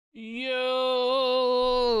Yo,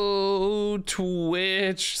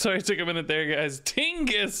 Twitch. Sorry, it took a minute there, guys.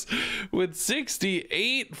 Tingus with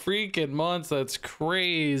 68 freaking months. That's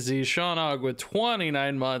crazy. Shawnog with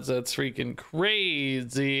 29 months. That's freaking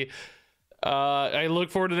crazy. I look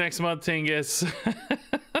forward to next month, Tingus.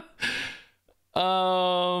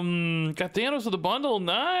 Got Thanos with a bundle.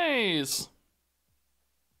 Nice.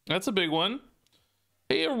 That's a big one.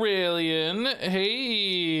 Hey Aurelian,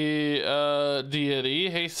 hey Deity,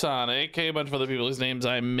 hey Sonic, hey a bunch of other people whose names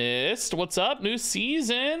I missed. What's up? New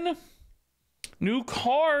season, new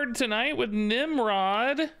card tonight with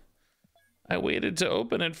Nimrod. I waited to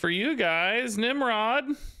open it for you guys. Nimrod,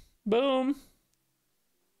 boom.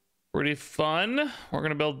 Pretty fun. We're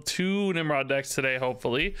gonna build 2 Nimrod decks today,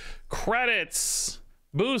 hopefully. Credits,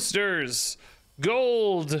 boosters,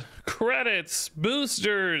 gold, credits,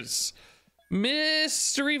 boosters.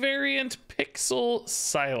 Mystery variant Pixel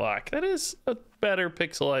Psylocke. That is a better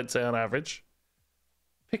pixel, I'd say, on average.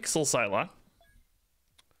 Pixel Psylocke.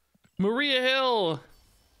 Maria Hill.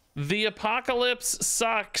 The apocalypse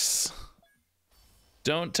sucks.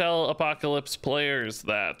 Don't tell apocalypse players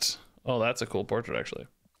that. Oh, that's a cool portrait, actually.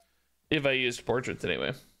 If I used portraits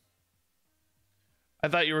anyway. I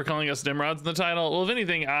thought you were calling us Nimrods in the title. Well, if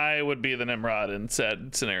anything, I would be the Nimrod in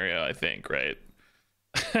said scenario, I think, right?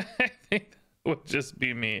 I think would just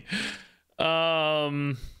be me. Yeah,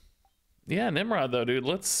 Nimrod though, dude.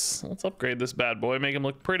 Let's upgrade this bad boy, make him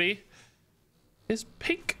look pretty. His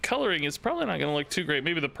pink coloring is probably not gonna look too great.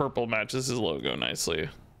 Maybe the purple matches his logo nicely.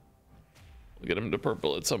 We'll get him to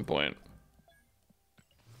purple at some point.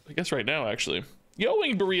 I guess right now, actually. Yo,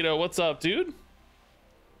 Wing Burrito, what's up, dude?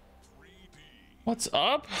 What's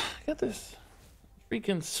up? I got this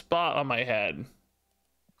freaking spot on my head.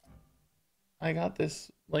 I got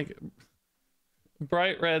this like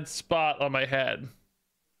bright red spot on my head.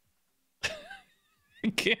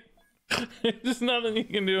 You can't, there's just nothing you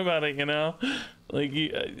can do about it, you know? Like,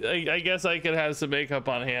 I guess I could have some makeup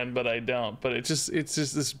on hand, but I don't. But it's just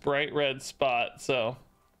this bright red spot, so.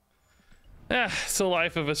 Yeah, it's the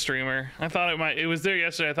life of a streamer. I thought it was there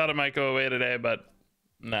yesterday. I thought it might go away today, but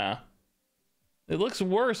nah. It looks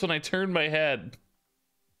worse when I turn my head.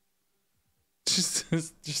 Just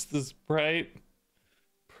this bright,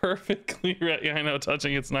 perfectly red. Yeah, I know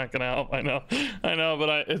touching it's not gonna help. I know,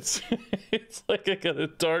 but it's like I got a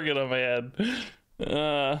target on my head.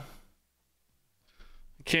 I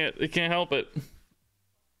can't help it.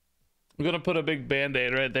 I'm gonna put a big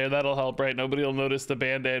band-aid right there. That'll help, right? Nobody will notice the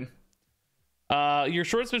band-aid. Your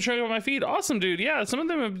short's been showing up on my feed. Awesome, dude. Yeah, some of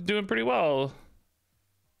them are doing pretty well.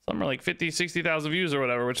 Some are like 50, 60,000 views or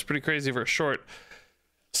whatever, which is pretty crazy for a short.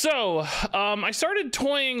 So, I started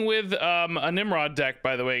toying with a Nimrod deck,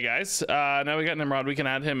 by the way, guys. Now we got Nimrod, we can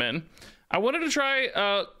add him in. I wanted to try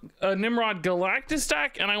a Nimrod Galactus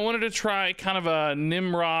deck, and I wanted to try kind of a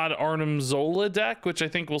Nimrod Arnim Zola deck, which I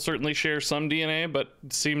think will certainly share some DNA, but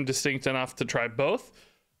seem distinct enough to try both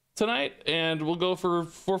tonight. And we'll go for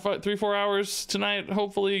 3-4 hours tonight,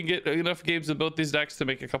 hopefully get enough games of both these decks to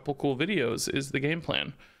make a couple cool videos, is the game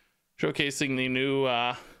plan. Showcasing the new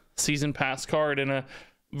season pass card in a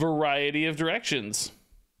variety of directions.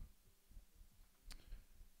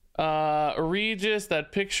 Regis,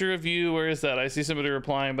 that picture of you, where is that? I see somebody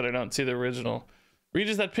replying, but I don't see the original.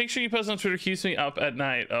 Regis, that picture you post on Twitter keeps me up at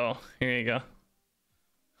night. Oh, here you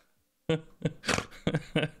go.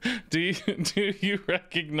 do you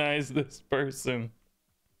recognize this person?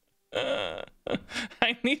 I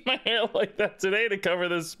need my hair like that today to cover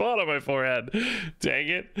this spot on my forehead. Dang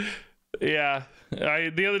it. Yeah,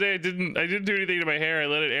 the other day I didn't do anything to my hair. I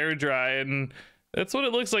let it air dry, and that's what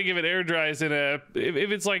it looks like if it air dries in a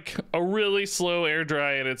if it's like a really slow air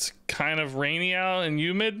dry and it's kind of rainy out and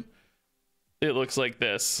humid. It looks like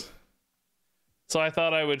this. So I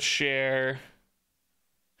thought I would share.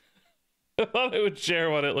 I thought I would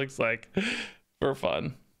share what it looks like for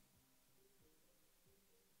fun.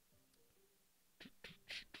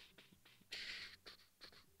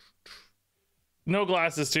 No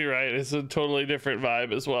glasses too, right? It's a totally different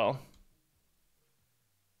vibe as well.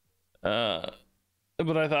 But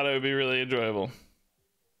I thought it would be really enjoyable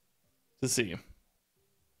to see.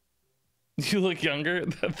 You look younger.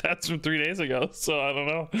 That's from 3 days ago, so I don't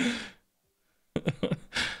know.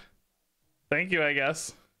 Thank you, I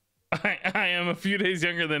guess. I am a few days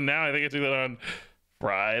younger than now. I think I took that on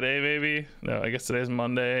Friday, maybe. No, I guess today's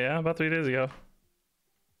Monday. Yeah, about 3 days ago.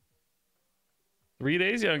 3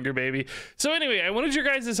 days younger, baby. So anyway, I wanted your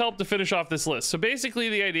guys' help to finish off this list. So basically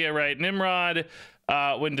the idea, right? Nimrod,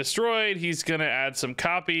 when destroyed, he's gonna add some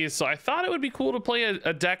copies. So I thought it would be cool to play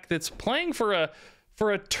a deck that's playing for a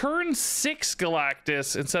turn 6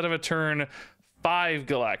 Galactus instead of a turn 5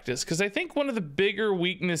 Galactus, because I think one of the bigger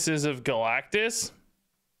weaknesses of Galactus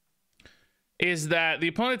is that the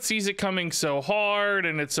opponent sees it coming so hard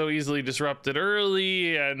and it's so easily disrupted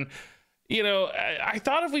early. And, you know, I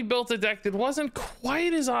thought if we built a deck that wasn't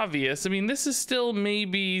quite as obvious, I mean, this is still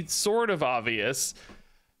maybe sort of obvious,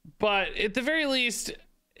 but at the very least,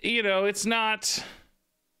 you know, it's not,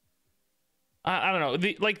 I don't know,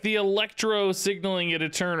 the electro signaling it a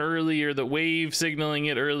turn early, or the wave signaling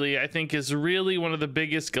it early, I think is really one of the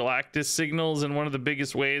biggest Galactus signals, and one of the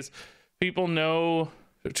biggest ways people know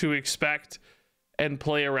to expect and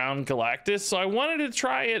play around Galactus. So I wanted to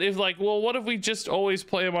try it if, like, well, what if we just always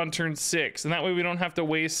play him on turn 6, and that way we don't have to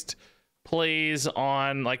waste plays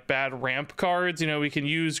on like bad ramp cards. You know, we can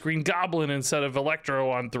use Green Goblin instead of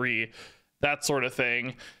Electro on 3, that sort of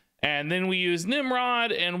thing. And then we use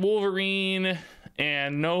Nimrod and Wolverine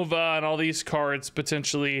and Nova and all these cards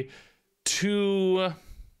potentially to,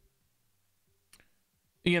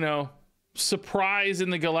 you know, surprise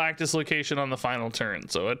in the Galactus location on the final turn.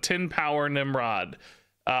 So a 10 power Nimrod.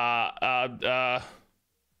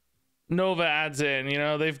 Nova adds in, you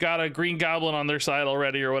know, they've got a Green Goblin on their side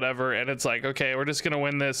already or whatever, and it's like, okay, we're just going to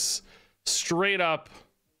win this straight up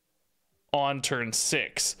on turn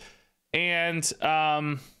 6. And,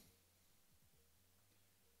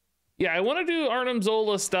 yeah, I want to do Arnim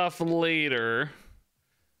Zola stuff later.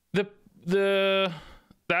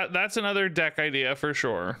 That's another deck idea for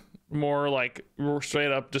sure. More like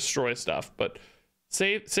straight up destroy stuff, but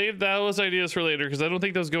save those ideas for later, because I don't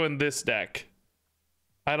think those go in this deck.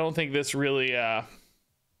 I don't think this really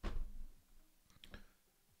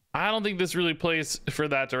plays for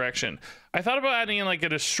that direction. I thought about adding in like a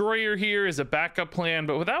destroyer here as a backup plan,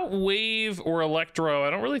 but without wave or electro,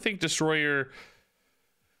 I don't really think destroyer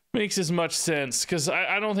makes as much sense, because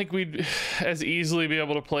I don't think we'd as easily be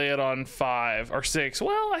able to play it on 5 or 6.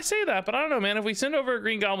 Well, I say that, but I don't know, man. If we send over a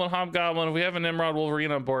Green Goblin, Hobgoblin, if we have a Nimrod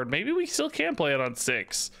Wolverine on board, maybe we still can play it on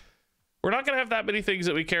 6. We're not going to have that many things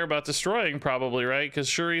that we care about destroying, probably, right? Because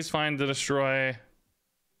Shuri's fine to destroy.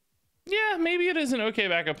 Yeah, maybe it is an okay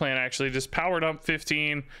backup plan, actually. Just power dump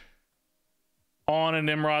 15 on a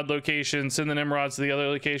Nimrod location, send the Nimrods to the other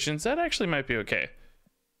locations. That actually might be okay.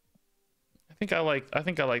 I think I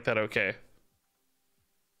like that okay.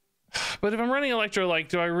 But if I'm running Electro, like,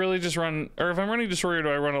 do I really just run, or if I'm running Destroyer, do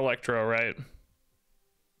I run Electro, right?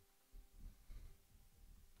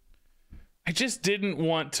 I just didn't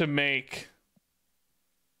want to make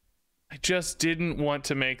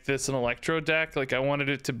this an Electro deck. Like, I wanted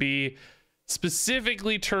it to be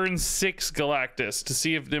specifically turn 6 Galactus to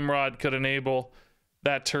see if Nimrod could enable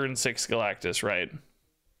that turn 6 Galactus, right?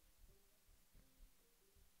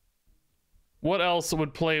 What else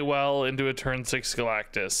would play well into a turn 6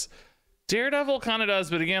 Galactus? Daredevil kind of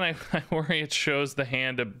does, but again, I worry it shows the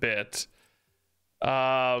hand a bit.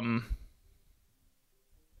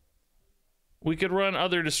 We could run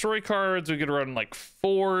other destroy cards. We could run like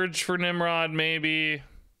Forge for Nimrod, maybe,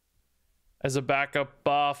 as a backup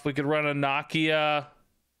buff. We could run a Nakia,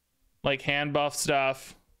 like hand buff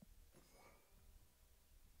stuff,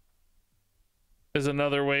 is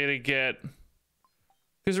another way to get.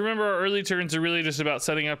 Because remember, our early turns are really just about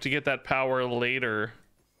setting up to get that power later.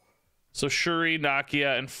 So Shuri,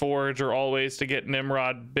 Nakia, and Forge are all ways to get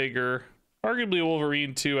Nimrod bigger. Arguably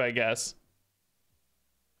Wolverine too, I guess.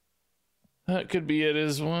 That could be it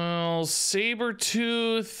as well.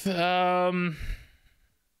 Sabretooth.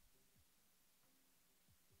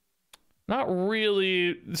 Not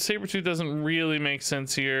really. Sabretooth doesn't really make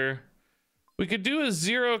sense here. We could do a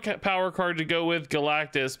 0 power card to go with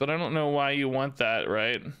Galactus, but I don't know why you want that,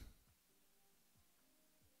 right?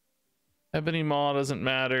 Ebony Maw doesn't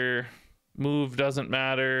matter. Move doesn't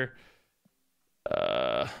matter.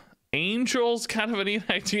 Angel's kind of a neat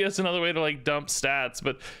idea. It's another way to like dump stats,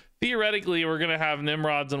 but theoretically we're gonna have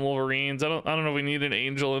Nimrods and Wolverines. I don't know if we need an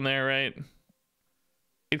Angel in there, right?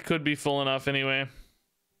 It could be full enough anyway.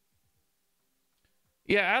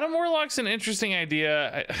 Yeah, Adam Warlock's an interesting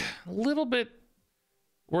idea. A little bit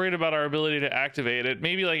worried about our ability to activate it.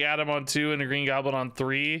 Maybe like Adam on 2 and a Green Goblin on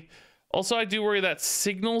 3. Also, I do worry that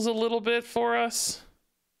signals a little bit for us.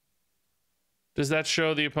 Does that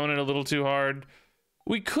show the opponent a little too hard?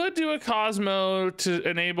 We could do a Cosmo to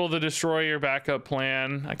enable the Destroyer backup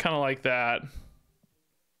plan. I kind of like that.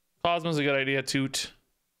 Cosmo's a good idea, Toot.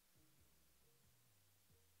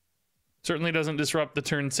 Certainly doesn't disrupt the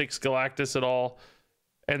turn 6 Galactus at all,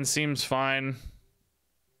 and seems fine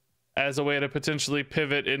as a way to potentially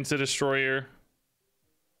pivot into Destroyer.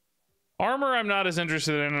 Armor I'm not as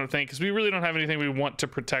interested in, I don't think, because we really don't have anything we want to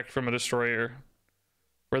protect from a Destroyer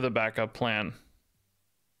for the backup plan.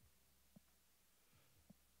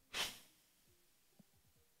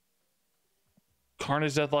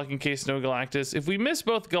 Carnage Deathlock in case no Galactus. If we miss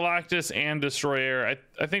both Galactus and Destroyer,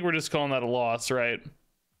 I think we're just calling that a loss, right?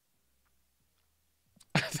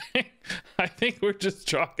 I think we're just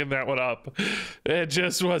chalking that one up. It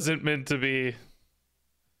just wasn't meant to be.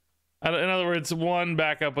 In other words, one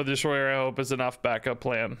backup with Destroyer, I hope, is enough backup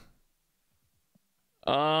plan.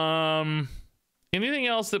 Anything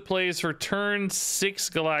else that plays for turn 6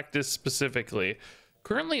 Galactus specifically?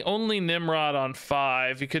 Currently only Nimrod on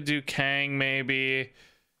 5. You could do Kang maybe.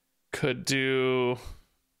 Could do...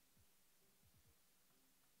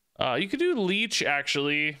 you could do Leech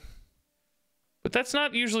actually. But that's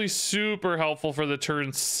not usually super helpful for the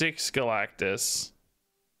turn 6 Galactus.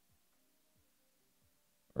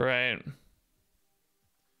 Right.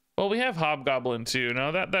 Well, we have Hobgoblin too.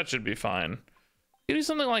 No, that should be fine. You do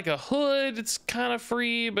something like a Hood. It's kind of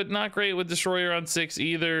free, but not great with Destroyer on 6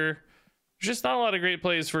 either. There's just not a lot of great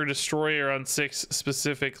plays for Destroyer on 6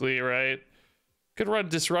 specifically, right? Could run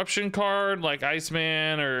Disruption card like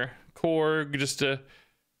Iceman or Korg just to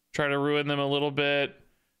try to ruin them a little bit.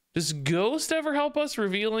 Does Ghost ever help us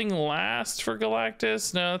revealing last for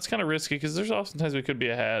Galactus? No, it's kind of risky because there's oftentimes we could be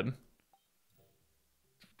ahead.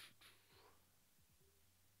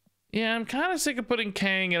 Yeah, I'm kind of sick of putting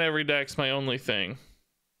Kang in every deck's my only thing.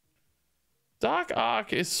 Doc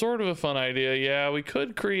Ock is sort of a fun idea. Yeah, we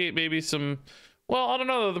could create maybe some... Well, I don't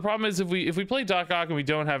know though. The problem is if we play Doc Ock and we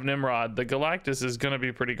don't have Nimrod, the Galactus is going to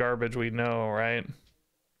be pretty garbage, we know, right?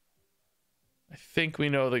 I think we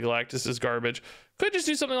know the Galactus is garbage. Could just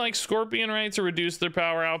do something like Scorpion, right, to reduce their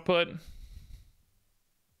power output.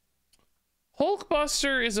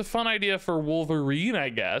 Hulkbuster is a fun idea for Wolverine, I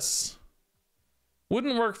guess.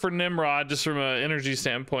 Wouldn't work for Nimrod just from an energy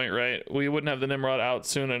standpoint, right? We wouldn't have the Nimrod out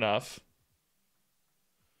soon enough.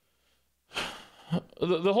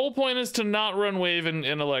 The whole point is to not run Wave in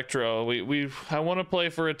Electro. I want to play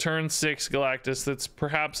for a turn 6 Galactus that's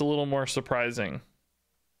perhaps a little more surprising.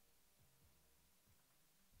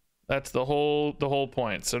 That's the whole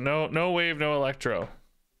point. So no Wave, no Electro.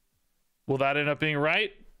 Will that end up being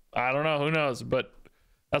right? I don't know. Who knows? But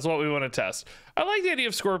that's what we want to test. I like the idea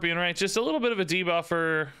of Scorpion, right? Just a little bit of a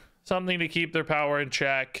debuffer, something to keep their power in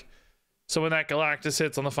check. So when that Galactus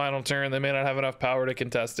hits on the final turn, they may not have enough power to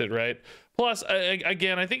contest it, right? Plus,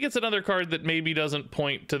 again, I think it's another card that maybe doesn't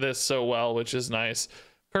point to this so well, which is nice.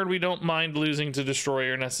 Card we don't mind losing to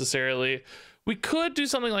Destroyer necessarily. We could do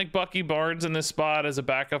something like Bucky Barnes in this spot as a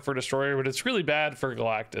backup for Destroyer, but it's really bad for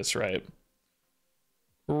Galactus, right?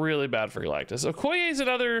 Really bad for Galactus. Okoye is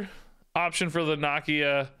another option for the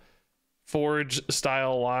Nakia Forge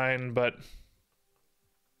style line, but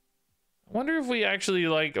I wonder if we actually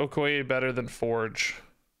like Okoye better than Forge.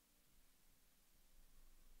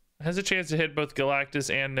 It has a chance to hit both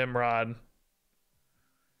Galactus and Nimrod.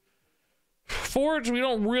 Forge, we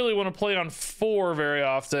don't really want to play on 4 very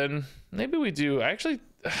often. Maybe we do. I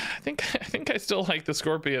think I still like the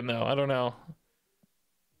Scorpion though. I don't know.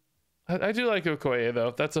 I do like Okoye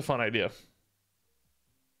though. That's a fun idea.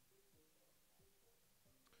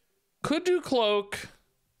 Could do Cloak.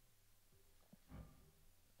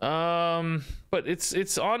 But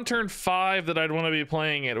it's on turn 5 that I'd want to be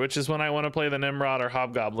playing it, which is when I want to play the Nimrod or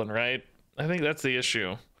Hobgoblin, right? I think that's the issue.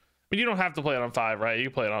 I mean, you don't have to play it on 5, right? You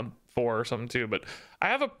can play it on 4 or something too, but I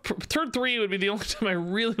have turn 3 would be the only time I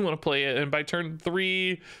really want to play it, and by turn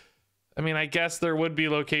 3, I mean, I guess there would be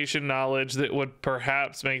location knowledge that would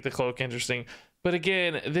perhaps make the Cloak interesting. But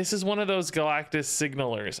again, this is one of those Galactus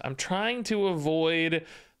signalers. I'm trying to avoid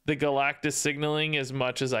the Galactus signaling as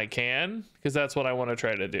much as I can, because that's what I want to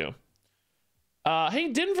try to do.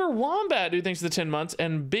 Hey, Denver Wombat, dude, thanks for the 10 months,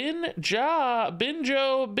 and Binjo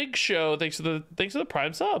Big Show, thanks for the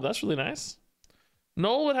Prime sub. That's really nice.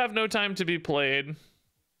 Null would have no time to be played.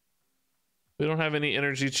 We don't have any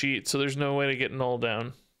energy cheat, so there's no way to get Null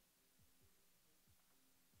down.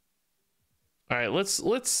 All right, let's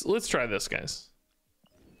try this, guys.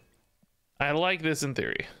 I like this in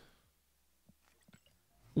theory.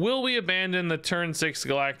 Will we abandon the turn 6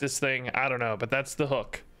 Galactus thing? I don't know, but that's the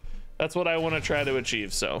hook. That's what I want to try to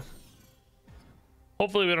achieve, so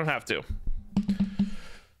hopefully we don't have to.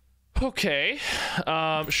 Okay.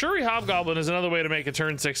 Shuri Hobgoblin is another way to make a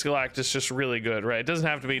turn 6 Galactus just really good, right? It doesn't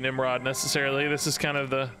have to be Nimrod necessarily. This is kind of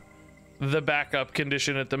the backup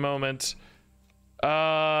condition at the moment.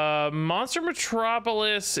 Monster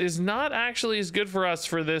Metropolis is not actually as good for us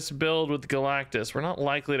for this build with Galactus. We're not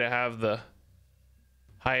likely to have the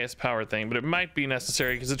highest power thing, but it might be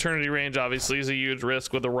necessary because Eternity Range obviously is a huge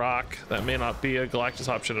risk with a rock. That may not be a Galactus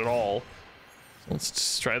option at all. So let's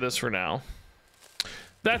just try this for now.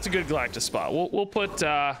 That's a good Galactus spot. We'll put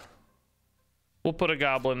We'll put a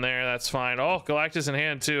goblin there. That's fine. Oh, Galactus in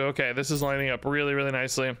hand too. Okay, this is lining up really, really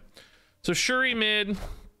nicely. So Shuri mid,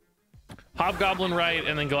 Hobgoblin right,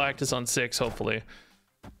 and then Galactus on 6, hopefully.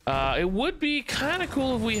 It would be kind of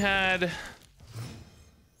cool if we had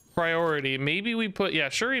priority. Maybe we put, yeah,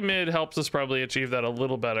 Shuri mid helps us probably achieve that a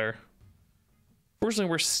little better. Fortunately,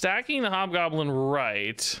 we're stacking the Hobgoblin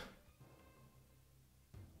right.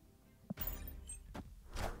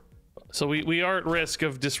 So we are at risk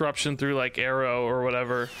of disruption through like arrow or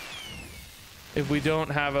whatever if we don't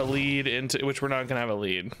have a lead into, which we're not gonna have a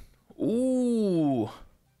lead. Ooh,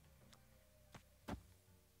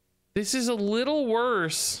 this is a little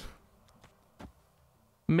worse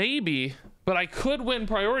maybe, but I could win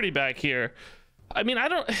priority back here. I mean, I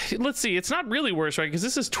don't, let's see, it's not really worse, right? Because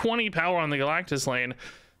this is 20 power on the Galactus lane.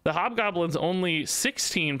 The Hobgoblin's only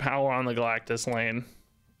 16 power on the Galactus lane.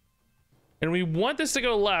 And we want this to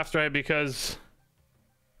go left, right? Because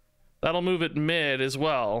that'll move it mid as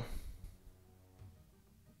well.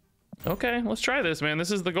 Okay, let's try this, man. This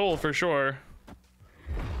is the goal for sure.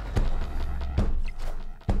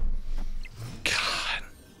 God.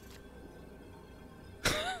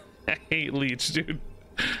 I hate Leech, dude.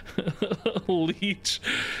 Leech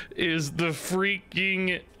is the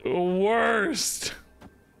freaking worst.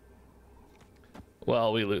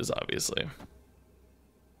 Well, we lose, obviously.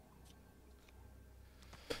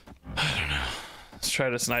 I don't know. Let's try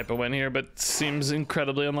to snipe a win here, but seems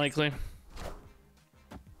incredibly unlikely.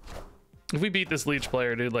 If we beat this Leech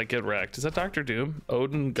player, dude, like, get wrecked. Is that Dr. Doom?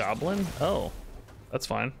 Odin Goblin? Oh, that's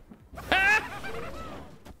fine. Ah!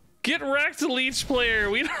 Get wrecked, Leech player.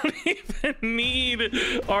 We don't even need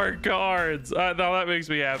our cards. No, that makes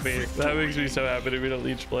me happy. That makes me so happy to be a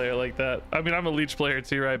Leech player like that. I mean, I'm a Leech player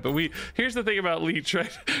too, right? But here's the thing about Leech,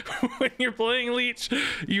 right? When you're playing Leech,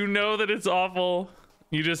 you know that it's awful.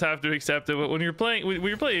 You just have to accept it. But when you're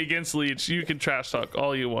playing against Leech, you can trash talk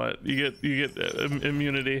all you want. You get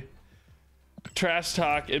immunity. Trash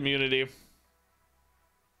talk immunity.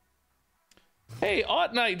 Hey,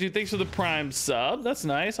 Aught Knight, dude, thanks for the Prime sub. That's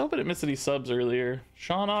nice. I hope I didn't miss any subs earlier.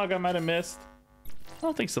 Sean Og, I might have missed. I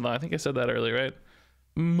don't think so, though. I think I said that earlier, right?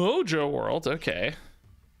 Mojo World, okay.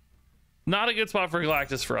 Not a good spot for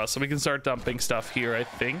Galactus for us, so we can start dumping stuff here, I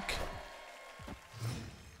think.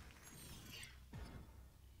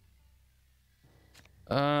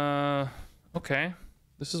 Okay.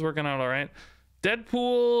 This is working out all right.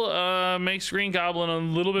 Deadpool makes Green Goblin a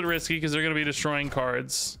little bit risky because they're going to be destroying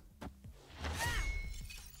cards.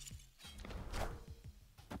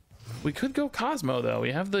 We could go Cosmo though.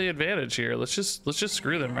 We have the advantage here. Let's just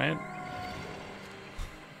screw them, right?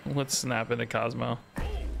 Let's snap into Cosmo.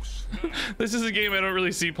 This is a game I don't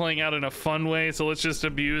really see playing out in a fun way, so let's just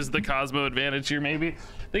abuse the Cosmo advantage here maybe.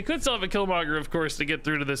 They could still have a Killmonger, of course, to get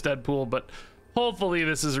through to this Deadpool, but hopefully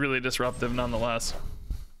this is really disruptive nonetheless.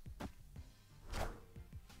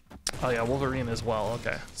 Oh yeah, Wolverine as well.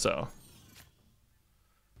 Okay, so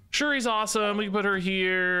Shuri's awesome. We can put her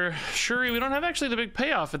here. Shuri, we don't have actually the big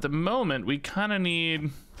payoff at the moment. We kind of need...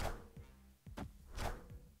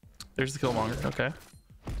 There's the Killmonger. Okay.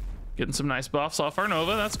 Getting some nice buffs off our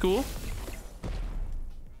Nova. That's cool.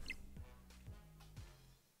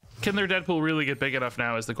 Can their Deadpool really get big enough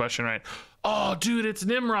now is the question, right? Oh, dude, it's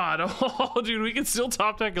Nimrod. Oh, dude, we can still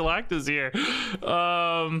top deck Galactus here.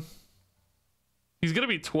 He's going to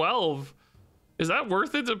be 12. Is that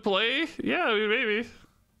worth it to play? Yeah, I mean, maybe.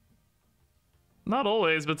 Not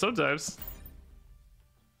always, but sometimes.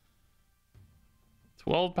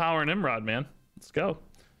 12 power Nimrod, man. Let's go.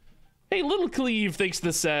 Hey, Little Cleve, thanks to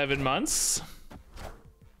the 7 months.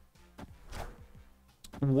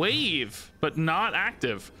 Wave, but not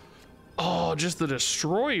active. Oh, just the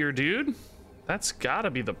Destroyer, dude. That's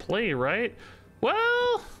gotta be the play, right?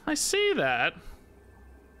 Well, I see that.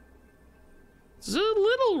 It's a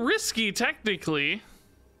little risky, technically.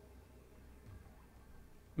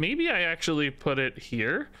 Maybe I actually put it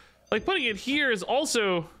here. Like, putting it here is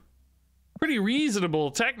also pretty reasonable,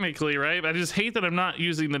 technically, right? I just hate that I'm not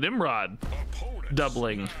using the Nimrod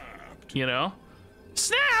doubling, you know?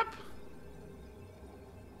 Snap!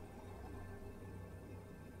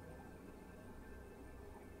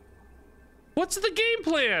 What's the game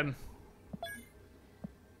plan?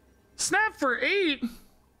 Snap for 8?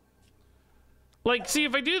 Like, see,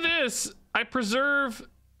 if I do this, I preserve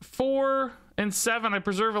 4 and 7. I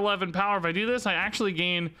preserve 11 power. If I do this, I actually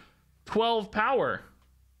gain 12 power.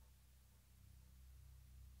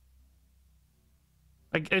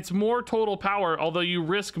 Like, it's more total power, although you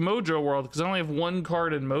risk Mojo World, because I only have 1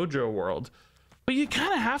 card in Mojo World. But you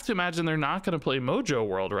kind of have to imagine they're not going to play Mojo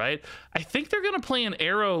World, right? I think they're going to play an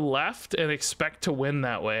arrow left and expect to win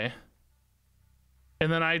that way.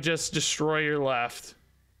 and then I just destroy your left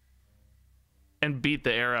and beat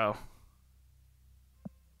the arrow.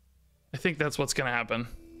 I think that's what's gonna happen.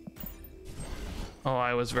 Oh,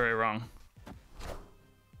 I was very wrong.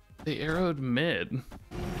 They arrowed mid,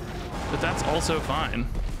 but that's also fine.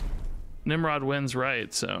 Nimrod wins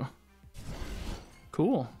right, so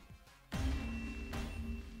cool.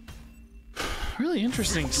 Really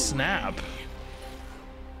interesting snap.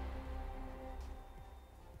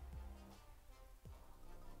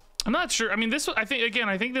 I'm not sure. I mean, this, I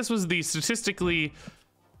think this was the statistically,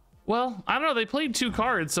 well, I don't know. They played 2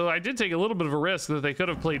 cards, so I did take a little bit of a risk that they could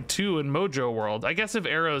have played 2 in Mojo World. I guess if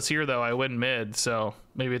arrow's here, though, I win mid, so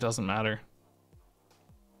maybe it doesn't matter.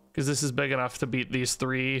 Because this is big enough to beat these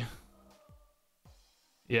 3.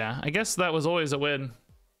 Yeah, I guess that was always a win.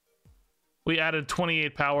 We added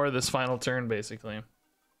 28 power this final turn, basically.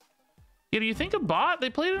 Yeah, do you think a bot? They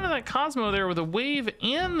played into that Cosmo there with a wave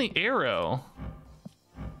and the arrow.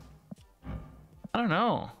 I don't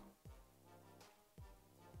know.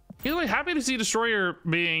 Either way, happy to see Destroyer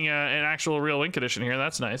being an actual real Link edition here.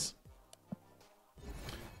 That's nice.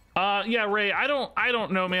 Yeah, Ray, I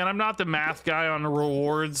don't know, man. I'm not the math guy on the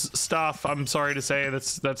rewards stuff. I'm sorry to say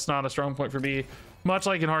that's not a strong point for me. Much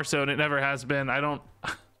like in Hearthstone, it never has been. I don't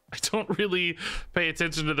really pay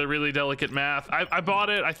attention to the really delicate math. I bought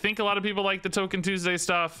it. I think a lot of people like the Token Tuesday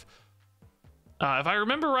stuff. If I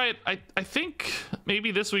remember right, I think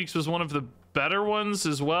maybe this week's was one of the better ones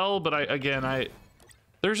as well. But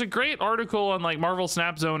there's a great article on like Marvel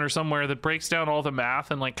Snap Zone or somewhere that breaks down all the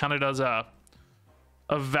math and like kind of does a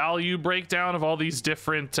value breakdown of all these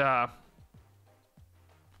different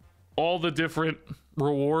all the different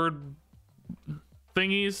reward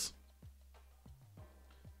thingies.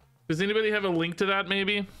 Does anybody have a link to that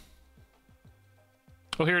maybe?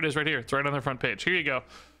 Oh, here it is right here. It's right on the front page. Here you go.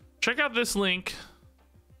 Check out this link.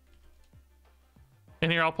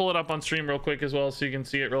 And here, I'll pull it up on stream real quick as well so you can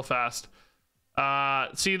see it real fast.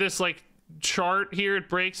 See this like chart here? It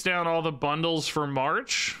breaks down all the bundles for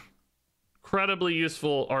March. Incredibly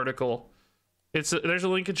useful article. There's a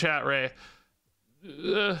link in chat, Ray.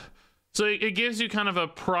 So it gives you kind of a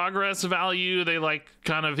progress value. They like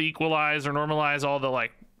kind of equalize or normalize all the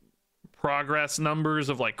like progress numbers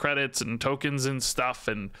of like credits and tokens and stuff.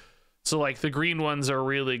 And so like the green ones are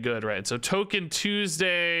really good, right? So Token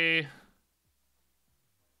Tuesday,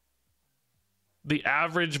 the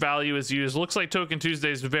average value is used. Looks like Token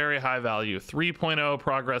Tuesday is very high value, 3.0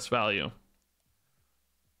 progress value.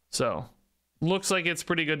 So looks like it's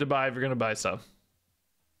pretty good to buy if you're going to buy stuff.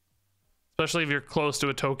 Especially if you're close to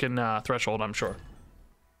a token threshold, I'm sure.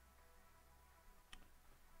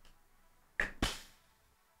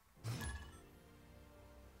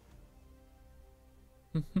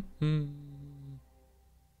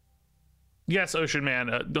 Yes, Ocean Man,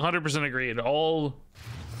 100% agreed.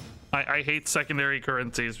 I hate secondary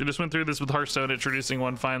currencies. We just went through this with Hearthstone, introducing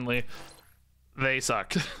one finally. They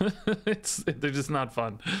suck. They're just not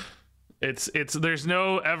fun. There's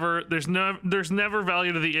never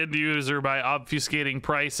value to the end user by obfuscating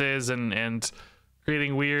prices and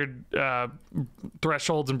creating weird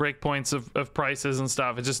thresholds and breakpoints of prices and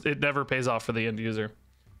stuff. It never pays off for the end user.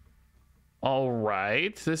 All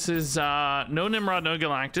right, this is no Nimrod, no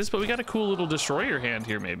Galactus, but we got a cool little Destroyer hand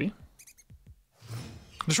here, maybe.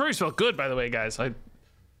 Destroyers felt good, by the way, guys.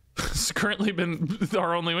 It's currently been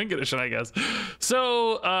our only Wing edition, I guess.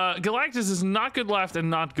 So Galactus is not good left and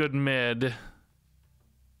not good mid.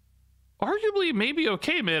 Arguably maybe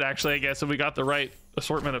okay mid, actually, I guess, if we got the right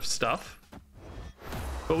assortment of stuff.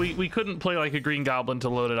 But we couldn't play like a Green Goblin to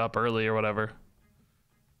load it up early or whatever.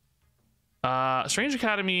 Strange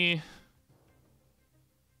Academy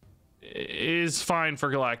is fine for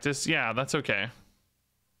Galactus. Yeah, that's okay.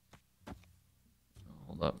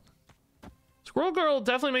 Hold up. Squirrel Girl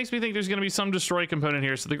definitely makes me think there's going to be some destroy component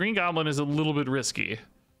here, so the Green Goblin is a little bit risky.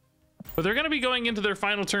 But they're going to be going into their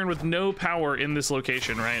final turn with no power in this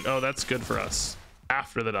location, right? Oh, that's good for us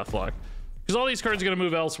after the Deathlock. Because all these cards are going to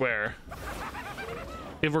move elsewhere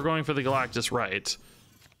if we're going for the Galactus, right?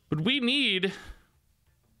 But we need,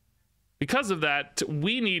 because of that,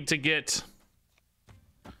 we need to get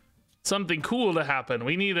something cool to happen.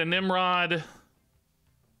 We need a Nimrod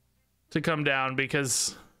to come down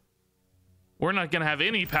because we're not going to have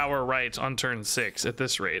any power right on turn 6 at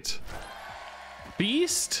this rate.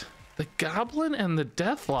 Beast, the Goblin, and the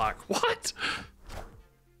Deathlock. What?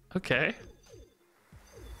 Okay.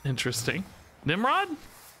 Interesting. Nimrod?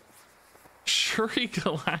 Shuri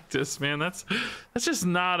Galactus, man. That's just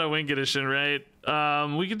not a Wing edition, right?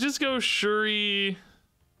 We could just go Shuri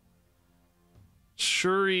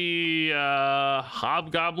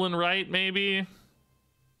Hobgoblin, right? Maybe.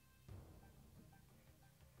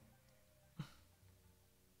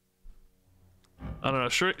 I don't know.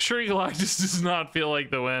 Shuri Galactus does not feel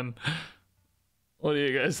like the win. What do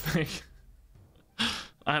you guys think?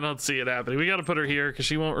 I don't see it happening. We got to put her here because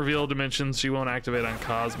she won't reveal dimensions. She won't activate on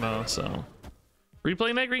Cosmo. So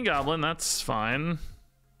replay that Green Goblin. That's fine.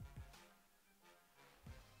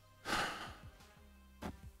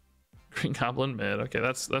 Green Goblin mid. Okay,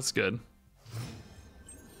 that's good.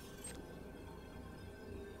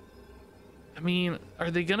 I mean,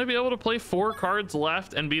 are they gonna be able to play 4 cards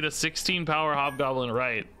left and beat a 16 power Hobgoblin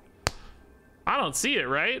right? I don't see it,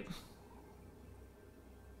 right?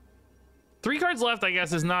 3 cards left, I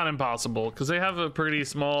guess, is not impossible because they have a pretty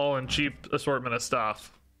small and cheap assortment of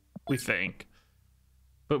stuff, we think.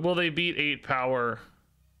 But will they beat 8 power?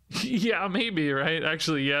 Yeah, maybe, right?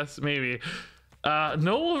 Actually, yes, maybe.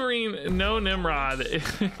 No Wolverine, no Nimrod.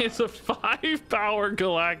 It's a 5 power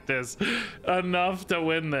Galactus enough to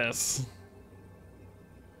win this.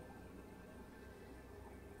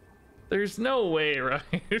 There's no way, right?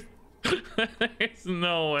 There's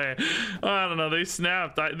no way. I don't know. They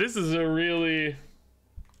snapped. This is a really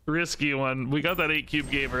risky one. We got that 8 cube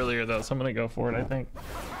game earlier, though, so I'm going to go for it, I think.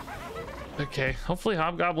 Okay. Hopefully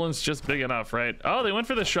Hobgoblin's just big enough, right? Oh, they went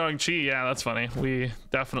for the Shang-Chi. Yeah, that's funny. We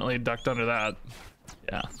definitely ducked under that.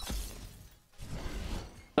 Yeah.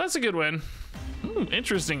 That's a good win.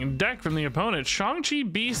 Interesting deck from the opponent. Shang-Chi,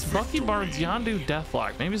 Beast, Bucky Barnes, Yondu,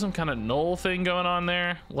 Deathlock. Maybe some kind of null thing going on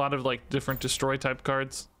there. A lot of like different destroy type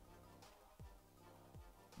cards.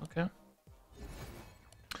 Okay.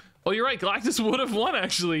 Oh, you're right. Galactus would have won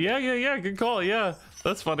actually. Yeah. Good call. Yeah,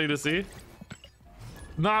 that's funny to see.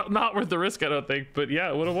 Not worth the risk, I don't think. But yeah,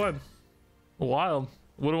 it would have won. Wild.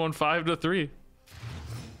 Would have won 5-3.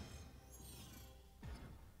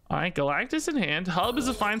 All right, Galactus in hand. Hub is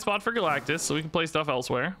a fine spot for Galactus, so we can play stuff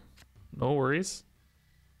elsewhere. No worries.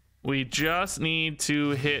 We just need to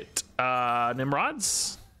hit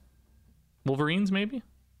Nimrods. Wolverines, maybe?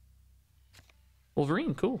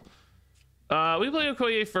 Wolverine, cool. We play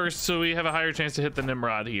Okoye first, so we have a higher chance to hit the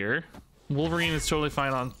Nimrod here. Wolverine is totally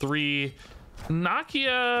fine on 3.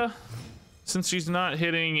 Nakia, since she's not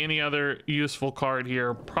hitting any other useful card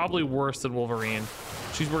here, probably worse than Wolverine.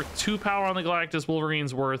 She's worth 2 power on the Galactus.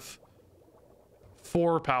 Wolverine's worth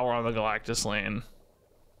 4 power on the Galactus lane.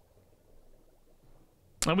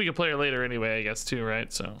 And we can play her later anyway, I guess, too,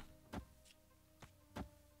 right? So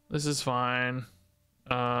this is fine.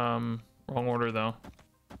 Wrong order, though.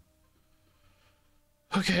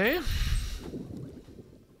 Okay.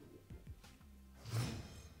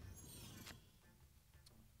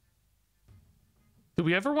 Do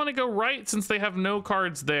we ever want to go right since they have no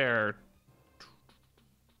cards there?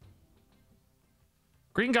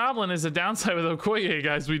 Green Goblin is a downside with Okoye,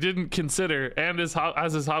 guys, we didn't consider, and as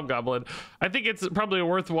is Hobgoblin. I think it's probably a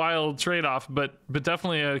worthwhile trade-off, but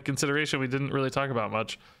definitely a consideration we didn't really talk about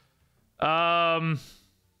much.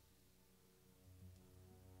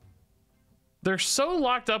 They're so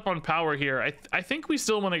locked up on power here. I think we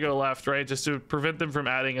still want to go left, right? Just to prevent them from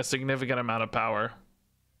adding a significant amount of power.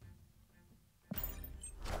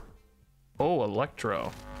 Oh,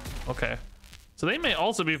 Electro. Okay. So they may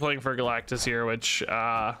also be playing for Galactus here, which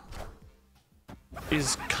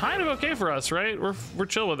is kind of okay for us, right? We're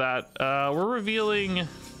chill with that. We're revealing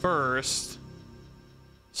first.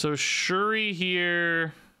 So Shuri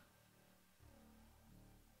here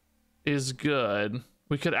is good.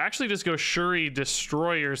 We could actually just go Shuri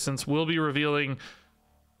Destroyer since we'll be revealing.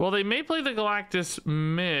 Well, they may play the Galactus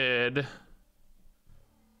mid.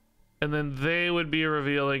 And then they would be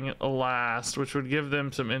revealing last, which would give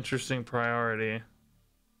them some interesting priority.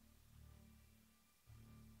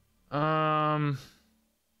 Because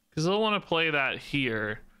they'll want to play that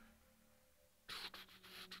here.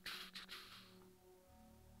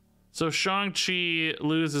 So Shang-Chi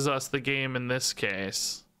loses us the game in this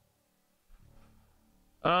case.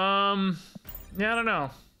 Yeah, I don't know.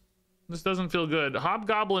 This doesn't feel good.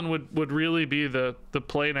 Hobgoblin would really be the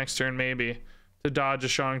play next turn, maybe. To dodge a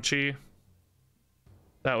Shang-Chi.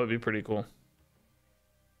 That would be pretty cool.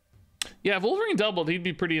 Yeah, if Wolverine doubled, he'd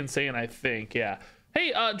be pretty insane, I think. Yeah.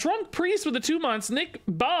 Hey, Drunk Priest with the 2 months, Nick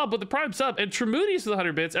Bob with the Prime sub, and Tremoodies with the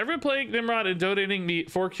 100 bits. Everyone playing Nimrod and donating me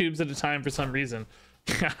 4 cubes at a time for some reason.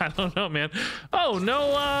 I don't know, man. Oh,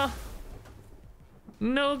 no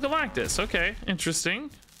Galactus. Okay, interesting.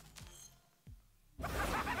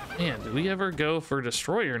 Man, do we ever go for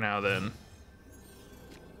Destroyer now, then?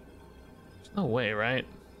 No way, right?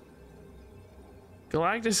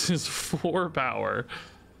 Galactus is 4 power.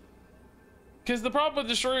 Because the problem with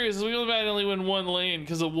Destroyer is we only win 1 lane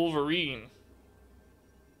because of Wolverine.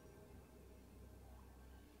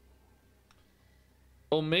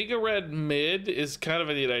 Omega Red mid is kind of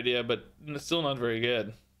a neat idea, but still not very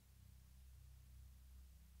good.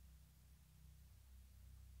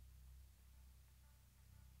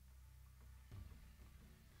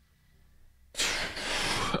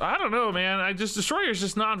 I don't know, man. Destroyer's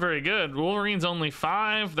just not very good. Wolverine's only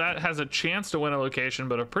 5. That has a chance to win a location,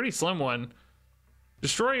 but a pretty slim one.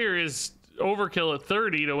 Destroyer is overkill at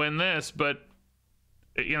 30 to win this, but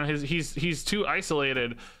you know, he's too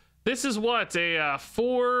isolated. This is what, a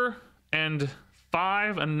 4 and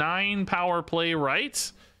 5, a 9 power play,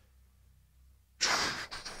 right?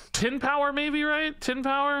 10 power maybe, right? 10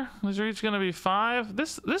 power? Is reach gonna be 5?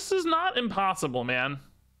 This is not impossible, man.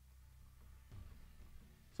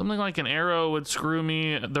 Something like an arrow would screw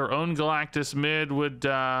me. Their own Galactus mid would,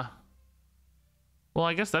 well,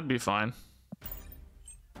 I guess that'd be fine.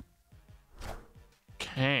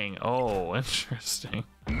 Kang. Oh, interesting.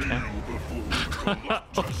 Okay.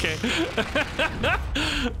 Okay.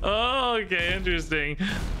 Oh, okay, interesting.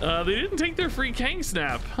 They didn't take their free Kang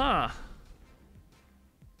snap, huh?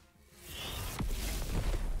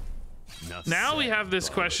 Now we have this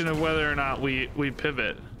question of whether or not we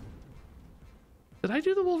pivot. Did I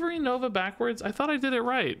do the Wolverine Nova backwards? I thought I did it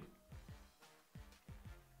right.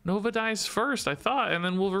 Nova dies first, I thought, and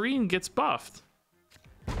then Wolverine gets buffed.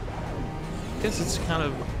 I guess it's kind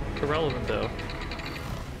of irrelevant, though.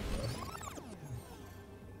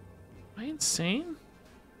 Am I insane?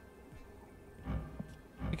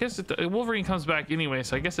 I guess Wolverine comes back anyway,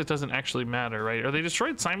 so I guess it doesn't actually matter, right? Are they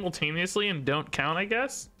destroyed simultaneously and don't count, I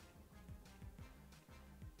guess?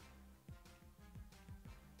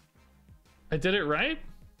 I did it right?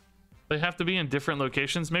 They have to be in different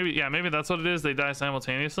locations. Maybe, yeah, maybe that's what it is. They die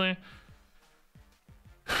simultaneously.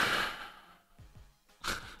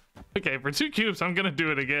 Okay, for 2 cubes, I'm gonna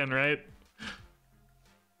do it again, right?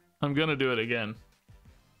 I'm gonna do it again.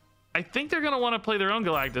 I think they're gonna want to play their own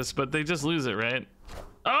Galactus, but they just lose it, right?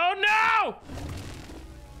 Oh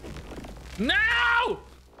no! No!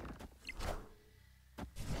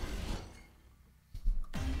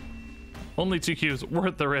 Only 2 cubes,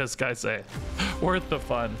 worth the risk, I say. Worth the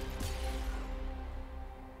fun.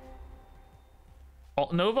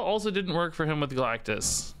 Nova also didn't work for him with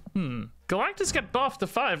Galactus. Galactus got buffed to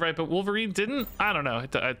 5, right? But Wolverine didn't? I don't know.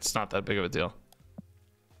 It's not that big of a deal.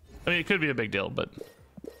 I mean, it could be a big deal, but...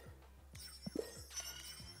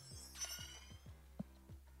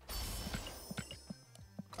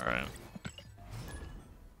 Alright.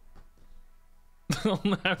 I'll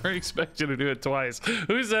never expect you to do it twice.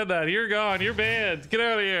 Who said that? You're gone. You're banned. Get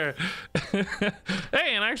out of here.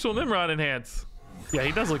 Hey, an actual Nimrod enhance. Yeah,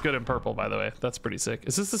 he does look good in purple, by the way. That's pretty sick.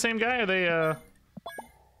 Is this the same guy? Are they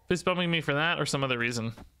fist bumping me for that or some other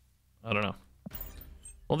reason? I don't know.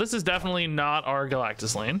 Well, this is definitely not our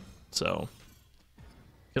Galactus lane, so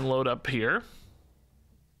can load up here.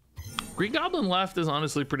 Green Goblin left is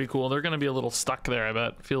honestly pretty cool. They're going to be a little stuck there, I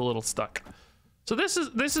bet. Feel a little stuck. So this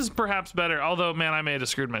is perhaps better, although, man, I may have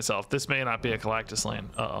screwed myself. This may not be a Galactus lane.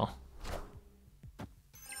 Uh-oh.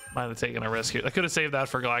 Might have taken a risk here. I could have saved that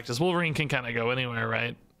for Galactus. Wolverine can kind of go anywhere,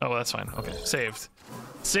 right? Oh, that's fine. Okay, saved.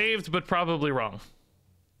 Saved, but probably wrong.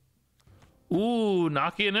 Ooh,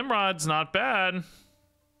 Nakia Nimrod's not bad.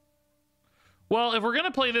 Well, if we're going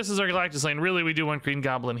to play this as our Galactus lane, really we do want Green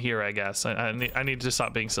Goblin here, I guess. I need to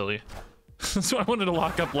stop being silly. So I wanted to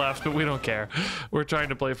lock up left, but we don't care. We're trying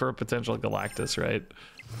to play for a potential Galactus, right?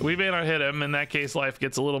 We may not hit him. In that case, life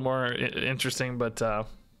gets a little more interesting, but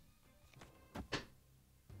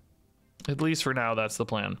at least for now, that's the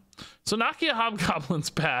plan. So Nakia Hobgoblin's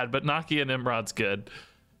bad, but Nakia Nimrod's good.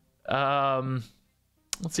 Let's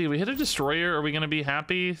see. We hit a Destroyer. Are we going to be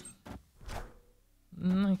happy?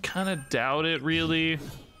 I kind of doubt it, really.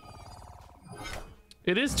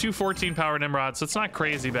 It is 214 power Nimrod, so it's not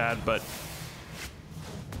crazy bad, but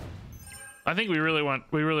I think we really want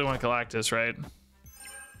Galactus, right?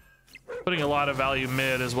 Putting a lot of value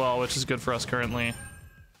mid as well, which is good for us currently.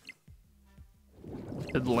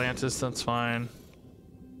 Atlantis, that's fine.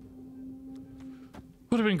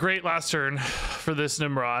 Would have been great last turn for this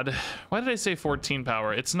Nimrod. Why did I say 14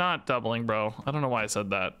 power? It's not doubling, bro. I don't know why I said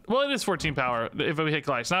that. Well, it is 14 power if we hit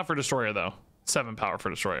Galactus. Not for Destroyer, though. 7 power for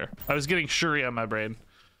Destroyer. I was getting Shuri on my brain.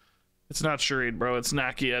 It's not Shuri, bro. It's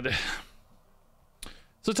Nakia.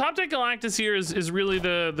 So top deck Galactus here is really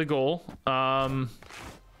the goal.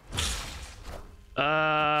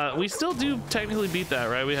 We still do technically beat that,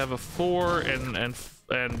 right? We have a 4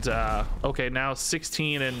 and okay, now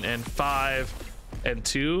 16 and 5 and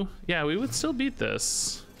 2. Yeah, we would still beat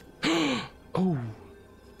this. Oh,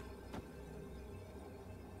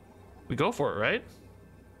 we go for it, right?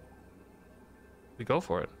 We go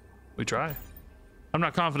for it. We try. I'm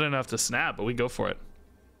not confident enough to snap, but we go for it.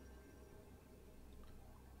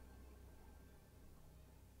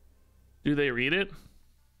 Do they read it?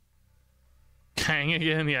 Kang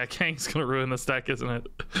again? Yeah, Kang's gonna ruin this deck, isn't it?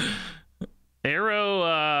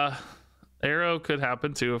 Arrow Arrow could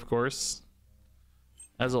happen too, of course,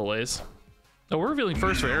 as always. Oh, we're revealing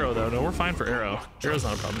first for Arrow though. No, we're fine for Arrow. Arrow's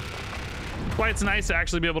not a problem. Why it's nice to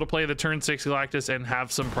actually be able to play the turn 6 Galactus and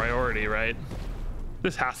have some priority, right?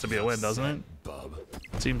 This has to be a win, doesn't it?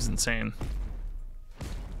 Seems insane.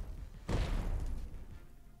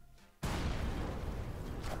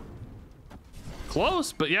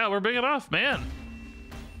 Close, but yeah, we're big enough, man.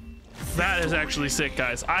 That is actually sick,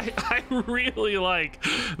 guys. I really like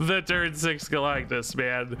the turn 6 Galactus,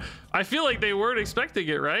 man. I feel like they weren't expecting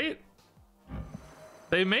it, right?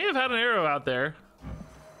 They may have had an arrow out there.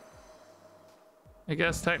 I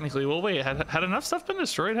guess technically. Well, wait, had enough stuff been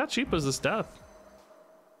destroyed? How cheap was this death?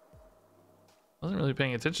 Wasn't really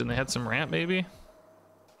paying attention. They had some ramp, maybe.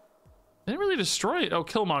 They didn't really destroy it. Oh,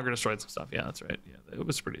 Killmonger destroyed some stuff. Yeah, that's right. Yeah, it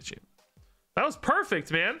was pretty cheap. That was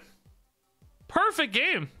perfect, man. Perfect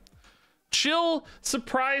game. Chill,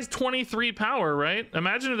 surprise 23 power, right?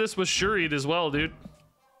 Imagine if this was Shuri'd as well, dude.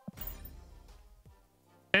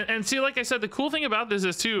 And see, like I said, the cool thing about this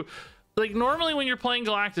is too, like normally when you're playing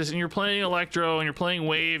Galactus and you're playing Electro and you're playing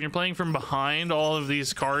Wave and you're playing from behind all of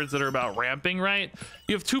these cards that are about ramping, right?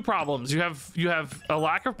 You have two problems. You have a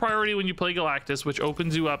lack of priority when you play Galactus, which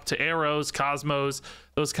opens you up to arrows, cosmos,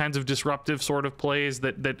 those kinds of disruptive sort of plays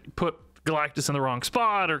that put Galactus in the wrong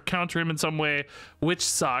spot or counter him in some way, which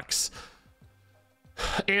sucks.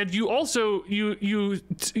 And you also you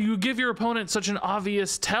give your opponent such an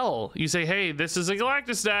obvious tell. You say, hey, this is a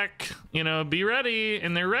Galactus deck, you know, be ready,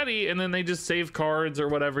 and they're ready, and then they just save cards or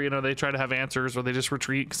whatever, you know, they try to have answers or they just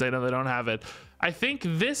retreat because they know they don't have it. I think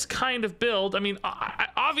this kind of build, I mean,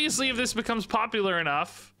 obviously if this becomes popular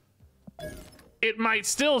enough, it might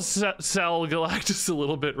still sell Galactus a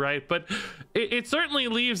little bit, right? But it certainly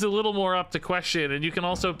leaves a little more up to question, and you can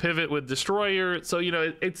also pivot with Destroyer. So, you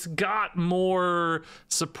know, it's got more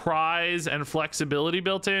surprise and flexibility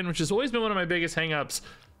built in, which has always been one of my biggest hangups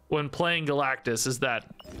when playing Galactus, is that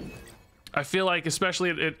I feel like,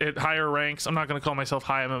 especially at higher ranks, I'm not going to call myself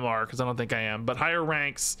high MMR because I don't think I am, but higher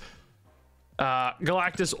ranks,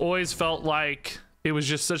 Galactus always felt like it was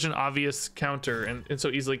just such an obvious counter and so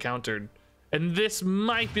easily countered. And this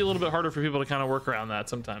might be a little bit harder for people to kind of work around that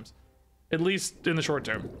sometimes, at least in the short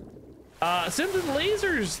term. Simpson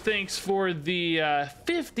Lasers, thanks for the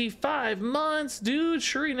 55 months, dude.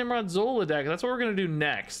 Shuri Nimrod Zola deck. That's what we're gonna do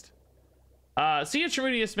next. See you,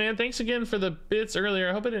 Tremutius, man. Thanks again for the bits earlier.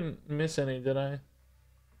 I hope I didn't miss any, did I?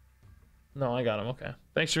 No, I got them. Okay.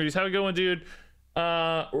 Thanks, Tremutius. How we going, dude?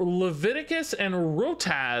 Leviticus and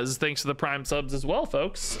Rotaz, thanks for the prime subs as well,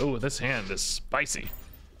 folks. Oh, this hand is spicy.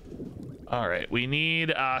 All right, we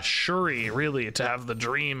need Shuri really to have the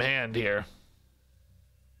dream hand here.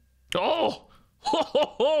 Oh,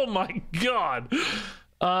 oh my God.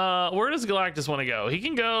 Where does Galactus want to go? He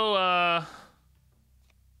can go.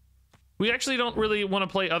 We actually don't really want to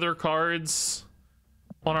play other cards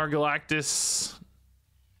on our Galactus.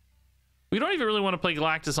 We don't even really want to play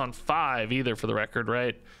Galactus on 5 either, for the record,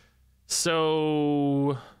 right?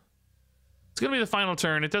 So it's gonna be the final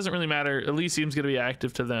turn. It doesn't really matter. Elysium's gonna be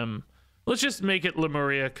active to them. Let's just make it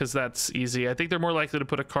Lemuria because that's easy. I think they're more likely to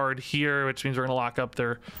put a card here, which means we're gonna lock up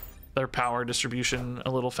their power distribution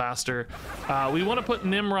a little faster. We want to put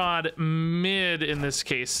Nimrod mid in this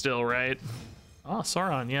case still, right? Oh,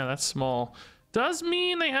 Sauron, yeah, that's small. Does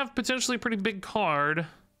mean they have potentially a pretty big card.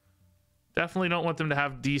 Definitely don't want them to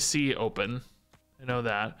have DC open. I know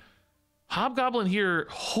that. Hobgoblin here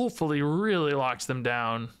hopefully really locks them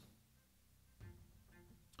down.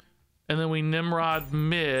 And then we Nimrod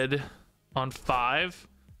mid on 5.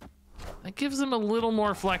 That gives them a little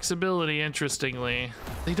more flexibility, interestingly.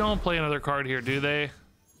 They don't play another card here, do they?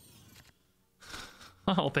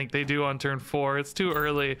 I don't think they do on turn 4. It's too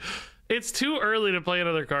early. It's too early to play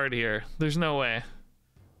another card here. There's no way.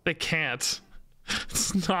 They can't.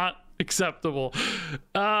 It's not acceptable.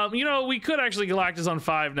 You know, we could actually Galactus on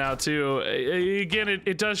 5 now, too. Again,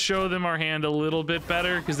 it does show them our hand a little bit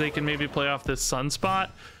better because they can maybe play off this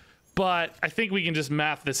Sunspot. But I think we can just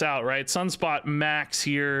math this out, right? Sunspot max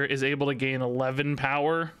here is able to gain 11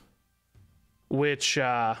 power, which,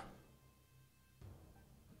 well,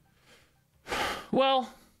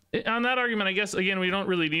 on that argument, I guess, again, we don't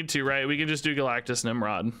really need to, right? We can just do Galactus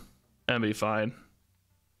Nimrod and be fine.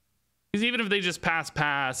 Because even if they just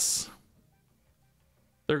pass,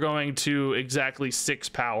 they're going to exactly 6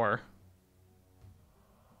 power.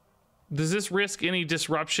 Does this risk any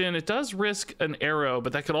disruption? It does risk an arrow,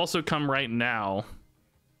 but that could also come right now.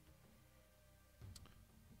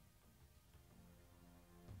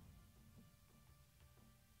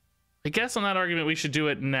 I guess on that argument, we should do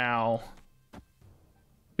it now.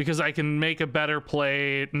 Because I can make a better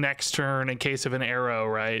play next turn in case of an arrow,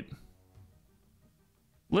 right?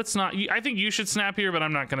 Let's not. I think you should snap here, but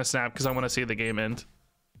I'm not gonna snap because I want to see the game end.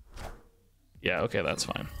 Yeah, okay, that's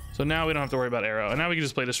fine. So now we don't have to worry about arrow, and now we can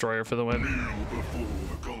just play destroyer for the win.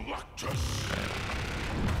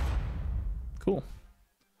 Cool.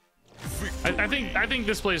 I think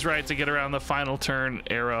this plays right to get around the final turn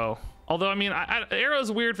arrow. Although I mean,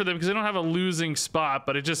 arrow's weird for them because they don't have a losing spot,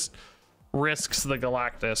 but it just risks the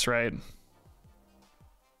Galactus, right?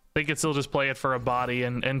 They could still just play it for a body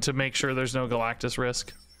and to make sure there's no Galactus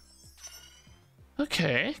risk.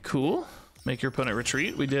 Okay, cool. Make your opponent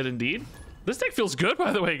retreat. We did indeed. This deck feels good,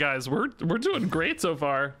 by the way, guys. We're doing great so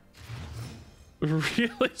far.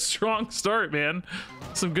 Really strong start, man.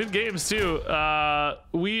 Some good games too.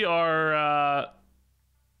 We are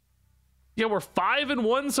yeah, we're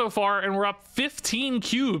 5-1 so far, and we're up 15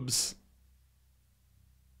 cubes.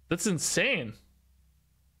 That's insane.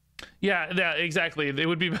 Yeah, exactly. It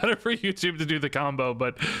would be better for YouTube to do the combo,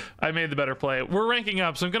 but I made the better play. We're ranking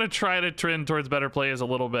up, so I'm going to try to trend towards better plays a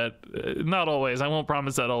little bit. Not always. I won't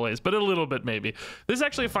promise that always, but a little bit maybe. This is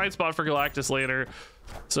actually a fine spot for Galactus later,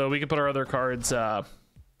 so we can put our other cards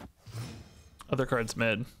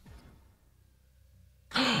mid.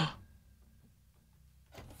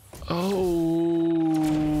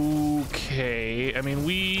 Okay. I mean,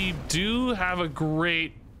 we do have a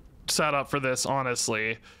great setup for this,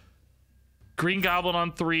 honestly. Green Goblin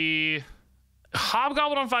on 3,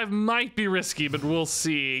 Hobgoblin on 5 might be risky, but we'll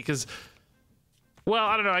see. Because, well,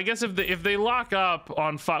 I don't know. I guess if they lock up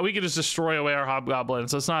on 5, we could just destroy away our Hobgoblin,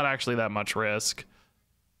 so it's not actually that much risk.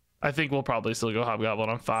 I think we'll probably still go Hobgoblin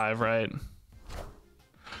on 5, right?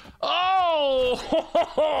 Oh,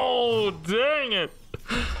 dang it.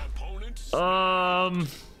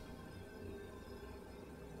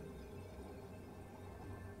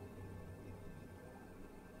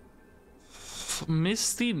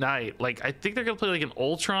 Misty Knight. Like, I think they're gonna play like an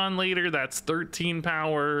Ultron later. That's 13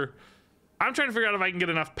 power. I'm trying to figure out if I can get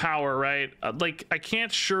enough power, right? Like, I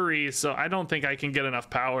can't Shuri, so I don't think I can get enough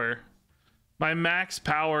power. My max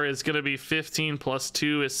power is gonna be 15 plus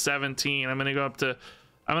 2 is 17. I'm gonna go up to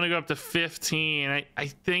 15. I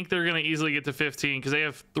think they're gonna easily get to 15 because they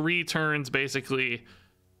have 3 turns basically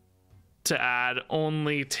to add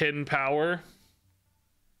only 10 power.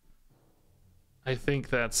 I think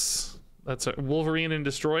that's a Wolverine and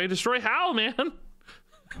destroy. Destroy how, man?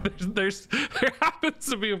 there happens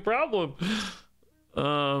to be a problem.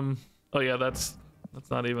 Oh yeah, that's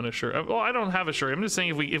not even a Shuri. Well, I don't have a Shuri. I'm just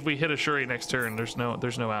saying if we hit a Shuri next turn, there's no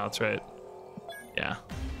outs, right? Yeah,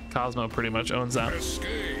 Cosmo pretty much owns that.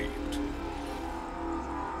 Escaped.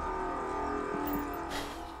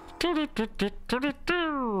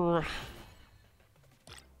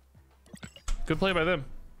 Good play by them.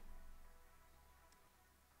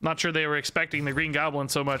 Not sure they were expecting the Green Goblin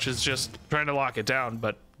so much as just trying to lock it down,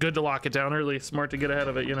 but good to lock it down early. Smart to get ahead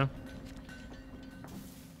of it, you know.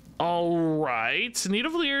 All right,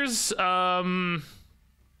 Nidavellirs.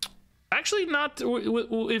 Actually, not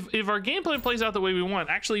if our gameplay plays out the way we want.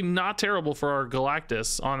 Actually, not terrible for our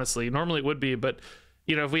Galactus. Honestly, normally it would be, but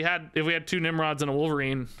you know, if we had 2 Nimrods and a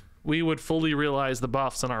Wolverine, we would fully realize the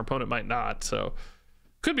buffs, and our opponent might not. So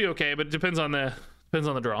could be okay, but it depends on the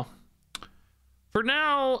draw. For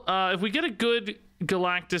now, if we get a good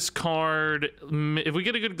Galactus card, if we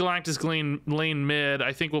get a good Galactus lane mid,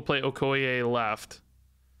 I think we'll play Okoye left.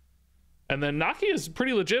 And then Naki is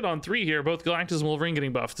pretty legit on 3 here. Both Galactus and Wolverine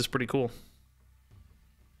getting buffed is pretty cool.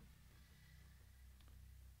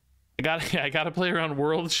 I gotta play around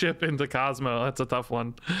World Ship into Cosmo. That's a tough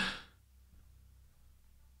one.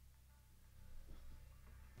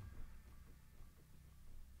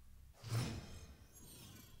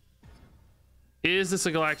 Is this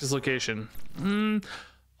a Galactus location?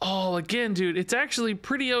 Oh, again, dude, it's actually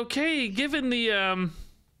pretty okay given the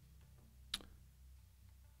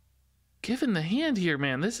hand here,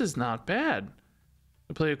 man. This is not bad.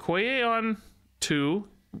 We play Okoye on 2.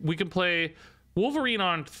 We can play Wolverine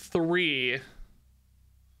on 3.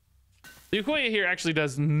 The Okoye here actually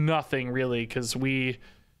does nothing really because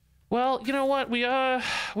well, you know what? We ought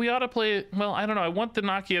to play. Well, I don't know. I want the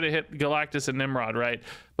Nakia to hit Galactus and Nimrod, right?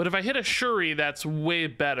 But if I hit a Shuri, that's way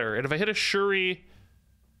better. And if I hit a Shuri,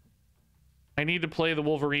 I need to play the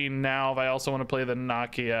Wolverine now if I also want to play the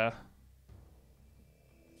Nakia. I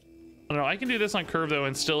don't know. I can do this on curve though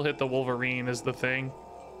and still hit the Wolverine is the thing.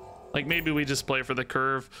 Like maybe we just play for the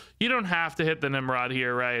curve. You don't have to hit the Nimrod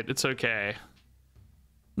here, right? It's okay.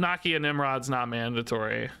 Nakia Nimrod's not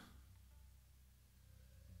mandatory.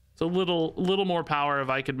 A little more power if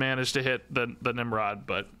I could manage to hit the Nimrod,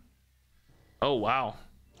 but oh wow,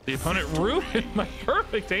 the opponent ruined my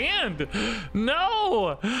perfect hand.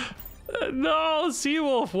 No, No,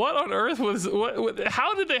 Seawolf, what on earth was what?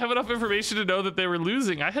 How did they have enough information to know that they were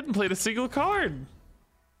losing? I hadn't played a single card.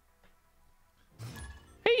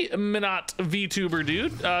 Hey, Minot VTuber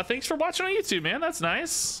dude, thanks for watching on YouTube, man. That's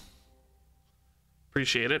nice.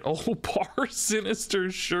 Appreciate it. Oh, Bar Sinister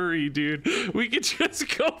Shuri, dude. We could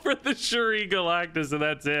just go for the Shuri Galactus and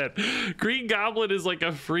that's it. Green Goblin is like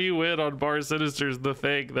a free win on Bar Sinister's the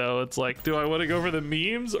thing, though. It's like, do I want to go for the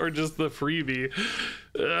memes or just the freebie?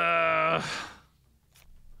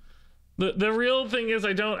 The real thing is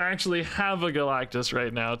I don't actually have a Galactus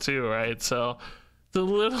right now, too, right? So it's a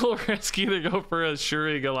little risky to go for a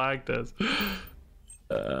Shuri Galactus.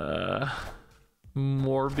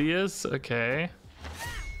 Morbius, okay.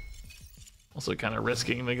 Also kind of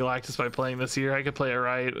risking the Galactus by playing this here. I could play it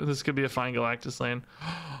right. This could be a fine Galactus lane.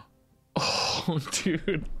 Oh,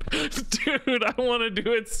 dude. Dude, I want to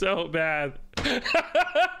do it so bad.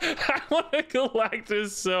 I want a Galactus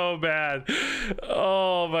so bad.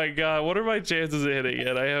 Oh my god. What are my chances of hitting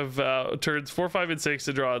it? I have turns 4, 5, and 6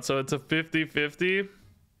 to draw it, so it's a 50-50.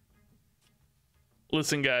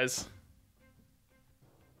 Listen, guys.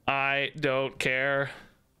 I don't care.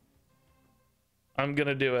 I'm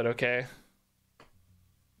gonna do it, okay?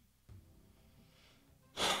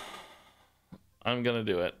 I'm gonna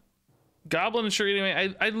do it. Goblin and Shuri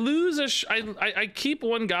anyway. I lose I keep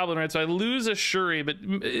one Goblin, right? So I lose a Shuri, but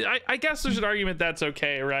I guess there's an argument that's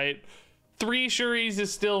okay, right? 3 Shuris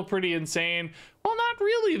is still pretty insane. Well, not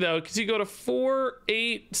really though, because you go to 4,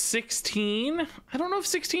 8, 16. I don't know if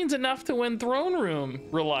 16's enough to win Throne Room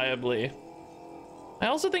reliably. I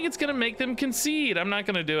also think it's gonna make them concede. I'm not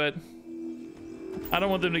gonna do it. I don't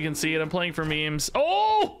want them to concede. I'm playing for memes.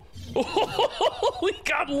 Oh! Oh, we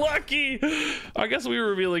got lucky. I guess we were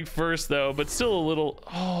revealing first though, but still a little.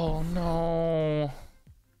 Oh no.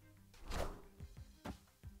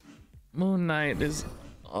 Moon Knight is.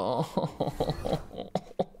 Oh.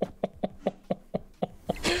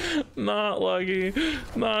 Not lucky.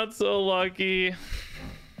 Not so lucky.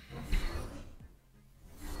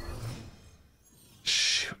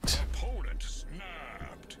 Shoot. Opponent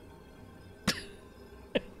snapped.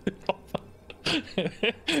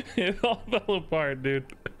 It all fell apart, dude.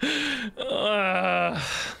 Is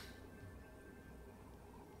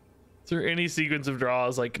there any sequence of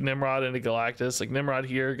draws like Nimrod into Galactus? Like Nimrod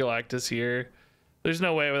here, Galactus here. There's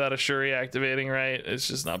no way without a Shuri activating, right? It's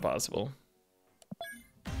just not possible.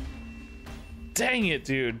 Dang it,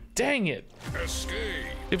 dude. Dang it. Escape.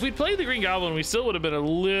 If we played the Green Goblin, we still would have been a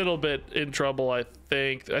little bit in trouble, I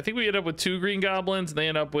think. I think we end up with 2 Green Goblins and they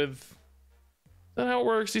end up with... Is that how it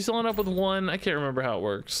works? You still end up with 1? I can't remember how it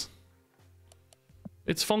works.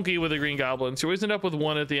 It's funky with the Green Goblins. You always end up with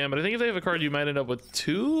 1 at the end, but I think if they have a card, you might end up with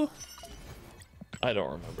 2? I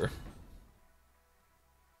don't remember.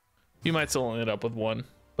 You might still end up with 1,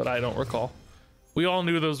 but I don't recall. We all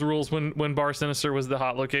knew those rules when Bar Sinister was the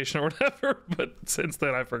hot location or whatever, but since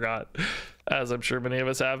then I forgot, as I'm sure many of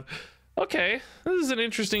us have. Okay, this is an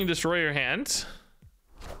interesting Destroyer hand.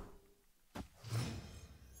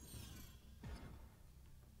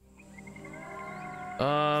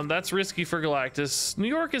 That's risky for Galactus. New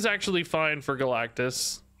York is actually fine for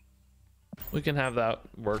Galactus. We can have that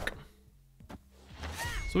work.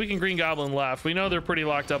 So we can Green Goblin left. We know they're pretty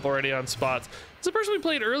locked up already on spots. It's the person we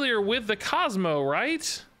played earlier with the Cosmo,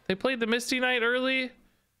 right? They played the Misty Knight early.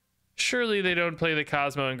 Surely they don't play the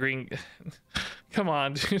Cosmo and Green. Come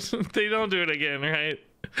on, dude. They don't do it again, right?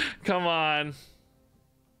 Come on.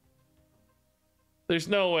 There's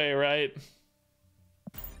no way, right?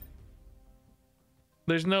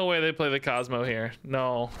 There's no way they play the Cosmo here.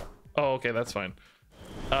 No. Oh, okay, that's fine.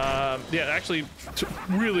 Yeah, actually,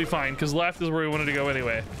 really fine, because left is where we wanted to go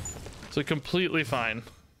anyway. So completely fine.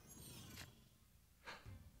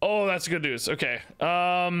 Oh, that's good news. Okay.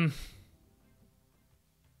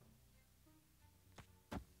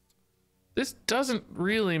 This doesn't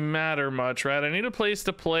really matter much, right? I need a place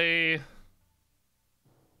to play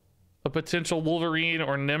a potential Wolverine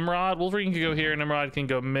or Nimrod. Wolverine can go here, Nimrod can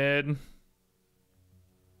go mid.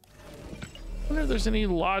 I wonder if there's any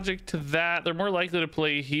logic to that. They're more likely to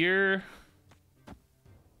play here.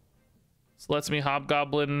 This lets me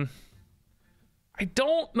Hobgoblin. I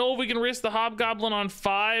don't know if we can risk the Hobgoblin on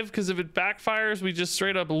 5, because if it backfires, we just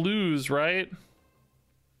straight up lose, right?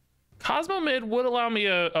 Cosmo mid would allow me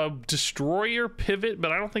a Destroyer pivot,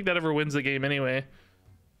 but I don't think that ever wins the game anyway.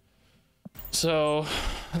 So,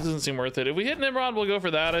 it doesn't seem worth it. If we hit Nimrod, we'll go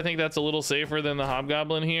for that. I think that's a little safer than the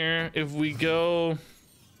Hobgoblin here. If we go...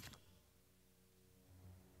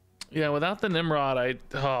 Yeah, without the Nimrod,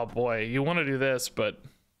 oh boy, you want to do this, but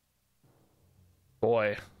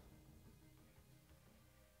boy.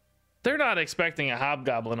 They're not expecting a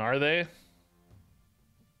hobgoblin, are they?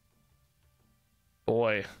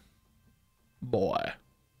 Boy.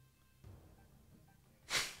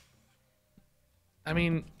 I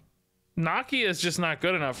mean, Nakia is just not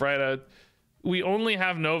good enough, right? We only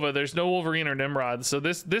have Nova. There's no Wolverine or Nimrod, so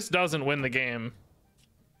this doesn't win the game.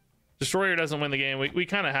 Destroyer doesn't win the game. We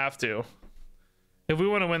kind of have to. If we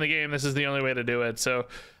want to win the game, this is the only way to do it. So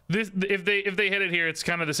this, if they hit it here, it's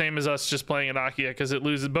kind of the same as us just playing an Nakia, because it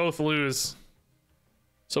loses, both lose.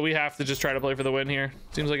 So we have to just try to play for the win here.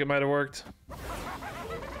 Seems like it might have worked.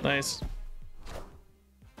 Nice.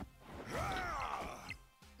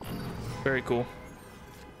 Very cool.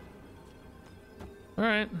 All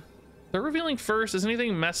right. They're revealing first. Does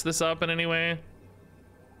anything mess this up in any way?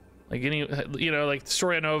 Like any, you know, like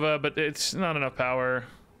destroy a Nova, but it's not enough power.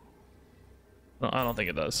 No, I don't think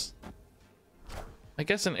it does. I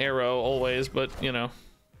guess an arrow always, but you know,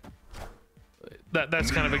 that's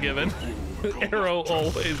kind of a given. Arrow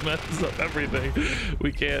always messes up everything.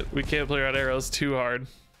 We can't play around arrows too hard.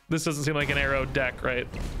 This doesn't seem like an arrow deck, right?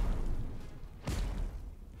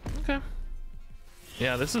 Okay.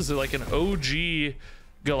 Yeah, this is like an OG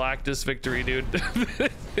Galactus victory, dude.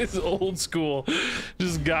 It's old school,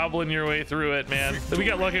 just gobbling your way through it, man. We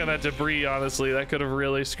got lucky on that debris, honestly. That could have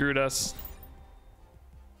really screwed us.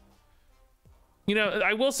 You know,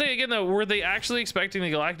 I will say again though, were they actually expecting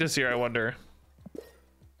the Galactus here? I wonder.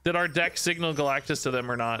 Did our deck signal Galactus to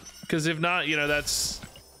them or not? Because if not, you know, that's...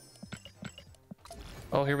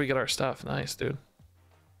 Oh, here we get our stuff. Nice, dude.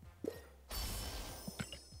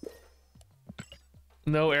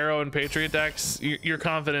 No arrow and Patriot decks. Your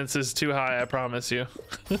confidence is too high, I promise you.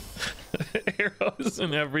 Arrows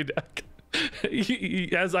in every deck.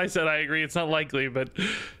 As I said, I agree. It's not likely, but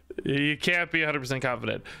you can't be 100%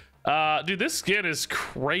 confident. Dude, this skin is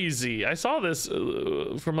crazy. I saw this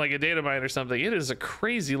from like a data mine or something. It is a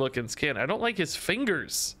crazy looking skin. I don't like his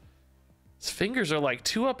fingers. His fingers are like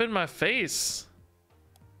too up in my face.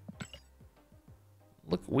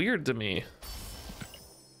 Look weird to me.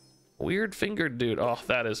 Weird fingered dude. Oh,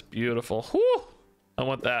 that is beautiful. Whew! I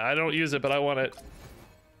want that. I don't use it, but I want it.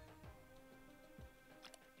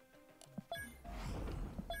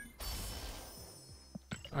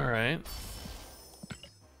 All right.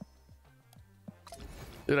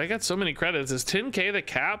 Dude, I got so many credits. Is 10K the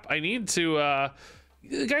cap? I need to,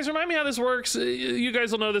 guys, remind me how this works. You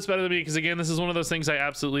guys will know this better than me, because again, this is one of those things I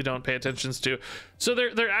absolutely don't pay attention to. So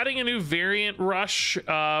they're adding a new variant rush event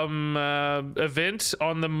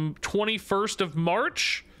on the 21st of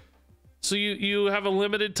March. So you have a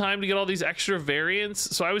limited time to get all these extra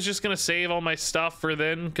variants. So I was just gonna save all my stuff for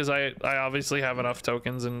then, because I obviously have enough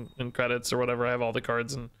tokens and credits or whatever. I have all the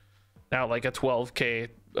cards and now like a 12K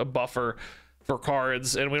buffer for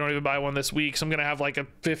cards, and we don't even buy one this week, so I'm gonna have like a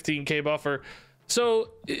 15K buffer.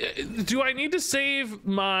 So do I need to save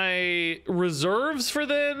my reserves for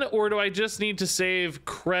then, or do I just need to save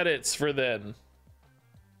credits for then?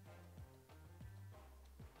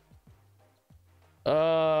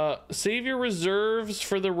 Save your reserves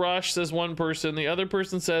for the rush, says one person. The other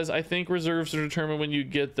person says, I think reserves are determined when you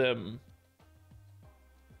get them.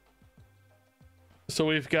 So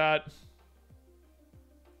we've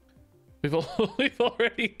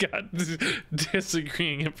already got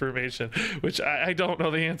disagreeing information, which I don't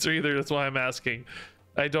know the answer either. That's why I'm asking.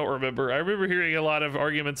 I don't remember. I remember hearing a lot of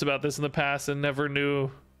arguments about this in the past and never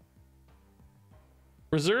knew.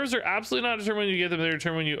 Reserves are absolutely not determined when you get them. They're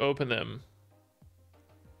determined when you open them.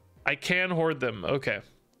 I can hoard them. Okay.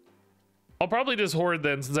 I'll probably just hoard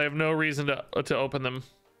then, since I have no reason to open them.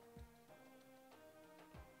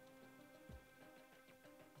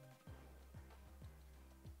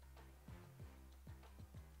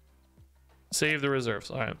 Save the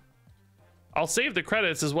reserves. All right. I'll save the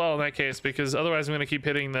credits as well in that case, because otherwise I'm going to keep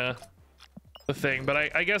hitting the thing.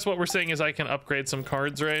 But I guess what we're saying is I can upgrade some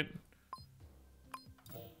cards, right?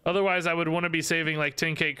 Otherwise I would want to be saving like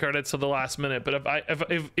 10K credits to the last minute. But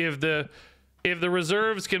if the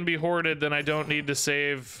reserves can be hoarded, then I don't need to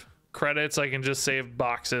save credits. I can just save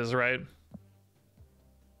boxes, right?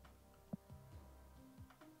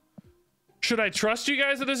 Should I trust you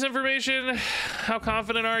guys with this information? How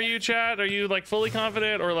confident are you, chat? Are you like fully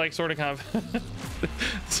confident or like sort of confident?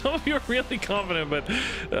 Some of you are really confident, but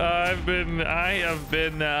I have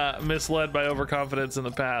been misled by overconfidence in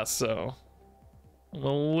the past, so I'm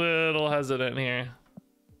a little hesitant here.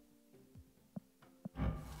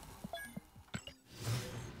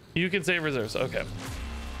 You can save reserves. Okay.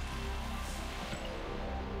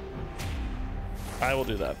 I will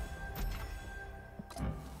do that.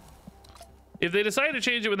 If they decide to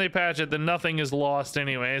change it when they patch it, then nothing is lost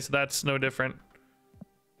anyway, so that's no different.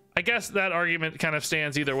 I guess that argument kind of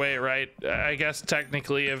stands either way, right? I guess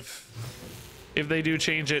technically if they do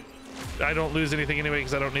change it, I don't lose anything anyway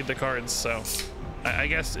because I don't need the cards. So I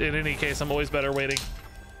guess in any case, I'm always better waiting.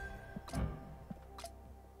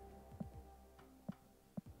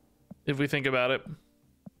 If we think about it.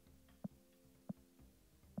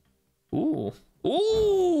 Ooh.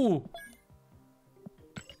 Ooh!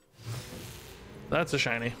 That's a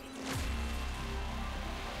shiny.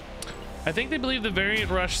 I think they believe the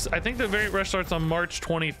variant rush. I think the variant rush starts on March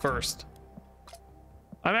 21st.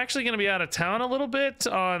 I'm actually going to be out of town a little bit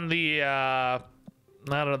on the, I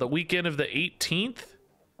don't know, the weekend of the 18th.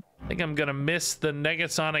 I think I'm going to miss the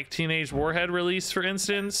Negasonic Teenage Warhead release, for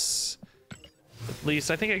instance. At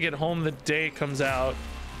least I think I get home the day it comes out.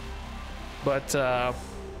 But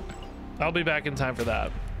I'll be back in time for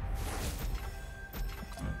that.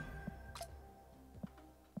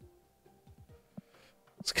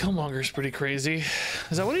 This Killmonger's pretty crazy.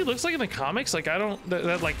 Is that what he looks like in the comics? Like, I don't,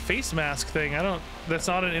 that like face mask thing, I don't, that's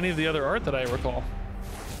not in any of the other art that I recall.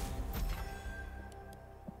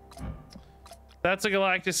 That's a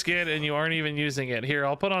Galactus skin and you aren't even using it. Here,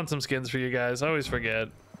 I'll put on some skins for you guys. I always forget.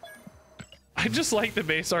 I just like the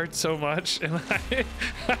base art so much, and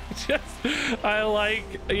I like,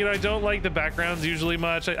 you know, I don't like the backgrounds usually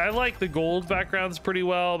much. I like the gold backgrounds pretty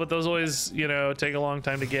well, but those always, you know, take a long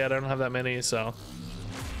time to get. I don't have that many, so.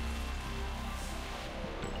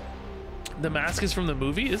 The mask is from the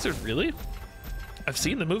movie? Is it really? I've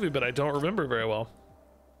seen the movie, but I don't remember very well.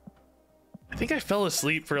 I think I fell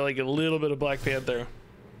asleep for like a little bit of Black Panther.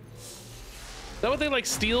 Is that what they like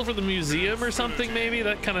steal for the museum or something maybe?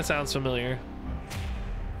 That kind of sounds familiar.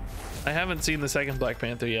 I haven't seen the second Black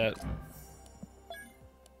Panther yet.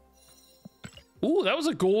 Ooh, that was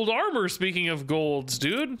a gold armor, speaking of golds,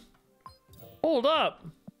 dude. Hold up.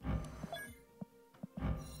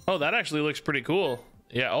 Oh, that actually looks pretty cool.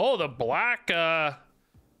 Yeah, oh, the black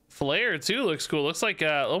flare too looks cool. Looks like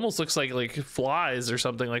almost looks like flies or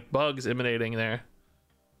something, like bugs emanating there.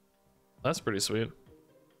 That's pretty sweet.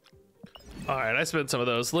 All right, I spent some of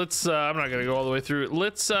those. Let's I'm not gonna go all the way through.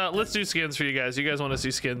 Let's do skins for you guys. You guys want to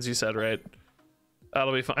see skins, you said, right?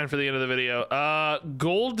 That'll be fine for the end of the video.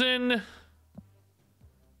 Golden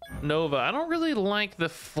Nova. I don't really like the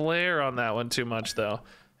flare on that one too much though.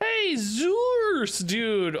 Hey, Zours,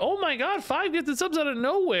 dude. Oh my god, 5 gifted subs out of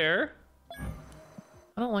nowhere.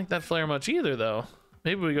 I don't like that flare much either though.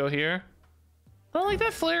 Maybe we go here. I don't like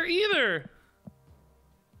that flare either.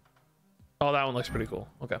 Oh, that one looks pretty cool.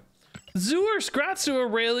 Okay. Zours, grats to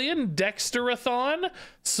Aurelian, Dexterathon,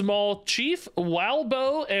 Small Chief,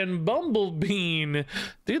 Walbo, and Bumblebean.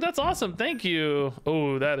 Dude, that's awesome. Thank you.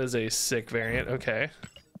 Oh, that is a sick variant. Okay.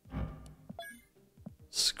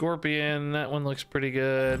 Scorpion, that one looks pretty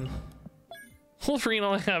good. Wolverine,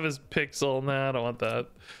 all I have is Pixel. Nah, I don't want that.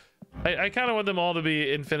 I kind of want them all to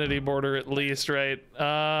be Infinity Border at least, right?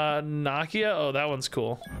 Nakia, oh, that one's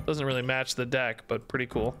cool. Doesn't really match the deck, but pretty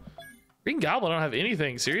cool. Green Goblin, I don't have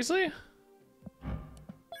anything. Seriously?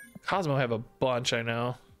 Cosmo, I have a bunch, I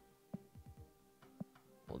know.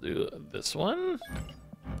 We'll do this one.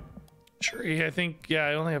 Shuri, I think, yeah,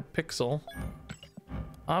 I only have Pixel.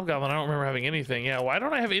 Hobgoblin, I don't remember having anything. Yeah, why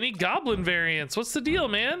don't I have any Goblin variants? What's the deal,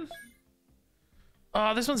 man?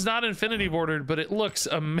 Oh, this one's not Infinity bordered, but it looks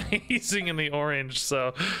amazing in the orange,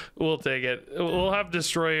 so we'll take it. We'll have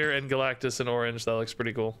Destroyer and Galactus in orange. That looks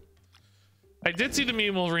pretty cool. I did see the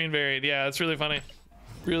Mew Wolverine variant. Yeah, it's really funny.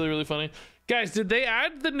 Really, really funny. Guys, did they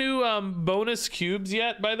add the new bonus cubes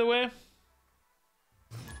yet, by the way?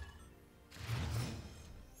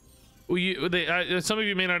 Some of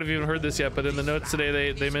you may not have even heard this yet, but in the notes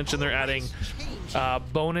today, they mentioned they're adding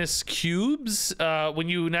bonus cubes when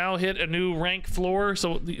you now hit a new rank floor.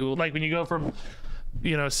 So like when you go from,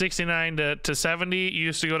 you know, 69 to 70, you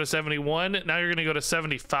used to go to 71. Now you're going to go to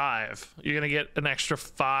 75. You're going to get an extra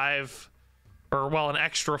 5, or well, an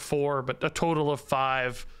extra 4, but a total of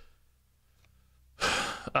 5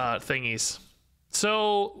 thingies.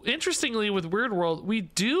 So interestingly, with Weird World, we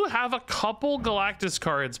do have a couple Galactus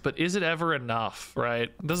cards, but is it ever enough, right?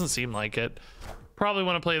 It doesn't seem like it. Probably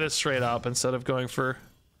want to play this straight up instead of going for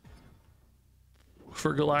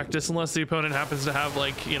Galactus, unless the opponent happens to have,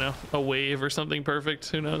 like, you know, a wave or something perfect.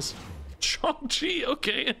 Who knows? Shang-Chi,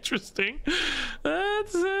 okay, interesting.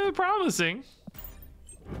 That's promising.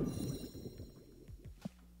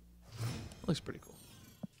 Looks pretty cool.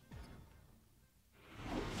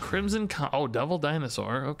 Crimson oh, Devil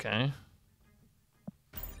Dinosaur, okay.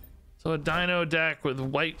 So a dino deck with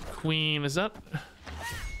White Queen, is that?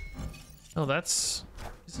 Oh, is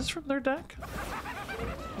this from their deck?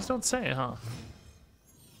 Just don't say, huh?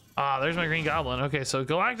 Ah, there's my Green Goblin. Okay, so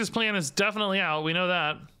Galactus plan is definitely out, we know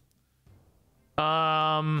that.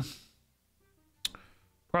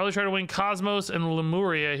 Probably try to win Cosmos and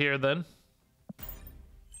Lemuria here then.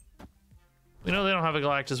 We know they don't have a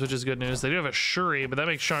Galactus, which is good news. They do have a Shuri, but that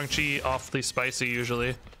makes Shang-Chi awfully spicy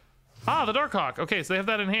usually. Ah, the Darkhawk. Okay, so they have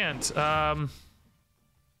that in hand.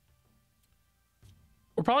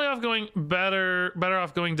 We're probably off going better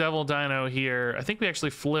off going Devil Dino here. I think we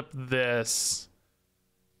actually flip this.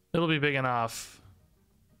 It'll be big enough.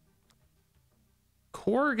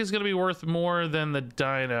 Korg is going to be worth more than the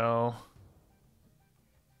Dino.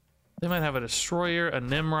 They might have a Destroyer, a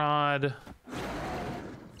Nimrod.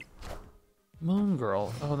 Moon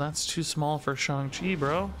Girl. Oh, that's too small for Shang-Chi,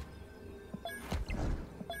 bro.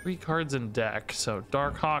 3 cards in deck, so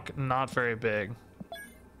Darkhawk, not very big.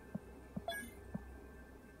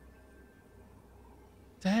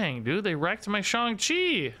 Dang, dude, they wrecked my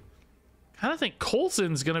Shang-Chi. Kind of think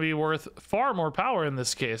Coulson's gonna be worth far more power in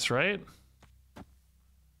this case, right?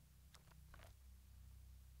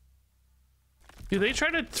 Do they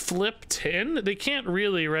try to flip 10? They can't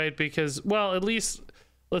really, right? Because, well, at least,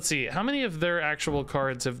 let's see. How many of their actual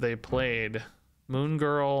cards have they played? Moon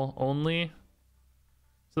Girl only?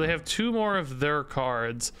 So they have 2 more of their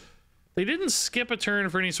cards. They didn't skip a turn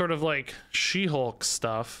for any sort of, like, She-Hulk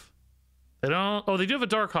stuff. They don't... Oh, they do have a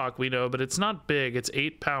Darkhawk, we know, but it's not big. It's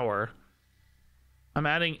 8 power. I'm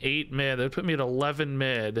adding 8 mid. That would put me at 11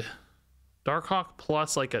 mid. Darkhawk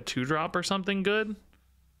plus, like, a 2-drop or something good?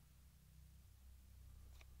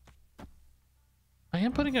 I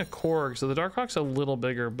am putting a Korg, so the Darkhawk's a little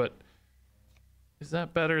bigger, but is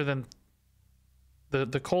that better than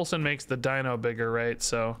the Coulson makes the Dino bigger, right?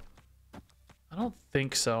 So I don't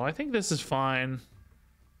think so. I think this is fine.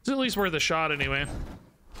 It's at least worth a shot anyway.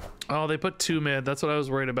 Oh, they put 2 mid. That's what I was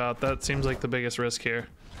worried about. That seems like the biggest risk here.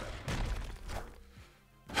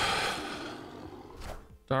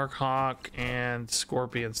 Darkhawk and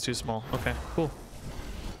Scorpion's too small. Okay, cool.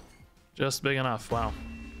 Just big enough. Wow.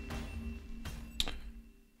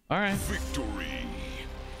 All right. Victory.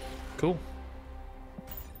 Cool.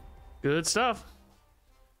 Good stuff.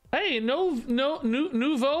 Hey,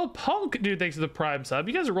 Nouveau Punk, dude, thanks for the Prime sub.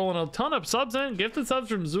 You guys are rolling a ton of subs in. Gifted subs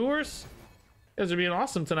from Zours. You guys are being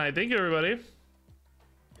awesome tonight. Thank you, everybody.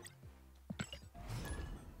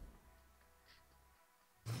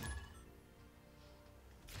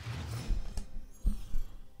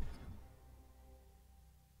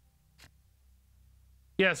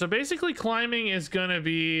 Yeah, so basically climbing is gonna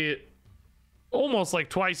be almost like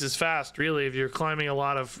twice as fast, really, if you're climbing a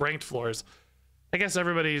lot of ranked floors. I guess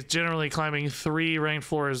everybody's generally climbing 3 ranked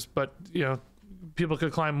floors, but you know, people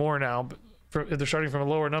could climb more now if they're starting from a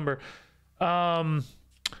lower number. I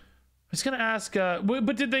was gonna ask,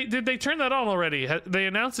 but did they turn that on already? They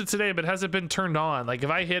announced it today, but has it been turned on? Like,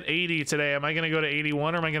 if I hit 80 today, am I gonna go to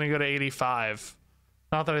 81 or am I gonna go to 85?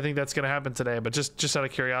 Not that I think that's gonna happen today, but just out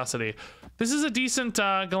of curiosity. This is a decent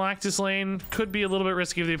Galactus lane. Could be a little bit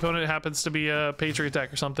risky if the opponent happens to be a Patriot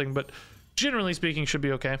deck or something, but generally speaking, should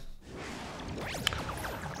be okay.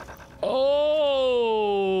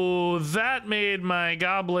 Oh, that made my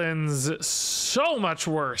goblins so much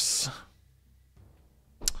worse.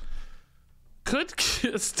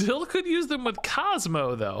 Still could use them with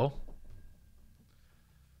Cosmo though.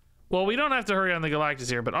 Well, we don't have to hurry on the Galactus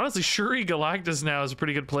here, but honestly, Shuri Galactus now is a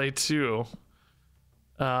pretty good play too.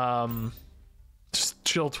 Just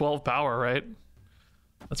chill 12 power, right?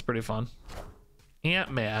 That's pretty fun.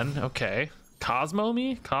 Ant-Man, okay. Cosmo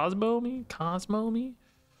me? Cosmo me? Cosmo me?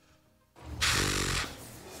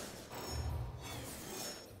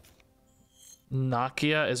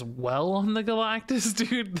 Nakia as well on the Galactus,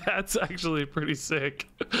 dude. That's actually pretty sick.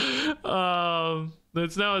 It's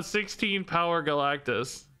now a 16 power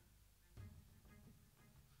Galactus.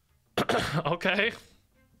 Okay.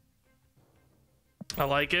 I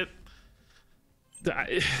like it.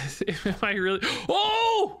 Am I really?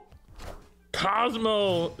 Oh!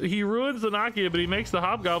 Cosmo! He ruins the Nakia, but he makes the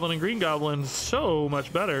Hobgoblin and Green Goblin so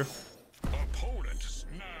much better. Opponent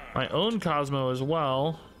snapped. My own Cosmo as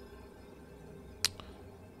well.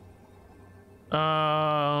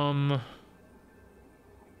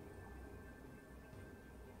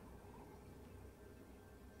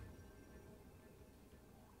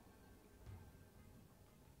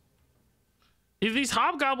 If these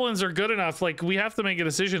Hobgoblins are good enough, like, we have to make a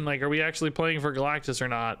decision, like, are we actually playing for Galactus or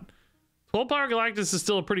not? 12 power Galactus is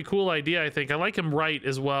still a pretty cool idea, I think. I like him right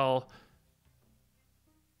as well.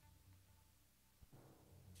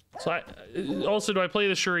 So also, do I play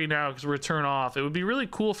the Shuri now because we're turn off? It would be really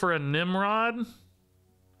cool for a Nimrod.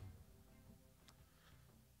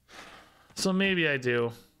 So maybe I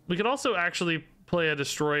do. We could also actually play a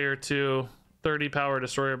Destroyer too. 30 power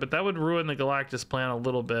Destroyer, but that would ruin the Galactus plan a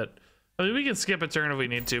little bit. I mean, we can skip a turn if we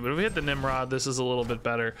need to, but if we hit the Nimrod, this is a little bit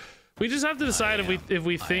better. We just have to decide if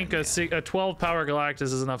we think a 12 power Galactus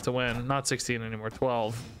is enough to win. Not 16 anymore,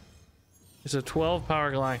 12. Is a 12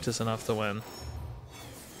 power Galactus enough to win?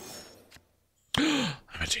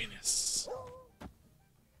 I'm a genius.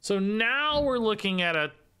 So now we're looking at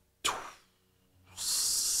a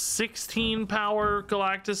 16 power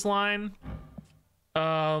Galactus line.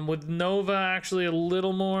 With Nova actually a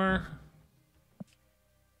little more.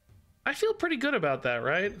 I feel pretty good about that,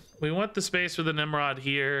 right? We want the space for the Nimrod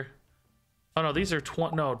here. Oh no, these are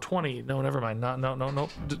 20. No, never mind. No.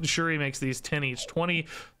 Shuri makes these 10 each. 20,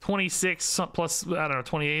 26 plus, I don't know,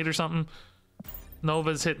 28 or something.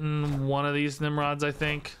 Nova's hitting one of these Nimrods, I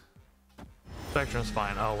think. Spectrum's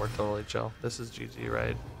fine. Oh, we're totally chill. This is GG,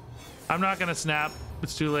 right? I'm not gonna snap.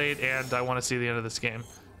 It's too late, and I want to see the end of this game.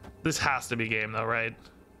 This has to be game, though, right?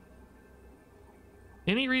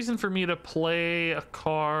 Any reason for me to play a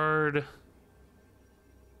card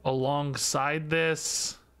alongside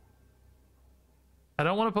this? I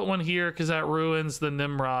don't want to put one here because that ruins the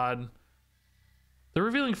Nimrod. They're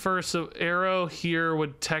revealing first, so arrow here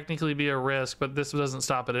would technically be a risk, but this doesn't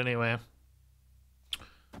stop it anyway.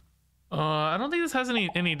 I don't think this has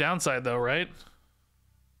any downside though, right?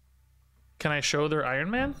 Can I show their Iron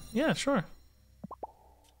Man? Yeah, sure.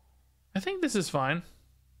 I think this is fine.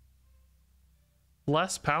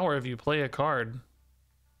 Less power if you play a card.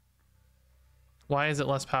 Why is it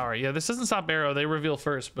less power? Yeah, this doesn't stop arrow. They reveal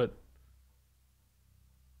first, but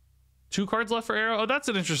 2 cards left for arrow. Oh, that's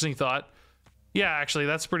an interesting thought. Yeah, actually,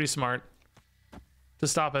 that's pretty smart to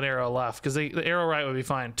stop an arrow left, because the arrow right would be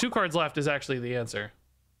fine. 2 cards left is actually the answer.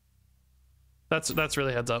 That's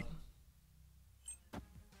really heads up.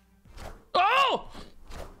 Oh!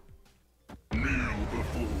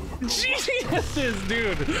 Geniuses,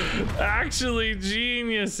 dude. Actually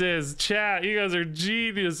geniuses. Chat, you guys are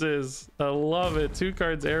geniuses. I love it. 2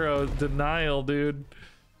 cards arrow denial, dude.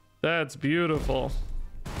 That's beautiful.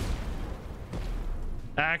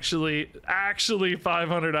 Actually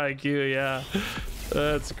 500 IQ, yeah.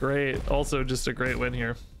 That's great. Also just a great win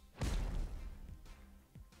here.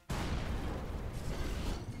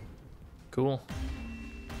 Cool.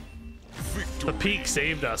 The peak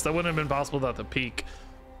saved us. That wouldn't have been possible without the peak.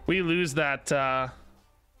 We lose that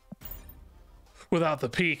without the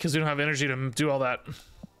peak because we don't have energy to do all that.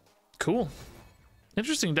 Cool.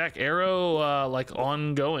 Interesting deck. Arrow like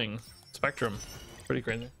ongoing. Spectrum. Pretty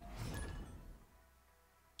crazy.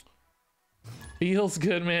 Feels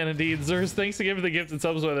good, man, indeed. Zers, thanks again for the gift and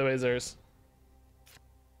subs, by the way, Zers.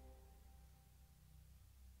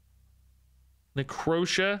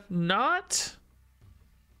 Necrotia, not,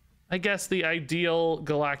 I guess, the ideal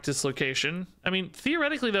Galactus location. I mean,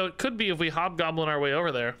 theoretically, though, it could be if we hobgoblin our way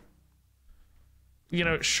over there. You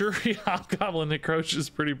know, Shuri hobgoblin Necrotia is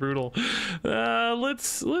pretty brutal.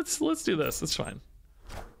 Let's do this. It's fine.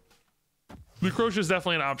 Necrotia is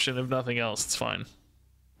definitely an option, if nothing else. It's fine.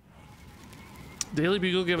 Daily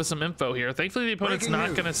Bugle give us some info here. Thankfully, the opponent's not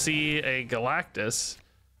going to see a Galactus.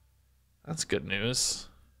 That's good news.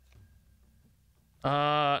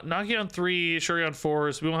 Naki on 3, Shuri on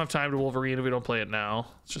 4, so we won't have time to Wolverine if we don't play it now.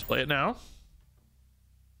 Let's just play it now.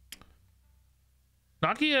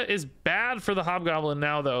 Nakia is bad for the Hobgoblin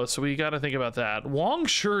now, though, so we got to think about that. Wong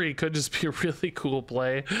Shuri could just be a really cool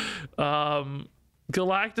play.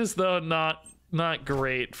 Galactus, though, not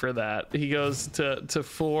great for that. He goes to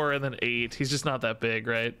 4 and then 8. He's just not that big,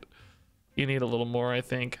 right? You need a little more, I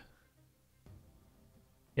think.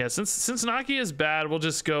 Yeah, since Naki is bad, we'll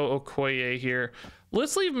just go Okoye here.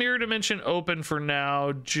 Let's leave Mirror Dimension open for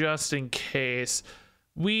now, just in case.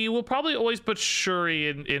 We will probably always put Shuri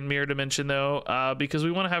in Mirror Dimension, though, because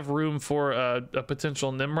we want to have room for a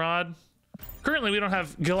potential Nimrod. Currently, we don't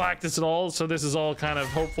have Galactus at all, so this is all kind of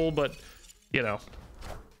hopeful, but, you know,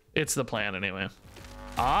 it's the plan anyway.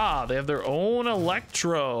 Ah, they have their own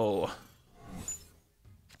Electro.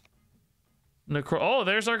 Oh,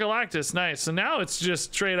 there's our Galactus. Nice. So now it's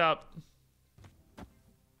just straight up.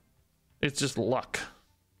 It's just luck.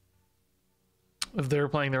 If they're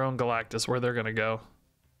playing their own Galactus, where they're going to go.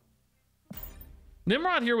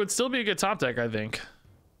 Nimrod here would still be a good top deck, I think.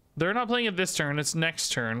 They're not playing it this turn. It's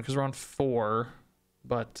next turn because we're on 4.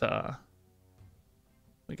 But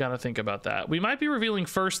we got to think about that. We might be revealing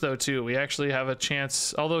first, though, too. We actually have a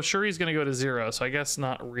chance. Although Shuri's going to go to 0, so I guess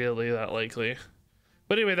not really that likely.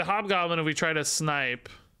 But anyway, the Hobgoblin, if we try to snipe,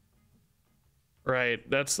 right,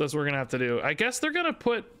 that's what we're going to have to do. I guess they're going to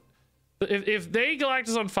put, if they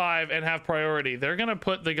Galactus on 5 and have priority, they're going to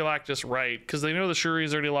put the Galactus right, because they know the Shuri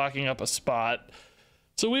is already locking up a spot.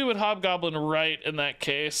 So we would Hobgoblin right in that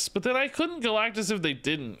case. But then I couldn't Galactus if they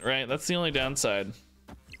didn't, right? That's the only downside.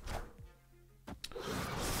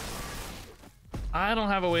 I don't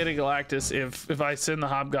have a way to Galactus if I send the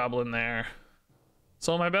Hobgoblin there.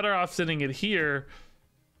 So am I better off sending it here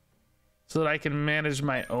so that I can manage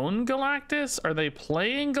my own Galactus? Are they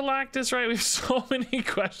playing Galactus right? We have so many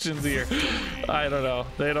questions here. I don't know.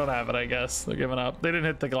 They don't have it, I guess. They're giving up. They didn't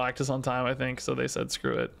hit the Galactus on time, I think, so they said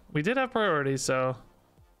screw it. We did have priority, so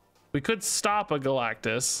we could stop a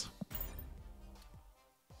Galactus.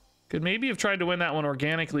 Could maybe have tried to win that one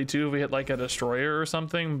organically too if we hit like a destroyer or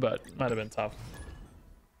something, but might have been tough.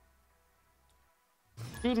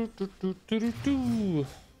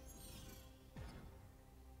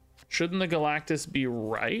 Shouldn't the Galactus be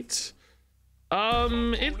right?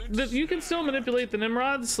 You can still manipulate the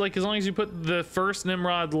Nimrods, like as long as you put the first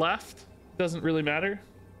Nimrod left, doesn't really matter.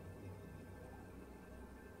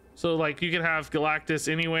 So like you can have Galactus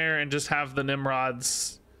anywhere and just have the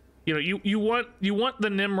Nimrods. You know, you want the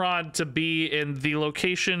Nimrod to be in the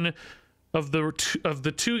location of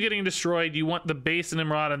the two getting destroyed. You want the base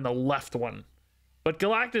Nimrod in the left one, but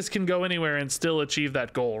Galactus can go anywhere and still achieve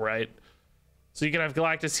that goal, right? So you can have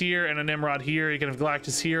Galactus here and a Nimrod here. You can have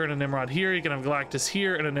Galactus here and a Nimrod here. You can have Galactus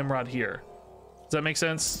here and a Nimrod here. Does that make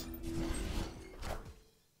sense?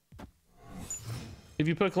 If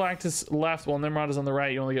you put Galactus left while Nimrod is on the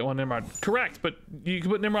right, you only get one Nimrod. Correct, but you can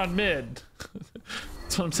put Nimrod mid.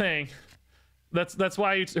 That's what I'm saying. That's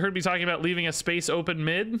why you heard me talking about leaving a space open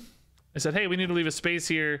mid. I said, hey, we need to leave a space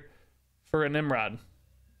here for a Nimrod.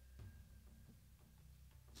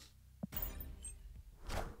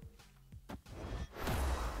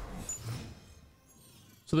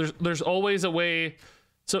 So there's always a way.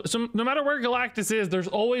 So no matter where Galactus is, there's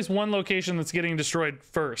always one location that's getting destroyed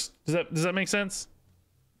first. Does that make sense?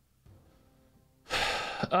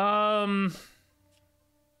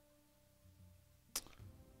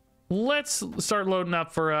 Let's start loading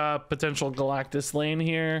up for a potential Galactus lane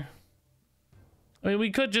here. I mean,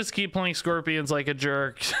 we could just keep playing Scorpions like a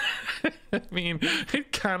jerk. I mean,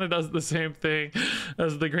 it kind of does the same thing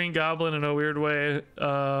as the Green Goblin in a weird way.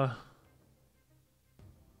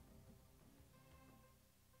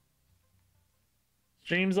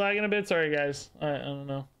 Stream's lagging a bit. Sorry, guys. I don't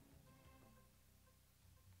know.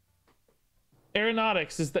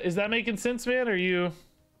 Aeronautics, is that making sense, man? Or are you?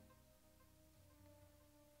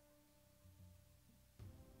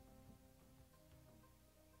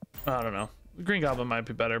 I don't know. Green Goblin might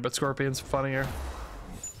be better, but Scorpion's funnier.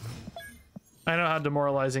 I know how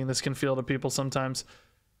demoralizing this can feel to people sometimes.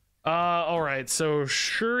 All right, so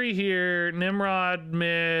Shuri here, Nimrod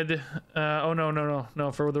mid. Oh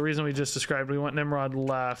no. For the reason we just described, we want Nimrod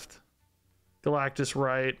left, Galactus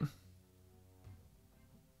right.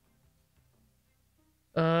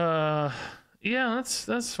 Yeah,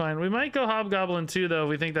 that's fine. We might go Hobgoblin too, though. If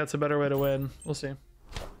we think that's a better way to win. We'll see.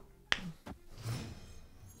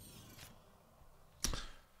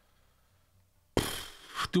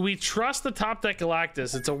 Do we trust the top deck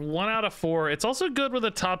Galactus? It's a 1 out of 4. It's also good with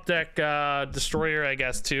a top deck destroyer, I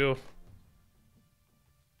guess, too.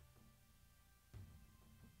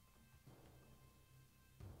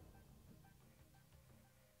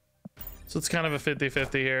 So it's kind of a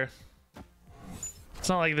 50-50 here. It's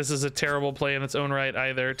not like this is a terrible play in its own right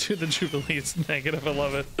either. To the Jubilee, it's negative. I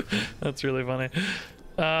love it. That's really funny.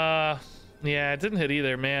 Yeah, it didn't hit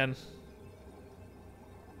either, man.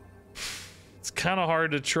 It's kind of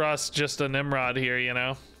hard to trust just a Nimrod here, you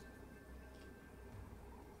know?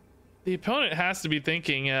 The opponent has to be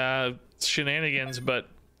thinking shenanigans, but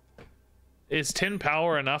is 10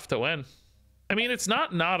 power enough to win? I mean, it's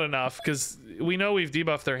not enough, because we know we've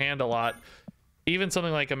debuffed their hand a lot. Even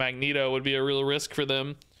something like a Magneto would be a real risk for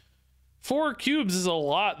them. 4 cubes is a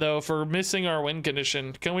lot, though, for missing our win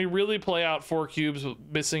condition. Can we really play out 4 cubes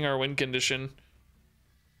missing our win condition?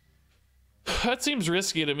 That seems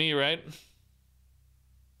risky to me, right?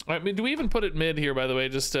 I mean, do we even put it mid here, by the way,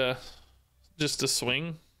 just to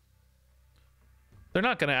swing? They're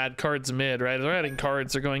not going to add cards mid, right? If they're adding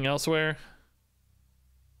cards, they're going elsewhere.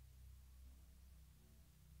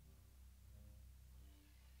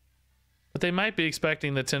 But they might be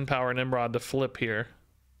expecting the 10 power Nimrod to flip here.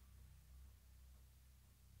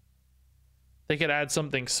 They could add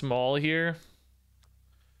something small here.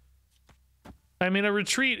 I mean, a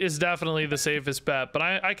retreat is definitely the safest bet, but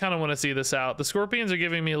I kind of want to see this out. The Scorpions are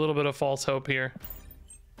giving me a little bit of false hope here.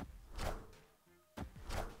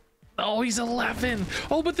 Oh, he's 11.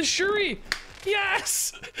 Oh, but the Shuri.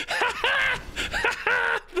 Yes.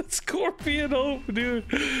 The Scorpion hope, dude.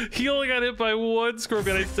 He only got hit by 1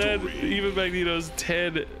 Scorpion. I said even Magneto's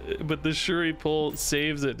 10, but the Shuri pull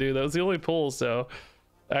saves it, dude. That was the only pull, so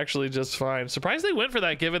actually just fine. Surprised they went for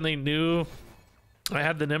that, given they knew I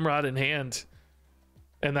had the Nimrod in hand.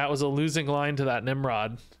 And that was a losing line to that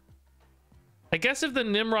Nimrod. I guess if the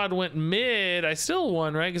Nimrod went mid, I still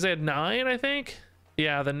won, right? Because they had 9, I think.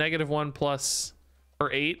 Yeah, the -1 plus,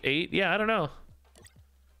 or 8. Yeah, I don't know.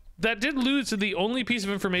 That did lose to the only piece of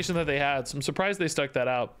information that they had, so I'm surprised they stuck that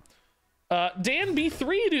out. Dan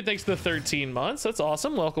B3, dude, thanks for the 13 months. That's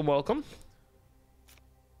awesome. Welcome, welcome.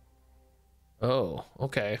 Oh,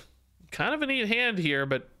 okay. Kind of a neat hand here,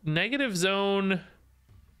 but negative zone,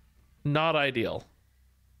 not ideal.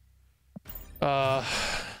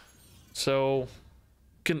 So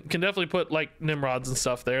can definitely put like Nimrods and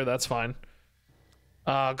stuff there. That's fine.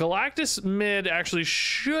 Galactus mid actually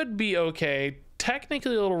should be okay.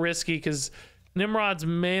 Technically a little risky because Nimrods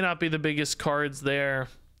may not be the biggest cards there.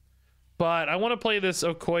 But I want to play this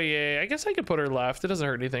Okoye. I guess I could put her left. It doesn't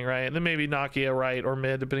hurt anything, right? And then maybe Nakia right or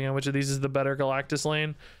mid, depending on which of these is the better Galactus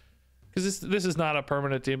lane. Because this is not a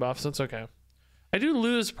permanent debuff, so it's okay. I do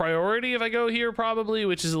lose priority if I go here probably,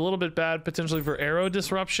 which is a little bit bad potentially for arrow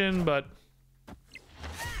disruption, but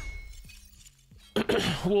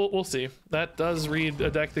we'll see. That does read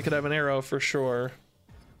a deck that could have an arrow for sure.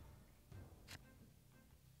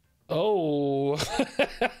 Oh.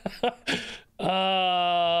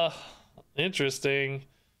 Interesting.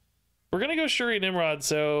 We're gonna go Shuri Nimrod,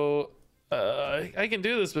 so I can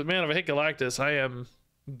do this, but man, if I hit Galactus, I am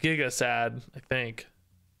giga sad, I think.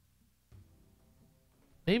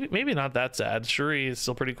 Maybe not that sad. Shuri is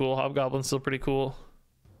still pretty cool. Hobgoblin's still pretty cool.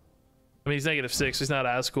 I mean, he's -6, so he's not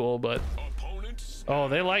as cool, but oh,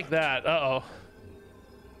 they like that. Uh-oh.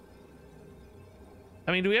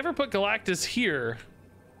 I mean, do we ever put Galactus here?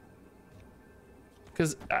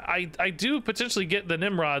 Because I do potentially get the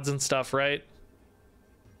Nimrods and stuff, right?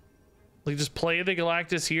 Like, just play the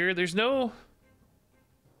Galactus here. There's no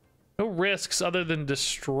risks other than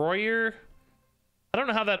Destroyer. I don't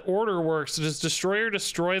know how that order works. Does Destroyer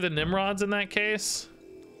destroy the Nimrods in that case?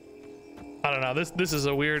 I don't know. This is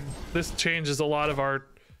a weird. This changes a lot of our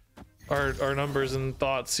numbers and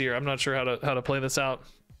thoughts here. I'm not sure how to play this out.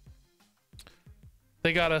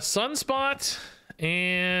 They got a Sunspot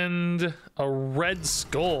and a Red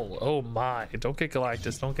Skull. Oh my! Don't get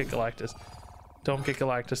Galactus. Don't get Galactus. Don't get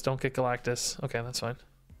Galactus. Don't get Galactus. Okay, that's fine.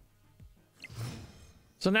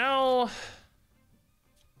 So now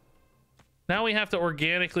we have to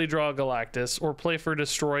organically draw Galactus or play for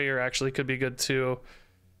Destroyer. Actually, could be good too.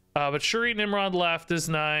 But Shuri Nimrod left is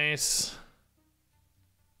nice.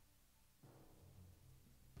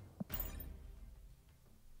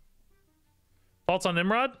 Thoughts on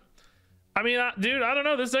Nimrod? I mean, dude, I don't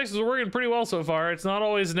know. This deck is working pretty well so far. It's not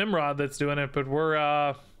always Nimrod that's doing it, but we're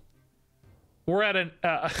at an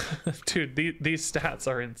dude. These stats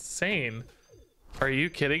are insane. Are you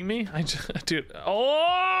kidding me? Dude.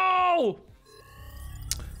 Oh.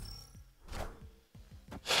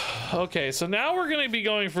 Okay, so now we're gonna be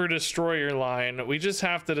going for Destroyer line. We just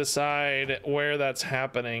have to decide where that's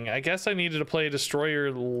happening. I guess I needed to play Destroyer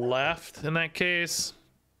left in that case.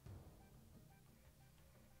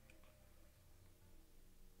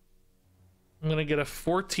 I'm gonna get a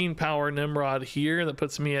 14 power Nimrod here that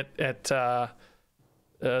puts me at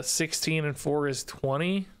 16 and 4 is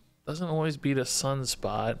 20. Doesn't always beat a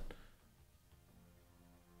Sunspot.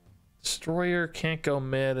 Destroyer can't go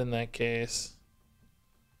mid in that case.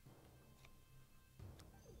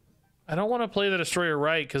 I don't want to play the Destroyer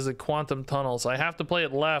right because of Quantum Tunnels. I have to play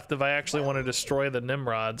it left if I actually want to destroy the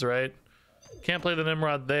Nimrods, right? Can't play the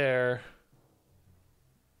Nimrod there.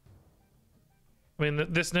 I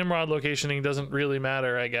mean, this Nimrod locationing doesn't really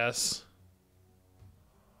matter, I guess.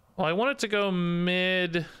 Well, I want it to go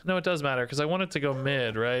mid. No, it does matter because I want it to go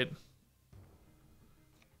mid, right?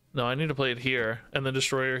 No, I need to play it here and the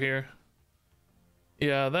Destroyer here.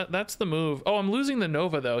 Yeah, that's the move. Oh, I'm losing the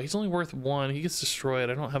Nova though. He's only worth 1. He gets destroyed.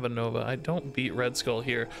 I don't have a Nova. I don't beat Red Skull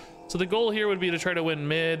here. So the goal here would be to try to win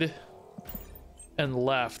mid and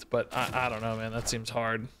left, but I don't know, man. That seems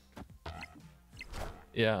hard.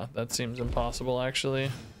 Yeah, that seems impossible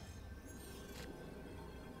actually.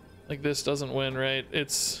 Like this doesn't win, right?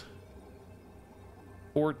 It's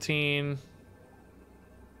 14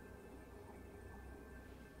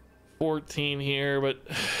 here, but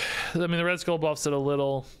I mean the Red Skull buffs it a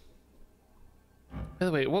little. By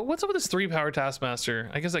the way, what's up with this 3 power Taskmaster?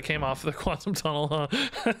 I guess that came off the Quantum Tunnel, huh?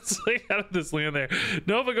 It's like, how did this land there?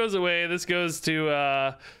 Nova goes away. This goes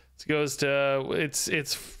to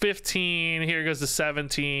it's 15 here, goes to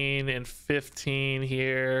 17 and 15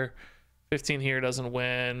 here. 15 here doesn't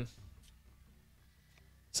win.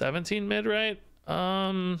 17 mid, right?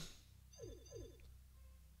 I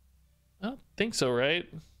don't think so, right?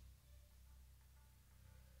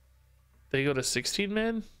 They go to 16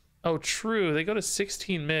 mid? Oh, true. They go to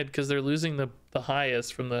 16 mid because they're losing the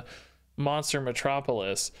highest from the Monster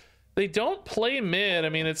Metropolis. They don't play mid. I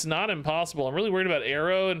mean, it's not impossible. I'm really worried about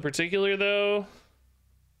Arrow in particular, though.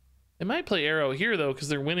 They might play Arrow here, though, because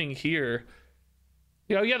they're winning here.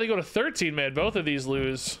 Oh, yeah, they go to 13 mid. Both of these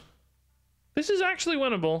lose. This is actually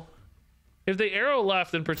winnable. If they Arrow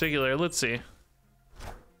left in particular, let's see.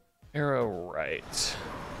 Arrow right.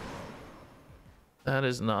 That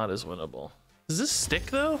is not as winnable. Does this stick,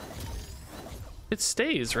 though? It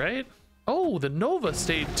stays, right? Oh, the Nova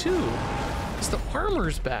stayed, too. It's the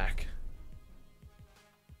armor's back.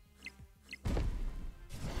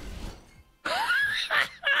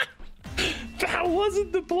 That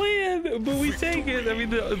wasn't the plan, but we take it. I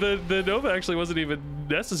mean, the Nova actually wasn't even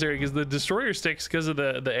necessary because the destroyer sticks because of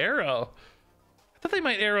the arrow. I thought they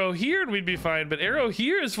might arrow here and we'd be fine, but arrow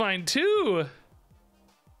here is fine too.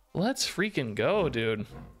 Let's freaking go, dude.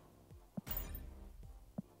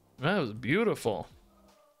 That was beautiful.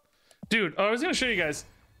 Dude, I was gonna show you guys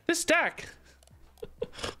this deck.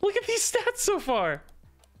 Look at these stats so far.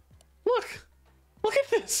 Look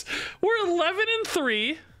at this. We're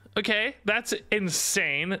 11-3. Okay, that's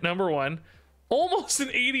insane. Number one, almost an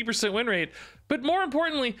 80% win rate. But more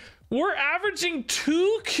importantly, we're averaging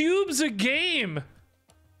 2 cubes a game.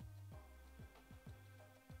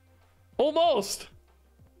 Almost.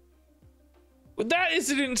 That is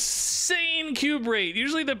an insane cube rate.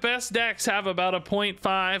 Usually the best decks have about a 0.5,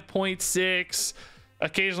 0.6.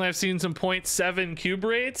 Occasionally I've seen some 0.7 cube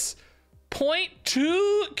rates.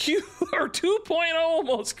 0.2 cube or 2.0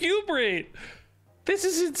 almost cube rate. This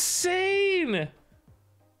is insane.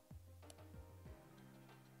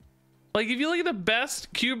 Like if you look at the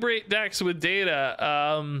best cube rate decks with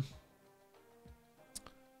data,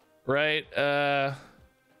 right?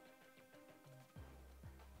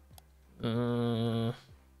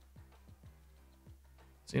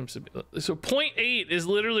 Seems to be so 0.8 is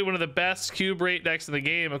literally one of the best cube rate decks in the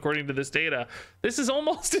game according to this data. This is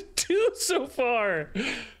almost a 2 so far.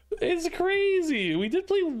 It's crazy. We did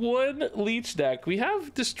play one leech deck. We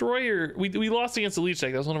have destroyer. We lost against the leech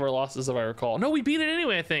deck. That was one of our losses, if I recall. No, we beat it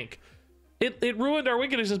anyway. I think it ruined our win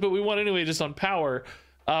conditions, but we won anyway just on power.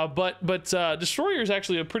 But destroyer is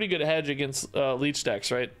actually a pretty good hedge against leech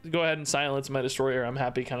decks, right? Go ahead and silence my destroyer. I'm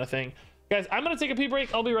happy, kind of thing. Guys, I'm gonna take a pee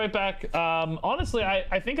break. I'll be right back. Honestly,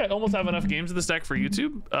 I think I almost have enough games of this deck for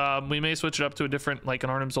YouTube. We may switch it up to a different, like an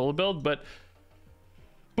Arnim Zola build, but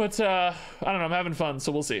I don't know. I'm having fun,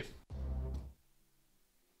 so we'll see.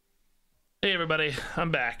 Hey everybody, I'm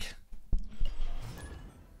back.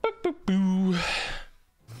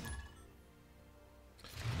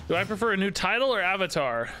 Do I prefer a new title or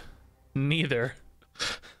avatar? Neither.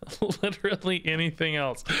 Literally anything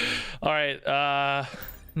else. All right,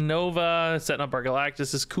 Nova setting up our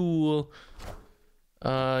Galactus is cool.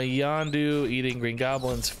 Yondu eating green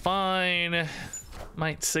goblins, fine.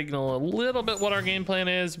 Might signal a little bit what our game plan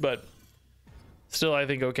is, but still I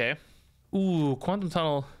think okay. Ooh, quantum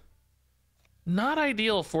tunnel, not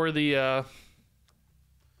ideal for the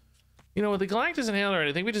you know, with the Galactus and Handler,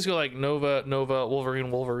 I think we just go like Nova,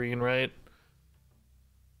 Wolverine, right?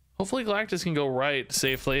 Hopefully Galactus can go right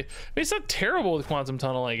safely. I mean, it's not terrible with quantum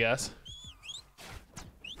tunnel, I guess.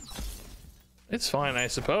 It's fine, I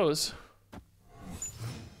suppose.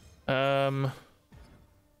 I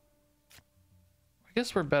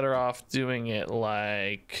guess we're better off doing it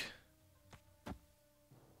like...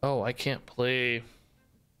 Oh, I can't play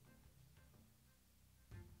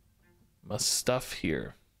my stuff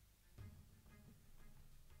here.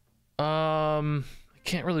 I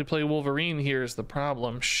can't really play Wolverine here is the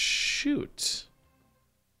problem. Shoot.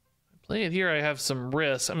 I play it here, I have some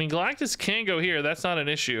risks. I mean, Galactus can go here, that's not an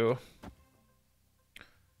issue.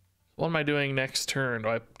 What am I doing next turn?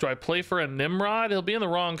 Do I play for a Nimrod? He'll be in the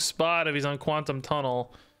wrong spot if he's on Quantum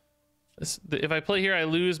Tunnel. If I play here, I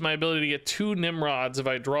lose my ability to get 2 Nimrods if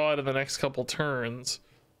I draw it in the next couple turns.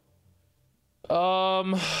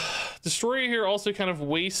 Destroyer here also kind of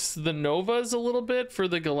wastes the Novas a little bit for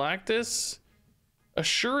the Galactus. A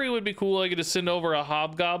Shuri would be cool. I could just send over a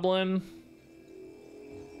Hobgoblin.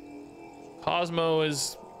 Cosmo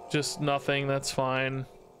is just nothing. That's fine.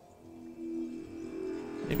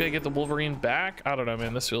 Maybe I get the Wolverine back? I don't know,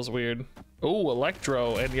 man. This feels weird. Oh,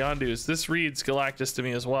 Electro and Yondu's. This reads Galactus to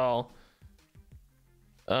me as well.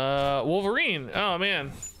 Wolverine. Oh,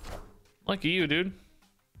 man. Lucky you, dude.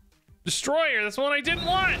 Destroyer. That's the one I didn't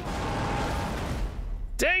want.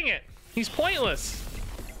 Dang it. He's pointless.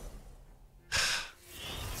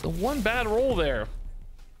 It's the one bad roll there.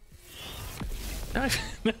 Now I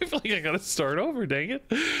feel like I gotta start over, dang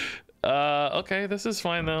it. Okay, this is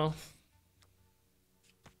fine, though.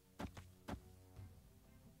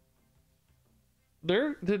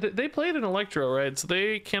 they played an Electro, right? So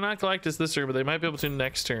they cannot Galactus this turn, but they might be able to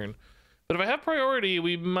next turn. But if I have priority,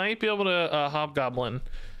 we might be able to Hobgoblin.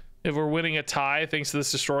 If we're winning a tie thanks to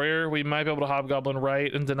this Destroyer, we might be able to Hobgoblin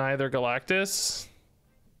right and deny their Galactus.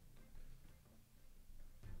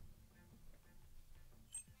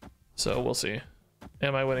 So we'll see.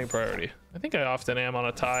 Am I winning priority? I think I often am on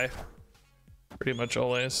a tie. Pretty much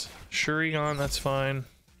always. Shurigon, that's fine.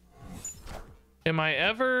 Am I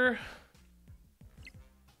ever...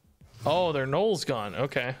 Oh, their Null's gone.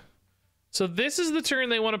 Okay. So this is the turn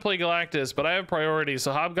they want to play Galactus, but I have priority,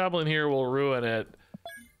 so Hobgoblin here will ruin it.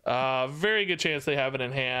 Very good chance they have it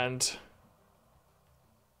in hand.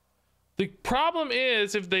 The problem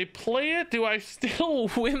is, if they play it, do I still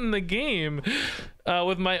win the game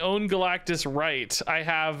with my own Galactus right? I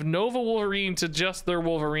have Nova Wolverine to just their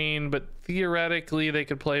Wolverine, but theoretically they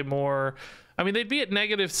could play more. I mean, they'd be at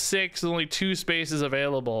 -6 with only 2 spaces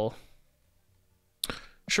available.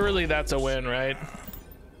 Surely that's a win, right?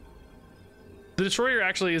 The Destroyer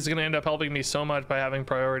actually is going to end up helping me so much by having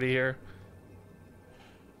priority here.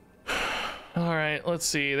 All right, let's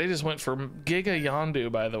see. They just went for Giga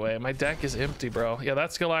Yondu, by the way. My deck is empty, bro. Yeah,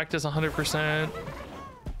 that's Galactus 100%.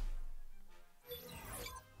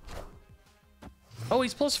 Oh,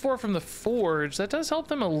 he's +4 from the Forge. That does help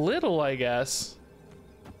them a little, I guess.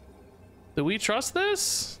 Do we trust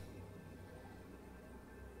this?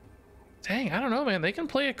 Dang, I don't know, man. They can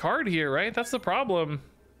play a card here, right? That's the problem.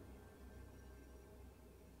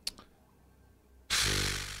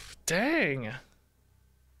 Dang.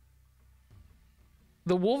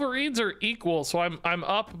 The Wolverines are equal, so I'm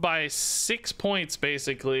up by 6 points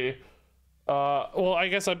basically. Well, I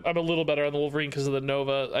guess I'm a little better on the Wolverine because of the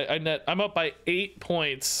Nova. I'm up by 8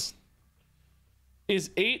 points.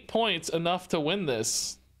 Is 8 points enough to win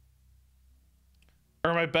this? Or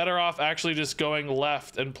am I better off actually just going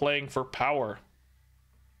left and playing for power?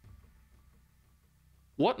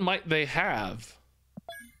 What might they have?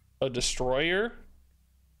 A Destroyer?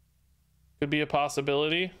 Could be a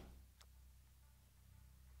possibility.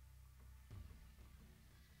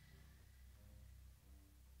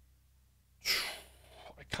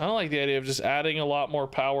 I kind of like the idea of just adding a lot more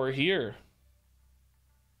power here.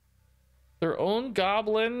 Their own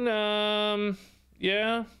Goblin,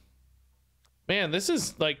 yeah. Man, this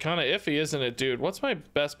is like kind of iffy, isn't it, dude? What's my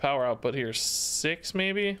best power output here? 6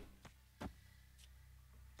 maybe?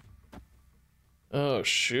 Oh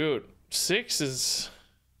shoot, 6 is...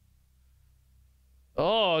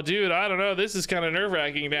 Oh dude, I don't know, this is kind of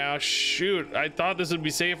nerve-wracking now. Shoot, I thought this would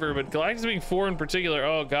be safer, but Galactus being 4 in particular,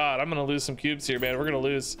 oh god, I'm gonna lose some cubes here, man. We're gonna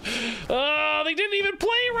lose. Oh, they didn't even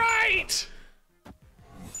play right!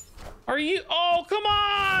 Are you... Oh, come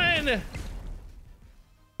on!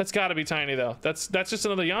 That's gotta be tiny though. That's just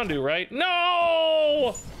another Yondu, right?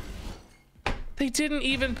 No! They didn't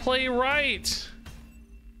even play right.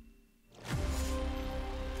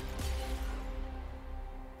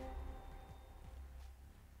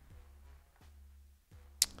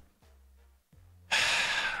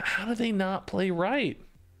 How do they not play right?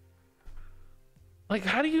 Like,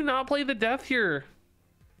 how do you not play the death here?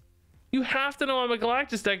 You have to know I'm a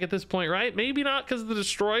Galactus deck at this point, right? Maybe not because of the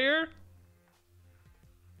Destroyer.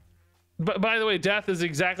 But by the way, death is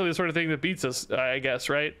exactly the sort of thing that beats us, I guess,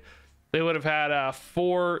 right? They would have had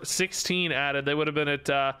 416 added. They would have been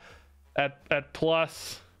at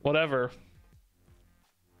plus whatever.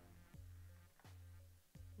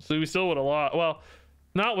 So we still would have lost. Well,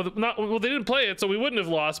 well, they didn't play it, so we wouldn't have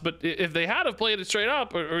lost. But if they had have played it straight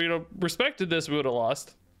up, or you know, respected this, we would have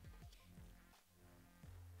lost.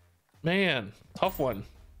 Man, tough one.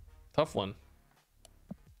 Tough one.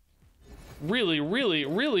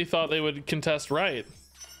 Really thought they would contest right.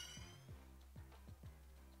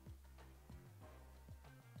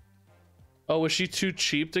 Oh, was she too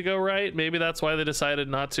cheap to go right? Maybe that's why they decided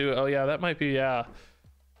not to. Oh yeah, that might be, yeah.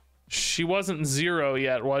 She wasn't 0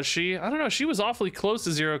 yet, was she? I don't know, she was awfully close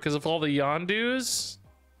to 0 because of all the Yondus.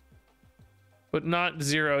 But not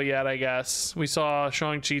 0 yet, I guess. We saw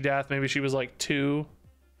Shang-Chi death, maybe she was like 2.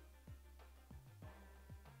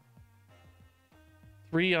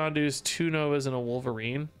 3 Yondus, 2 Novas, and a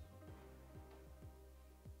Wolverine.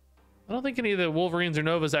 I don't think any of the Wolverines or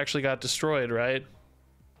Novas actually got destroyed, right?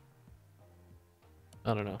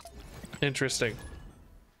 I don't know. Interesting.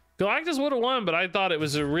 Galactus would have won, but I thought it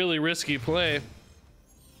was a really risky play.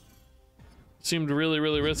 Seemed really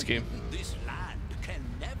risky. This land can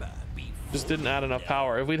never be Just didn't add enough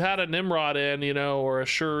power. If we'd had a Nimrod in, you know, or a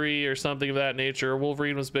Shuri or something of that nature,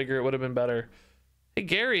 Wolverine was bigger, it would have been better. Hey,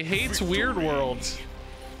 Gary hates Weird World.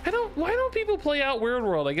 Why don't people play out Weird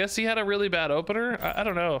World? I guess he had a really bad opener. I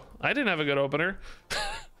don't know. I didn't have a good opener.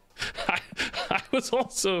 I was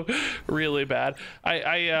also really bad.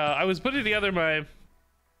 I was putting together my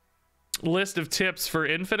list of tips for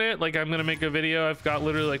Infinite. Like, I'm gonna make a video. I've got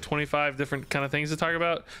literally like 25 different kind of things to talk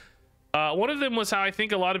about. One of them was how I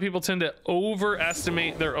think a lot of people tend to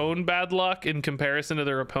overestimate their own bad luck in comparison to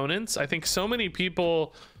their opponents. I think so many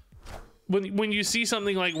people, when you see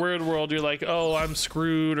something like Weird World, you're like, oh, I'm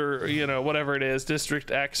screwed, or, you know, whatever it is,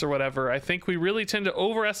 District X or whatever. I think we really tend to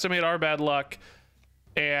overestimate our bad luck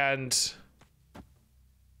and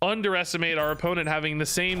underestimate our opponent having the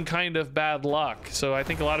same kind of bad luck. So I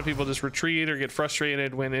think a lot of people just retreat or get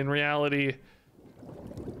frustrated when in reality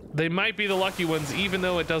they might be the lucky ones, even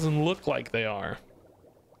though it doesn't look like they are.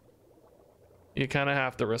 You kind of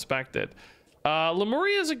have to respect it.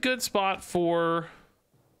 Lemuria is a good spot for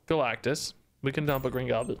Galactus. We can dump a Green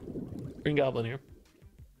Goblin here.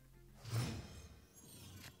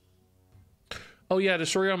 Oh yeah,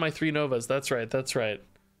 destroy on my 3 Novas. That's right, that's right.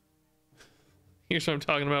 Here's what I'm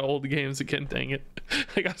talking about, old games again, dang it.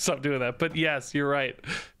 I gotta stop doing that. But yes, you're right.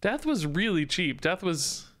 Death was really cheap. Death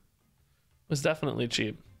was definitely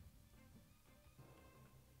cheap.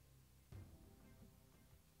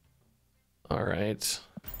 All right.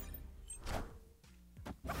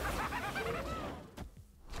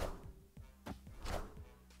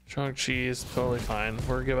 Strong cheese, totally fine.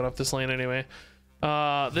 We're giving up this lane anyway.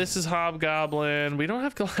 This is Hobgoblin. We don't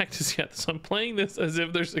have Galactus yet, so I'm playing this as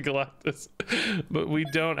if there's a Galactus, but we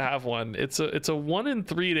don't have one. It's a 1 in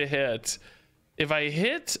 3 to hit. If I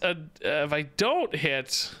don't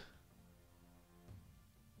hit,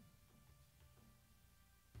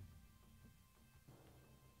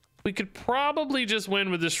 we could probably just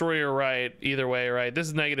win with Destroyer right either way, right? This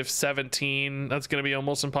is -17. That's going to be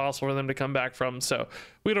almost impossible for them to come back from, so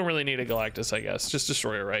we don't really need a Galactus, I guess. Just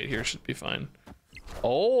Destroyer right here should be fine.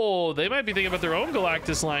 Oh, they might be thinking about their own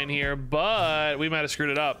Galactus line here, but we might have screwed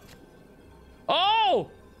it up. Oh!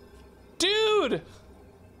 Dude!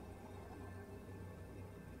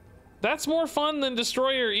 That's more fun than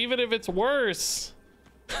Destroyer, even if it's worse.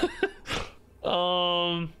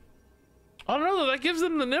 I don't know, that gives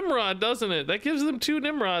them the Nimrod, doesn't it? That gives them 2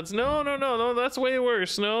 Nimrods. No, that's way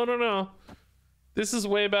worse. No. This is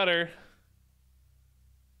way better.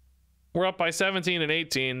 We're up by 17 and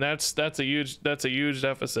 18. That's a huge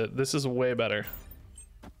deficit. This is way better.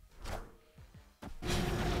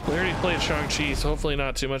 We already played Shang-Chi, so hopefully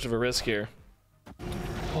not too much of a risk here.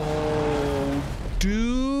 Oh,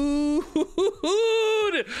 dude!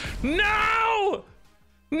 No!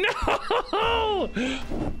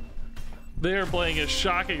 They are playing a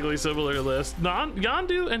shockingly similar list.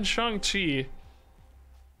 Yondu and Shang-Chi.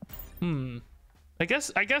 I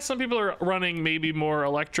guess some people are running maybe more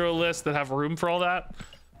Electro lists that have room for all that,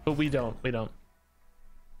 but we don't.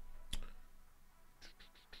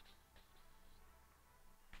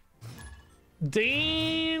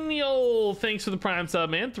 Daniel, thanks for the Prime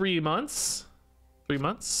sub, man. 3 months. 3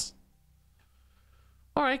 months.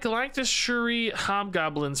 All right, Galactus, Shuri,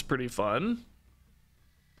 Hobgoblin's pretty fun.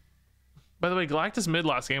 By the way, Galactus mid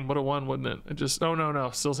last game would have won, wouldn't it? It just, oh no,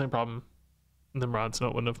 still same problem. Nimrod, so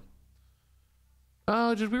it wouldn't have.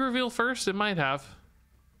 Oh, did we reveal first? It might have.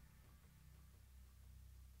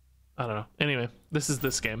 I don't know. Anyway, this is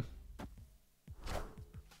this game.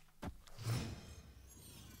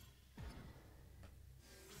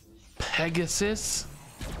 Pegasus?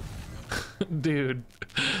 Dude,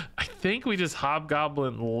 I think we just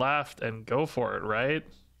Hobgoblin left and go for it, right?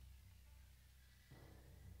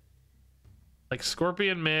 Like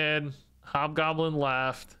Scorpion mid, Hobgoblin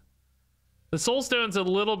left. The Soulstone's a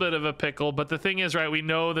little bit of a pickle, but the thing is, right, we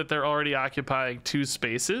know that they're already occupying 2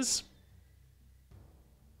 spaces.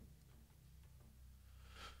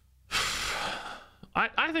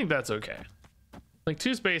 I think that's okay. Like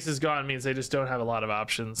 2 spaces gone means they just don't have a lot of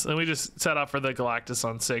options. And we just set up for the Galactus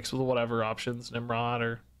on 6 with whatever options, Nimrod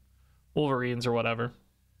or Wolverines or whatever.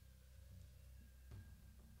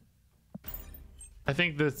 I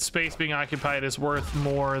think the space being occupied is worth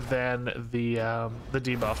more than the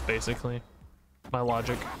debuff, basically. My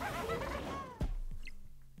logic.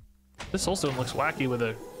 This Soulstone looks wacky with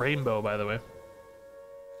a rainbow, by the way.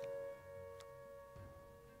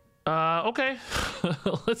 Okay.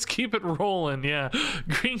 Let's keep it rolling. Yeah.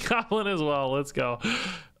 Green Goblin as well. Let's go.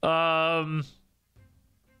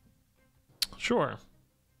 Sure.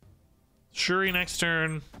 Shuri next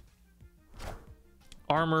turn.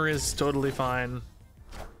 Armor is totally fine.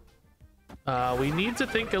 We need to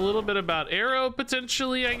think a little bit about Arrow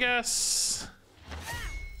potentially, I guess.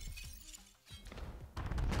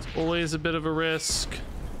 It's always a bit of a risk.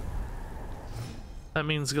 That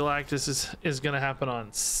means Galactus is gonna happen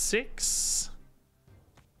on 6.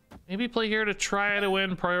 Maybe play here to try to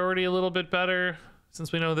win priority a little bit better.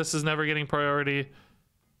 Since we know this is never getting priority,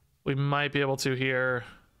 we might be able to here.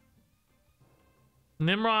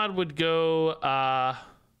 Nimrod would go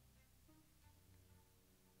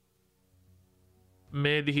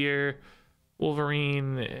mid here.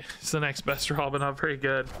 Wolverine is the next best draw, but not very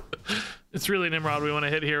good. It's really Nimrod we want to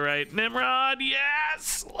hit here, right? Nimrod,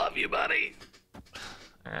 yes! Love you, buddy.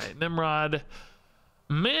 All right, Nimrod.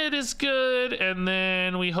 Mid is good, and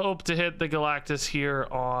then we hope to hit the Galactus here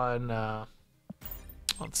on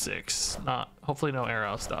 6. Hopefully no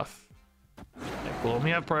arrow stuff. Okay, cool. We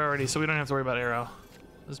have priority, so we don't have to worry about arrow.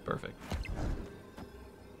 This is perfect.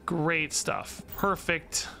 Great stuff.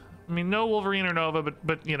 Perfect. I mean, no Wolverine or Nova,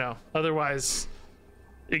 but you know, otherwise,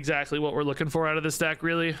 exactly what we're looking for out of this deck,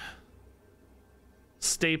 really.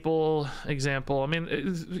 Staple example. I mean,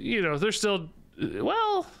 you know, there's still,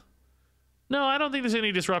 well, no, I don't think there's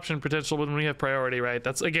any disruption potential when we have priority, right?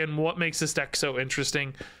 That's, again, what makes this deck so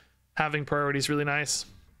interesting. Having priority is really nice.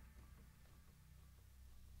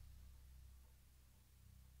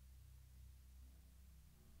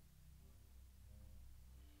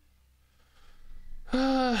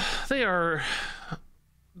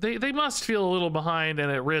 They must feel a little behind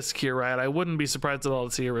and at risk here, right? I wouldn't be surprised at all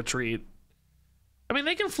to see a retreat. I mean,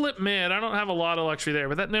 they can flip mid. I don't have a lot of luxury there,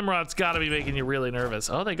 but that Nimrod's got to be making you really nervous.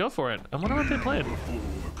 Oh, they go for it. I wonder what they played.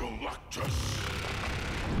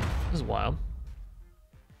 This is wild.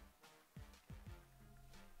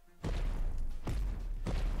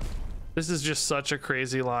 This is just such a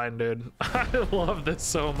crazy line, dude. I love this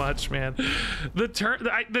so much, man. The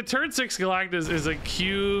turn 6 Galactus is a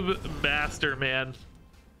cube master, man.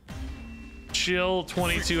 Chill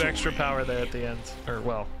 22 extra power there at the end. Or,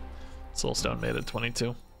 well, Soulstone made it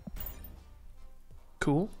 22.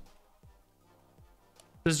 Cool.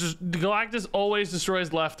 This just, Galactus always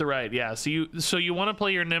destroys left to right. Yeah, so you want to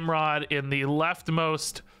play your Nimrod in the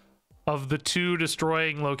leftmost of the 2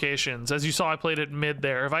 destroying locations. As you saw, I played it mid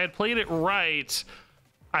there. If I had played it right,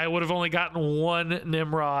 I would have only gotten 1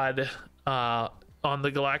 Nimrod on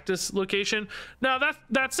the Galactus location. Now,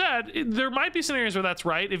 that said, there might be scenarios where that's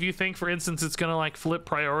right. If you think, for instance, it's going to like flip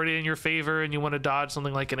priority in your favor and you want to dodge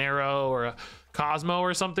something like an arrow or a Cosmo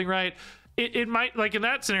or something, right? It might, like in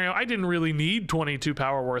that scenario, I didn't really need 22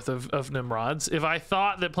 power worth of Nimrods. If I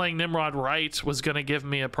thought that playing Nimrod right was going to give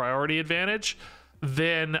me a priority advantage,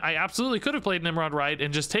 then I absolutely could have played Nimrod right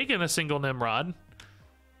and just taken a single Nimrod.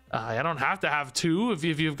 I don't have to have 2 if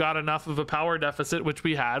you've got enough of a power deficit, which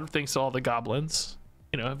we had thanks to all the goblins.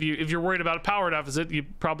 You know, if you're worried about a power deficit, you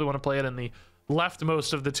probably want to play it in the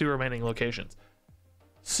leftmost of the 2 remaining locations.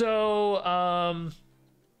 So,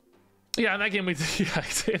 yeah, in that game we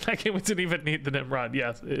didn't even need the Nimrod.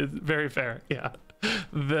 Yes, it's very fair. Yeah,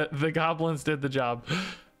 the goblins did the job.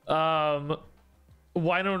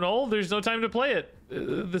 Why no null? There's no time to play it.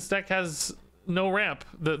 This deck has no ramp.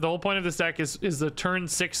 The whole point of this deck is the turn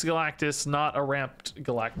 6 Galactus, not a ramped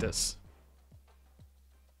Galactus.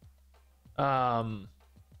 So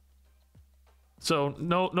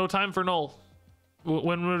no time for null.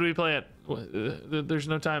 When would we play it? There's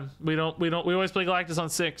no time. We always play Galactus on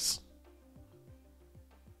 6,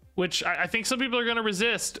 which I think some people are going to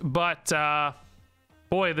resist, but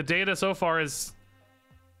boy, the data so far is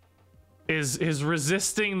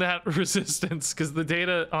resisting that resistance, because the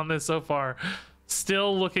data on this so far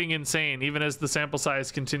still looking insane, even as the sample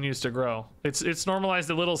size continues to grow. It's normalized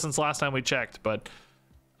a little since last time we checked, but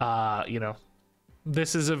you know,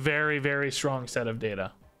 this is a very, very strong set of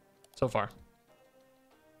data so far.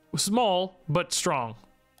 Small but strong,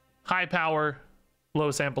 high power,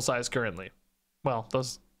 low sample size currently. Well,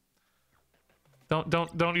 those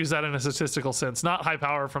don't use that in a statistical sense. Not high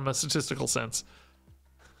power from a statistical sense.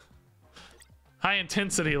 High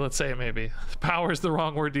intensity, let's say, maybe. Power is the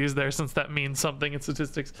wrong word to use there, since that means something in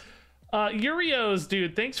statistics. Urios,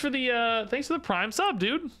 dude, thanks for the prime sub,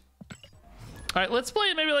 dude. All right, let's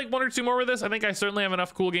play maybe like 1 or 2 more with this. I think I certainly have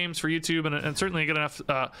enough cool games for YouTube, and certainly a good enough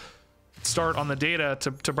start on the data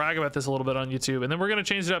to brag about this a little bit on YouTube. And then we're gonna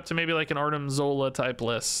change it up to maybe like an Artem Zola type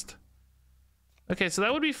list. Okay, so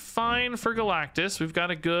that would be fine for Galactus. We've got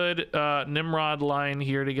a good Nimrod line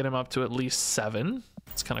here to get him up to at least 7.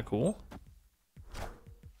 It's kind of cool.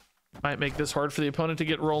 Might make this hard for the opponent to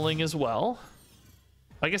get rolling as well.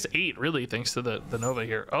 I guess 8, really, thanks to the Nova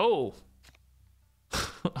here. Oh,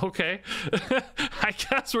 okay. I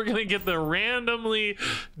guess we're gonna get the randomly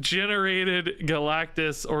generated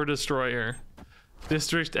Galactus or Destroyer.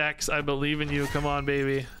 District X, I believe in you. Come on,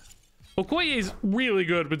 baby. Okoye's really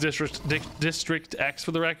good with District X,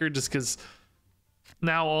 for the record, just because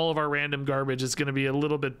now all of our random garbage is going to be a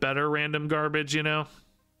little bit better random garbage, you know?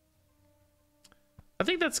 I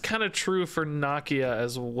think that's kind of true for Nakia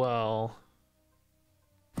as well.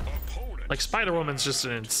 Like Spider-Woman's just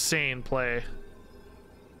an insane play.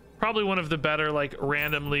 Probably one of the better like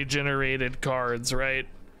randomly generated cards, right?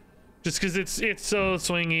 Just because it's so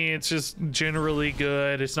swingy, it's just generally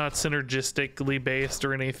good. It's not synergistically based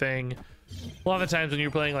or anything. A lot of the times when you're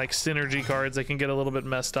playing like synergy cards, they can get a little bit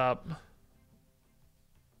messed up.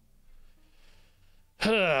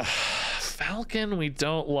 Falcon we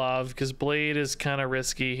don't love because Blade is kind of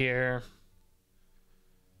risky here.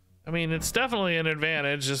 I mean, it's definitely an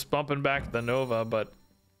advantage just bumping back the Nova, but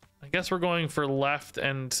I guess we're going for left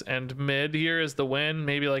and mid here as the win.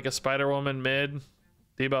 Maybe like a Spider-Woman mid.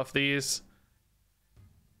 Debuff these.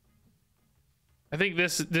 I think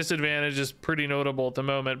this disadvantage is pretty notable at the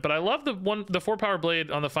moment, but I love the 4-power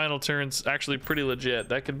blade on the final turn's actually pretty legit.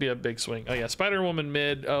 That could be a big swing. Oh yeah, Spider-Woman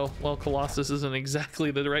mid. Oh well, Colossus isn't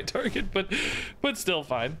exactly the right target, but still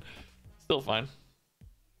fine. Still fine.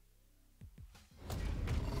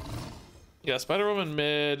 Yeah, Spider-Woman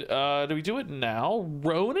mid. Do we do it now?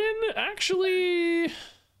 Ronin actually.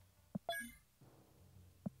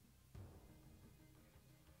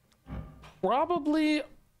 Probably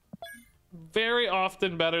very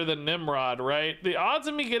often better than Nimrod, right? The odds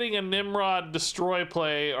of me getting a Nimrod destroy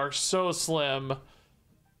play are so slim.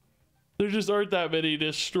 There just aren't that many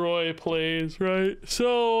destroy plays, right?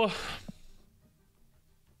 So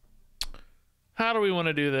how do we want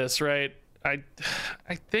to do this, right? I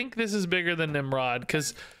think this is bigger than Nimrod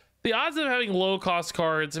because the odds of having low cost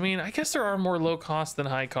cards, I mean, I guess there are more low cost than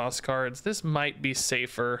high cost cards. This might be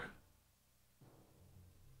safer.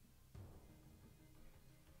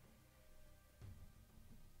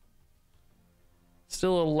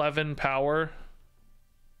 Still 11 power.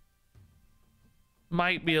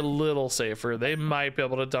 Might be a little safer. They might be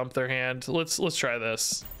able to dump their hand. Let's try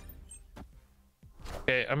this.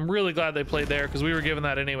 Okay, I'm really glad they played there because we were given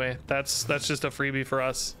that anyway. That's just a freebie for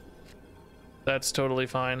us. That's totally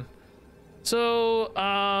fine. So,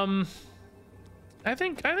 I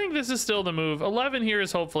think this is still the move. 11 here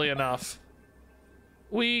is hopefully enough.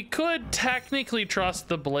 We could technically trust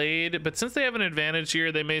the blade, but since they have an advantage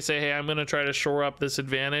here, they may say, hey, I'm going to try to shore up this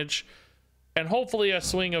advantage. And hopefully a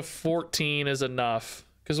swing of 14 is enough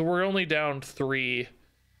because we're only down 3.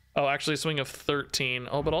 Oh, actually a swing of 13.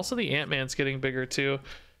 Oh, but also the Ant-Man's getting bigger too.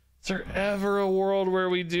 Is there ever a world where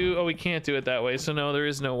we do? Oh, we can't do it that way. So no, there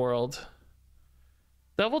is no world.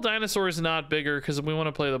 Devil Dinosaur is not bigger because we want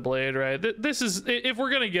to play the blade, right? This is, if we're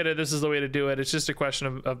going to get it, this is the way to do it. It's just a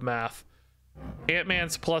question of math.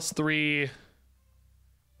 Ant-Man's +3.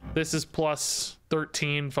 This is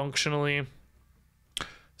 +13 functionally.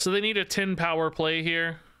 So they need a 10 power play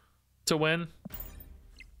here to win.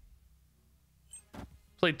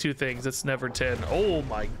 Played 2 things. It's never 10. Oh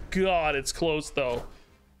my god, it's close though.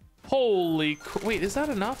 Holy wait, is that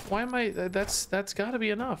enough? Why am I? That's got to be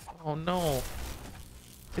enough. Oh no,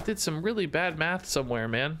 it did some really bad math somewhere,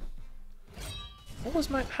 man. What was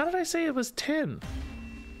my? How did I say it was 10?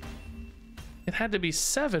 It had to be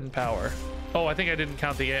 7 power. Oh, I think I didn't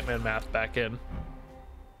count the Ant-Man math back in.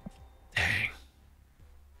 Dang.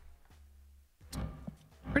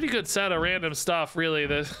 Pretty good set of random stuff, really.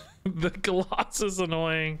 The Colossus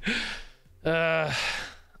annoying. Like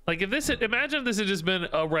if this had, imagine if this had just been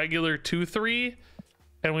a regular 2-3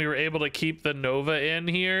 and we were able to keep the Nova in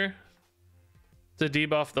here to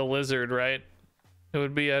debuff the lizard, right? It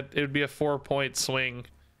would be a 4-point swing.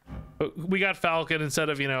 But we got Falcon instead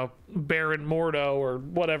of, you know, Baron Mordo or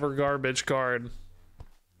whatever garbage card.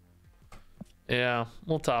 Yeah,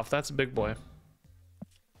 well, tough. That's a big boy.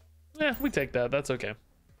 Yeah, we take that. That's okay.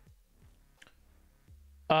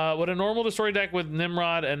 Would a normal destroy deck with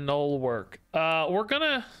Nimrod and Null work? We're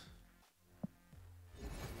gonna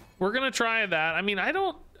try that. I mean,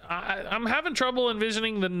 I'm having trouble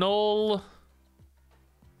envisioning the Null.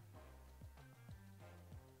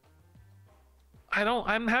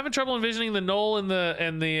 I'm having trouble envisioning the Null and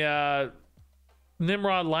the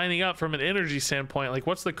Nimrod lining up from an energy standpoint. Like,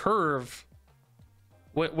 what's the curve?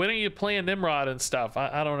 When are you playing Nimrod and stuff?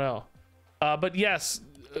 I don't know. But yes,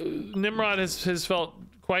 Nimrod has felt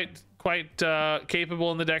quite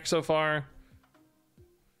capable in the deck so far.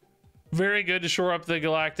 Very good to shore up the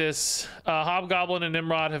Galactus. Hobgoblin and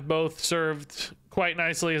Nimrod have both served quite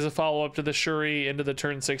nicely as a follow-up to the Shuri into the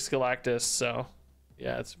turn 6 Galactus. So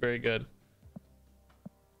yeah, it's very good.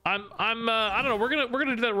 I don't know. We're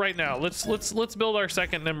gonna do that right now. Let's build our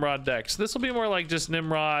second Nimrod deck. So this will be more like just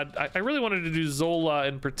Nimrod. I really wanted to do Zola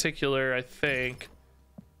in particular, I think.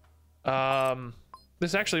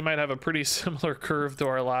 This actually might have a pretty similar curve to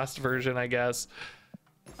our last version, I guess.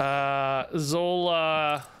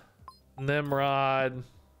 Zola, Nimrod.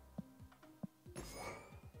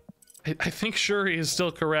 I think Shuri is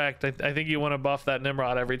still correct. I think you want to buff that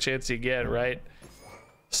Nimrod every chance you get, right?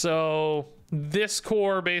 So this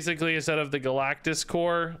core basically instead of the Galactus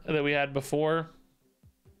core that we had before.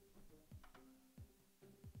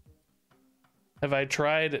 Have I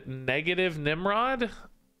tried negative Nimrod?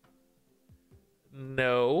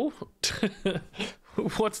 No.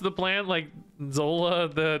 What's the plan? Like Zola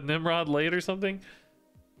the Nimrod late or something?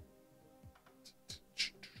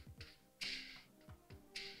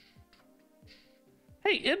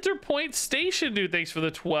 Hey, Interpoint Station, dude. Thanks for the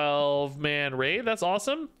 12-man raid. That's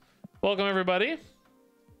awesome. Welcome, everybody.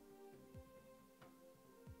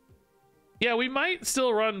 Yeah, we might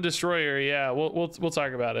still run Destroyer. Yeah, we'll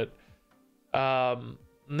talk about it.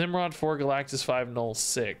 Nimrod 4, Galactus 5, Null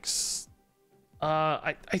 6.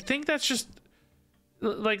 I think that's just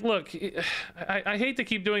like, look, I hate to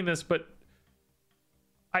keep doing this, but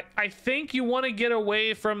I think you want to get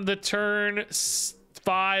away from the turn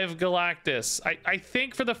 5 Galactus. I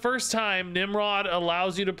think for the first time, Nimrod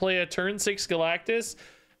allows you to play a turn 6 Galactus,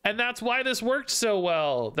 and that's why this worked so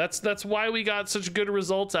well. That's why we got such good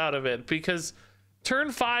results out of it, because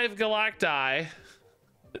turn 5 Galacti,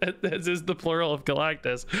 as is the plural of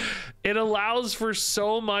Galactus, it allows for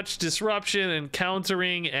so much disruption and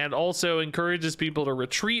countering, and also encourages people to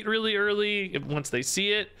retreat really early once they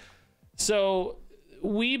see it. So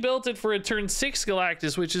we built it for a turn 6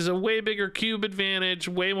 Galactus, which is a way bigger cube advantage,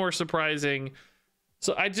 way more surprising.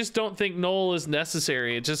 So I just don't think Null is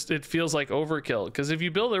necessary. It feels like overkill, because if you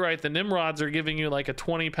build it right, the Nimrods are giving you like a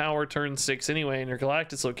 20 power turn 6 anyway in your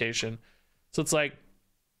Galactus location. So it's like,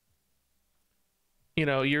 you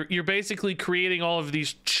know, you're basically creating all of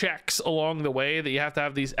these checks along the way that you have to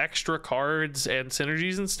have these extra cards and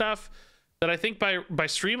synergies and stuff, that I think by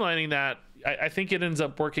streamlining that, I think it ends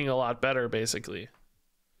up working a lot better, basically.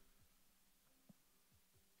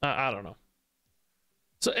 I don't know.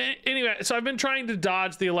 So anyway, so I've been trying to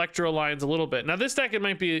dodge the Electro lines a little bit. Now this deck, it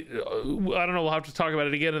might be, I don't know, we'll have to talk about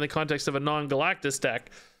it again in the context of a non-Galactus deck.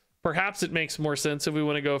 Perhaps it makes more sense if we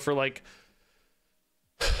want to go for like,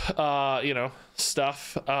 you know,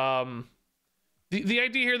 stuff. The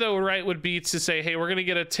idea here though, right, would be to say, hey, we're going to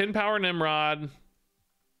get a 10 power Nimrod.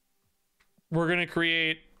 We're going to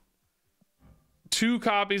create 2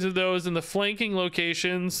 copies of those in the flanking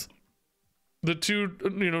locations, the 2,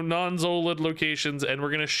 you know, non-Zolid locations, and we're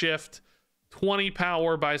going to shift 20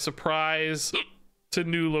 power by surprise to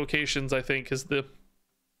new locations, I think is the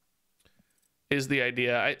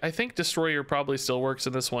idea. I think Destroyer probably still works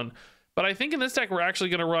in this one, but I think in this deck we're actually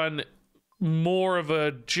going to run more of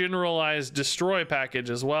a generalized destroy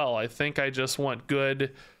package as well. I think I just want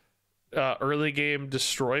good early game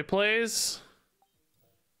destroy plays.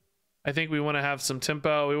 I think we want to have some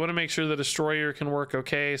tempo. We want to make sure the Destroyer can work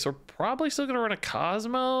okay. So we're probably still going to run a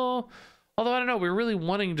Cosmo. Although, I don't know, we're really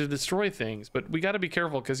wanting to destroy things. But we got to be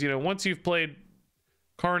careful because, you know, once you've played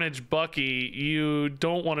Carnage Bucky, you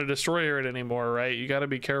don't want to Destroyer it anymore, right? You got to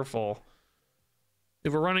be careful.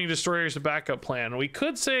 If we're running Destroyer as a backup plan, we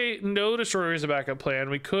could say no Destroyer as a backup plan.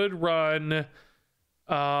 We could run,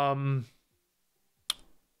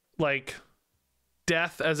 like,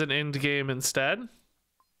 Death as an end game instead,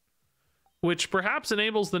 which perhaps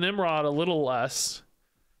enables the Nimrod a little less,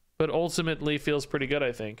 but ultimately feels pretty good,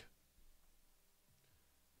 I think.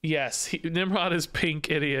 Yes, Nimrod is pink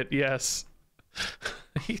idiot, yes.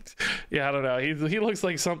 Yeah, I don't know. He looks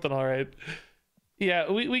like something, all right.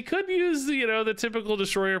 Yeah, we could use, you know, the typical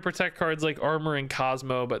Destroyer Protect cards like Armor and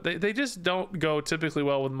Cosmo, but they just don't go typically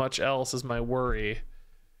well with much else is my worry.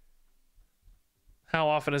 How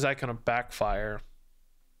often is that going to backfire?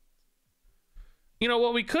 You know,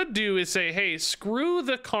 what we could do is say, hey, screw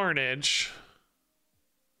the Carnage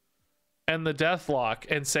and the Deathlock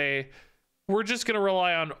and say, we're just going to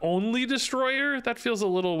rely on only Destroyer. That feels a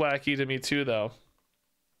little wacky to me too, though.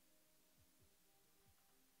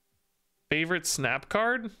 Favorite snap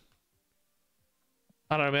card?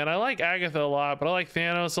 I don't know, man. I like Agatha a lot, but I like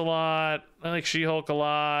Thanos a lot. I like She-Hulk a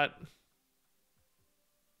lot.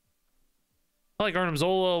 I like Arnim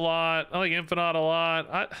Zola a lot. I like Infinite a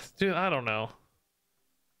lot. Dude, I don't know.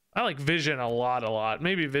 I like Vision a lot.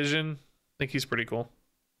 Maybe Vision. I think he's pretty cool.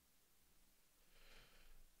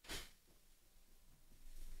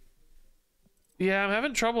 Yeah, I'm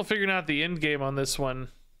having trouble figuring out the end game on this one.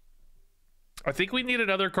 I think we need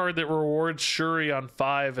another card that rewards Shuri on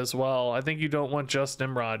 5 as well. I think you don't want just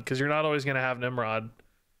Nimrod, because you're not always going to have Nimrod.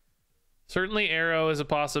 Certainly Arrow is a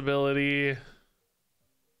possibility.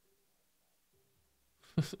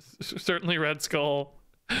 Certainly Red Skull.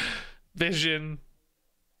 Vision.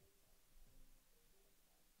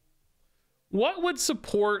 What would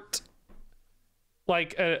support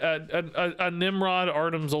like a Nimrod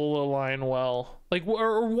Artem Zola line well. Like,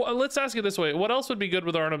 or let's ask it this way: what else would be good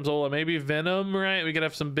with Artem Zola? Maybe Venom, right? We could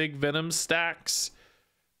have some big Venom stacks.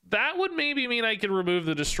 That would maybe mean I could remove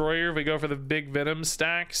the Destroyer if we go for the big Venom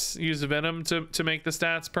stacks. Use Venom to make the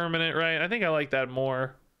stats permanent, right? I think I like that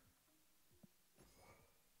more.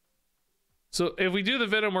 So if we do the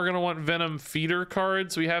Venom, we're going to want Venom feeder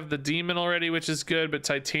cards. We have the Demon already, which is good, but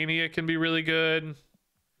Titania can be really good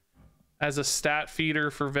as a stat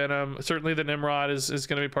feeder for Venom. Certainly the Nimrod is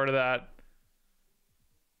going to be part of that.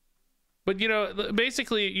 But, you know,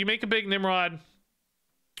 basically you make a big Nimrod.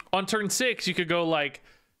 On turn 6, you could go like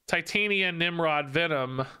Titania, Nimrod,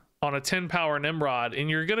 Venom on a 10 power Nimrod, and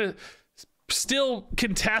you're going to still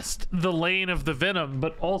contest the lane of the Venom,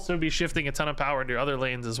 but also be shifting a ton of power to other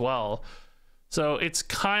lanes as well. So it's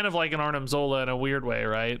kind of like an Artem Zola in a weird way,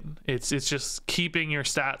 right? It's just keeping your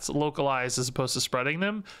stats localized as opposed to spreading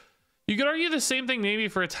them. You could argue the same thing maybe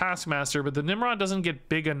for a Taskmaster, but the Nimrod doesn't get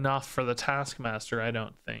big enough for the Taskmaster, I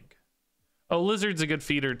don't think. Oh, Lizard's a good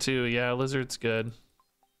feeder too. Yeah, Lizard's good.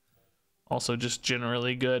 Also just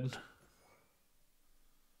generally good.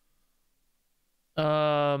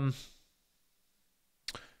 Hey,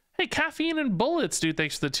 Caffeine and Bullets, dude,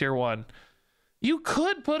 thanks for the tier 1. You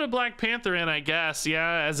could put a Black Panther in, I guess.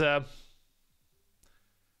 Yeah, as a...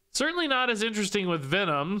 Certainly not as interesting with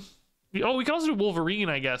Venom. Oh, we can also do Wolverine,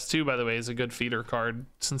 I guess, too, by the way, is a good feeder card,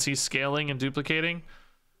 since he's scaling and duplicating.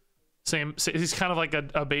 He's kind of like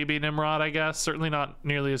a baby Nimrod, I guess. Certainly not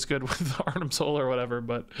nearly as good with Artem Zola or whatever,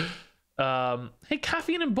 but... hey,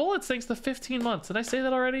 Caffeine and Bullets, thanks to 15 months. Did I say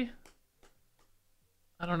that already?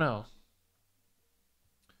 I don't know.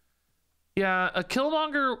 Yeah, a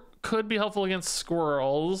Killmonger could be helpful against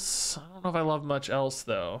squirrels. I don't know if I love much else,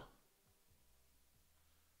 though.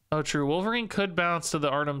 Oh, true. Wolverine could bounce to the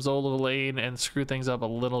Artem Zola lane and screw things up a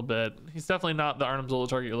little bit. He's definitely not the Artem Zola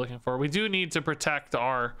target you're looking for. We do need to protect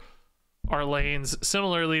our lanes,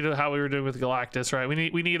 similarly to how we were doing with Galactus, right?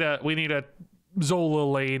 We need a Zola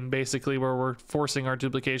lane, basically, where we're forcing our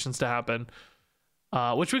duplications to happen.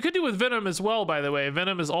 Which we could do with Venom as well, by the way.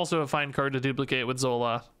 Venom is also a fine card to duplicate with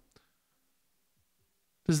Zola.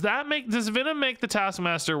 Does Venom make the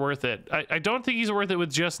Taskmaster worth it? I don't think he's worth it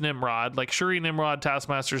with just Nimrod. Like, Shuri Nimrod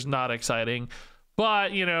Taskmaster's not exciting.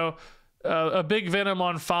 But, you know, a big Venom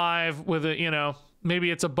on 5 with a, you know,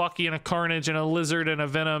 maybe it's a Bucky and a Carnage and a Lizard and a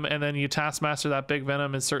Venom, and then you Taskmaster that big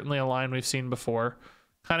Venom is certainly a line we've seen before.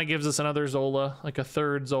 Kind of gives us another Zola, like a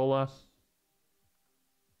third Zola.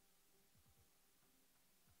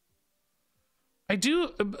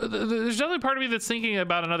 There's another part of me that's thinking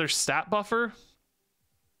about another stat buffer.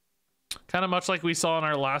 Kind of much like we saw in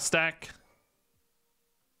our last stack.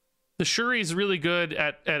 The Shuri is really good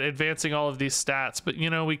at advancing all of these stats, but, you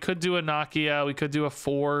know, we could do a Nakia, we could do a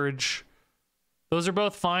Forge. Those are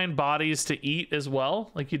both fine bodies to eat as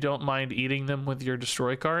well. Like, you don't mind eating them with your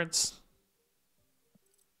destroy cards.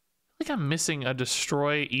 I think I'm missing a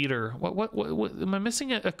destroy eater. What am I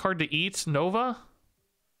missing a card to eat? Nova?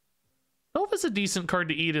 Nova's a decent card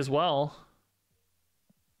to eat as well.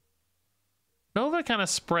 Nova kind of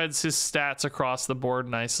spreads his stats across the board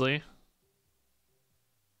nicely.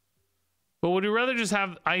 But would you rather just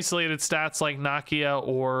have isolated stats like Nakia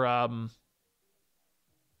or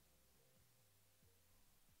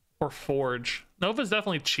Forge? Nova's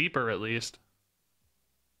definitely cheaper, at least.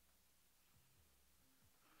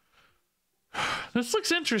 This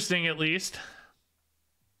looks interesting, at least.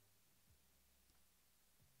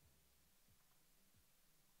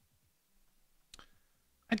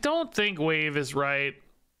 I don't think Wave is right.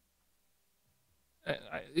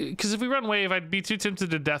 Because if we run Wave, I'd be too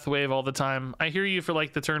tempted to Death Wave all the time. I hear you for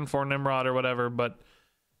like the turn 4 Nimrod or whatever, but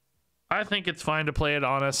I think it's fine to play it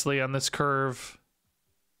honestly on this curve.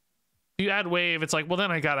 If you add Wave, it's like, well,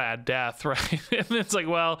 then I gotta add Death, right? And it's like,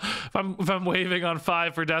 well, if I'm waving on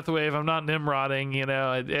 5 for Death Wave, I'm not Nimrodding, you know.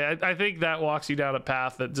 I think that walks you down a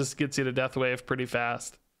path that just gets you to Death Wave pretty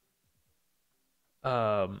fast.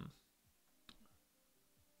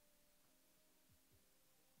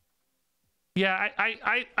 Yeah,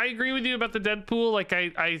 I agree with you about the Deadpool. Like,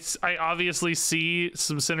 I obviously see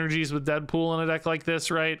some synergies with Deadpool in a deck like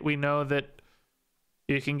this, right? We know that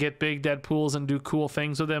you can get big Deadpools and do cool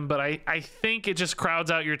things with them, but I think it just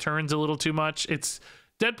crowds out your turns a little too much.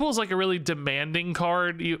 Deadpool's like a really demanding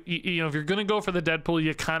card. You know, if you're gonna go for the Deadpool,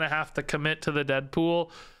 you kind of have to commit to the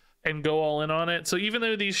Deadpool and go all in on it. So even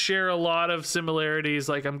though these share a lot of similarities,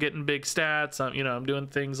 like I'm getting big stats, I'm doing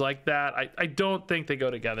things like that, I don't think they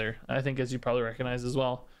go together. I think, as you probably recognize as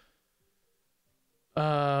well.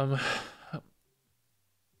 I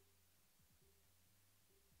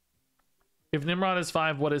If Nimrod is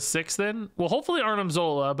 5, what is 6 then? Well, hopefully Arnim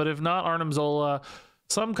Zola, but if not Arnim Zola,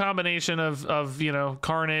 some combination of you know,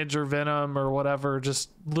 Carnage or Venom or whatever, just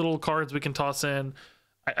little cards we can toss in.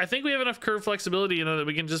 I think we have enough curve flexibility, you know, that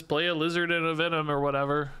we can just play a Lizard and a Venom or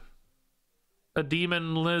whatever. A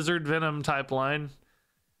Demon, Lizard, Venom type line.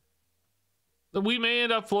 We may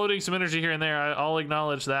end up floating some energy here and there, I'll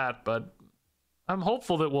acknowledge that, but I'm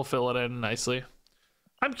hopeful that we'll fill it in nicely.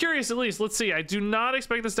 I'm curious at least. Let's see. I do not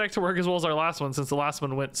expect this deck to work as well as our last one, since the last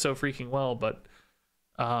one went so freaking well, but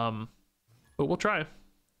we'll try.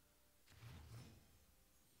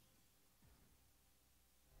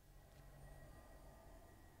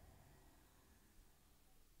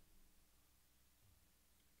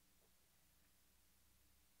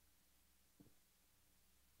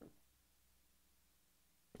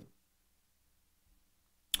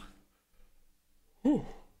 Whew.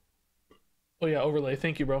 Oh yeah, overlay.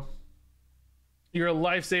 Thank you, bro. You're a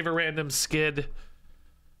lifesaver, random skid.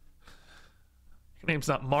 Your name's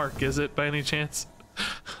not Mark, is it, by any chance?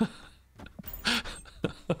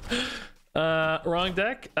 Wrong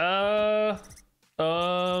deck? No,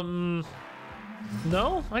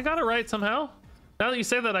 I got it right somehow. Now that you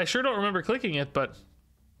say that, I sure don't remember clicking it, but...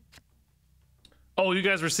 Oh, you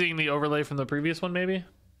guys were seeing the overlay from the previous one, maybe?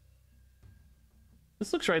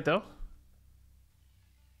 This looks right, though.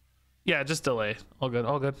 Yeah, just delay. All good,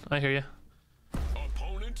 all good. I hear you.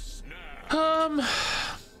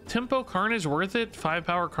 Tempo Carnage worth it? 5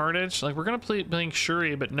 power Carnage? Like, we're gonna play playing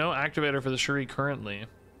Shuri, but no activator for the Shuri currently.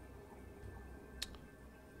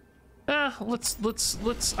 Let's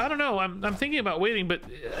I don't know. I'm thinking about waiting, but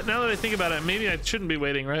now that I think about it, maybe I shouldn't be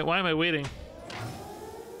waiting, right? Why am I waiting?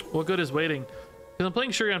 What good is waiting? Because I'm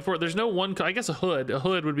playing Shuri on 4. There's no one, I guess a Hood. A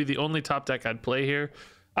Hood would be the only top deck I'd play here.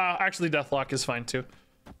 Actually, Deathlock is fine too.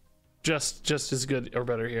 Just as good or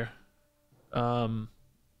better here.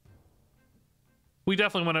 We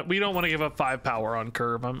definitely we don't want to give up 5 power on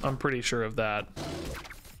curve. I'm pretty sure of that.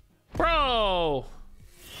 Bro!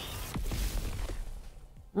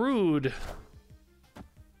 Rude.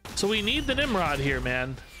 So we need the Nimrod here,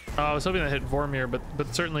 man. Oh, I was hoping that hit Vormir,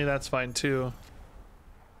 but certainly that's fine too.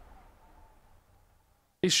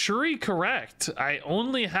 Is Shuri correct? I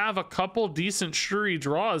only have a couple decent Shuri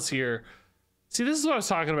draws here. See, this is what I was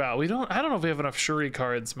talking about. I don't know if we have enough Shuri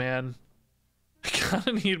cards, man. I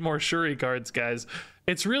kinda need more Shuri cards, guys.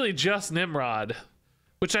 It's really just Nimrod,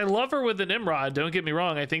 which I love her with the Nimrod. Don't get me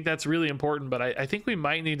wrong. I think that's really important, but I think we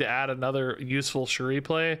might need to add another useful Shuri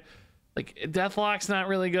play. Like, Deathlock's not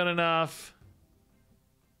really good enough.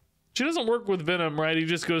 She doesn't work with Venom, right? He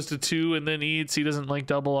just goes to 2 and then eats. He doesn't like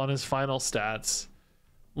double on his final stats.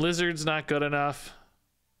 Lizard's not good enough.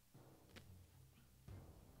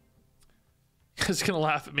 He's gonna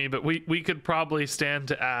laugh at me, but we could probably stand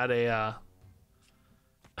to add a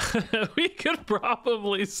we could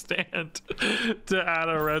probably stand to add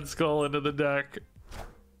a Red Skull into the deck.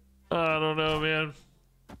 I don't know, man.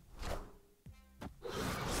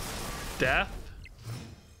 Death?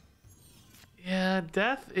 Yeah,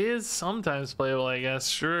 Death is sometimes playable, I guess.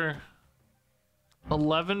 Sure.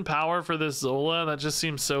 11 power for this Zola? That just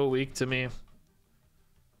seems so weak to me.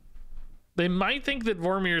 They might think that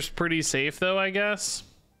Vormir's pretty safe, though, I guess.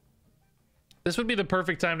 This would be the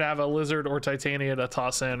perfect time to have a Lizard or Titania to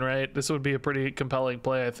toss in, right? This would be a pretty compelling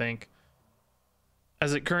play, I think.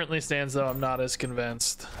 As it currently stands, though, I'm not as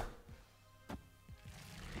convinced.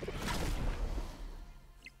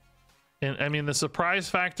 And, I mean, the surprise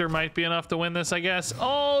factor might be enough to win this, I guess.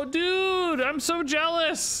 Oh, dude! I'm so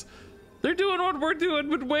jealous! They're doing what we're doing,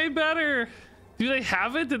 but way better! Do they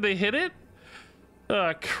have it? Did they hit it?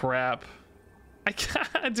 Oh, crap. I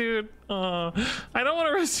can't, dude. I don't want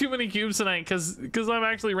to risk too many cubes tonight because I'm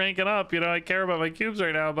actually ranking up. You know, I care about my cubes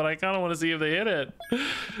right now, but I kind of want to see if they hit it.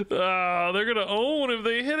 They're gonna own if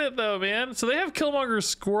they hit it, though, man. So they have Killmonger's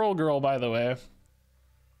Squirrel Girl, by the way,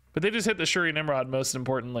 but they just hit the Shuri Nimrod. Most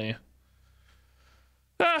importantly,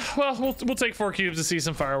 well, we'll take 4 cubes to see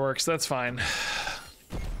some fireworks. That's fine.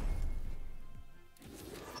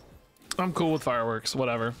 I'm cool with fireworks.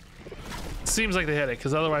 Whatever. Seems like they hit it,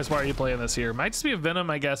 because otherwise why are you playing this here? Might just be a Venom,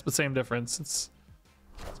 I guess, but same difference. It's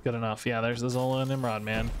good enough. Yeah, there's the Zola and Nimrod,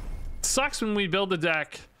 man. It sucks when we build the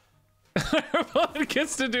deck. Everyone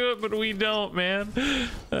gets to do it, but we don't, man.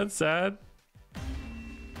 That's sad.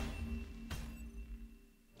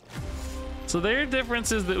 So their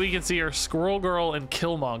differences that we can see are Squirrel Girl and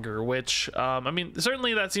Killmonger, which, I mean,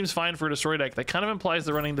 certainly that seems fine for a Destroy deck. That kind of implies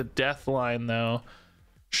they're running the Death line, though.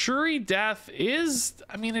 Shuri Death is,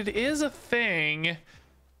 I mean, it is a thing.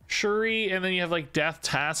 Shuri, and then you have like Death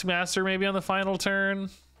Taskmaster maybe on the final turn.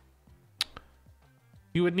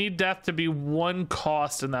 You would need death to be 1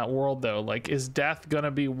 cost in that world, though. Like, is death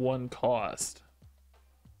gonna be 1 cost?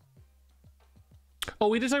 Oh,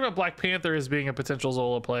 we did talk about Black Panther as being a potential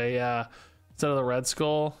Zola play, yeah. Instead of the Red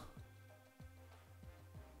Skull.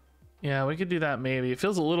 Yeah, we could do that maybe. It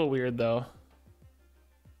feels a little weird, though.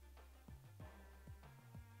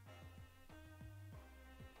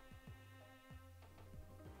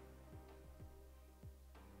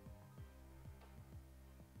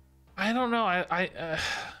 I don't know.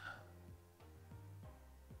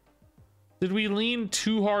 Did we lean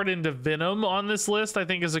too hard into Venom on this list? I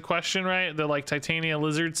think is a question, right? The like Titania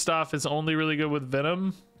Lizard stuff is only really good with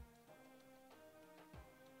Venom.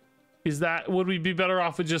 Is that, would we be better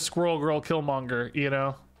off with just Squirrel Girl Killmonger, you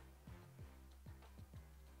know?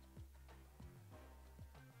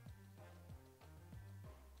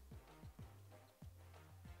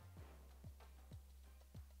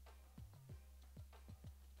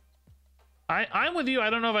 I'm with you. I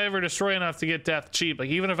don't know if I ever destroy enough to get death cheap. Like,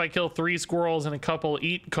 even if I kill 3 squirrels and a couple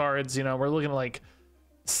eat cards, you know, we're looking at like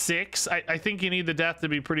 6. I think you need the death to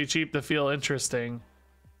be pretty cheap to feel interesting.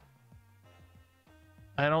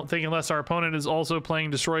 I don't think unless our opponent is also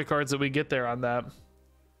playing destroy cards that we get there on that.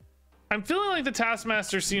 I'm feeling like the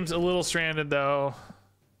Taskmaster seems a little stranded, though.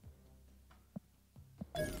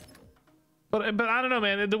 But I don't know,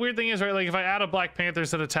 man. The weird thing is, right, like, if I add a Black Panther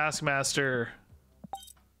instead of Taskmaster...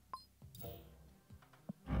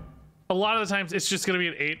 a lot of the times it's just going to be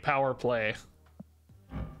an 8 power play.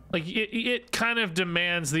 Like it kind of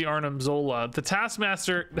demands the Arnim Zola. The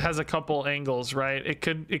Taskmaster has a couple angles, right? It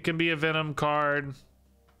can be a Venom card. It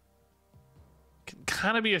can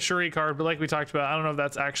kind of be a Shuri card, but like we talked about, I don't know if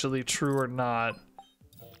that's actually true or not.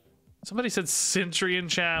 Somebody said Sentry in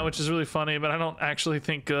chat, which is really funny, but I don't actually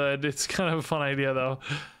think good. It's kind of a fun idea though.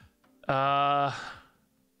 I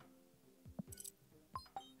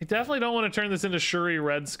definitely don't want to turn this into Shuri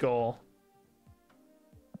Red Skull.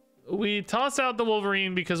 We toss out the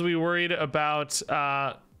Wolverine because we worried about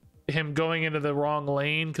him going into the wrong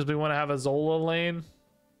lane because we want to have a Zola lane.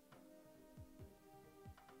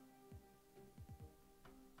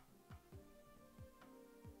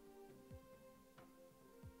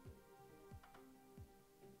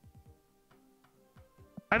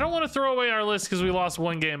 I don't want to throw away our list because we lost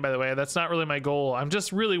 1 game, by the way. That's not really my goal. I'm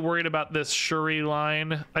just really worried about this Shuri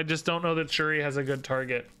line. I just don't know that Shuri has a good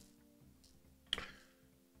target.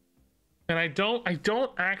 And I don't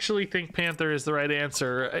actually think Panther is the right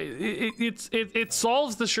answer. It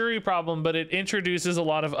solves the Shuri problem, but it introduces a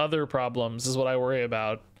lot of other problems, is what I worry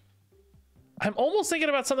about. I'm almost thinking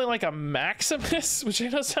about something like a Maximus, which I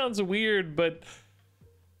know sounds weird, but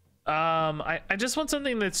I just want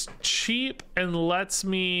something that's cheap and lets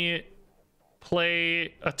me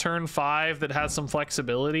play a turn 5 that has some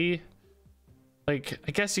flexibility. Like,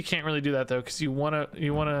 I guess you can't really do that though, because you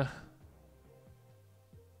wanna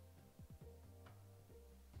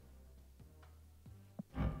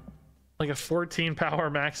like a 14 power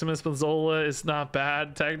Maximus with Zola is not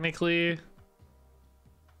bad technically.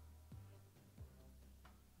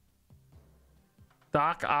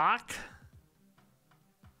 Doc Ock.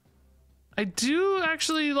 I do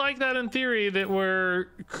actually like that in theory, that we're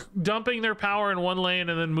dumping their power in one lane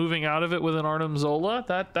and then moving out of it with an Arnim Zola.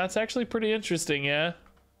 That's actually pretty interesting, yeah.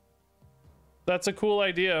 That's a cool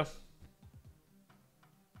idea.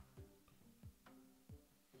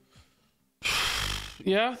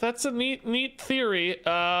 Yeah, that's a neat theory.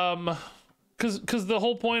 Because the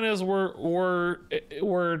whole point is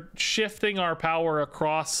we're shifting our power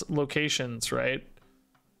across locations, right?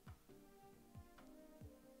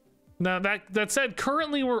 Now that said,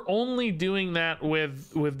 currently we're only doing that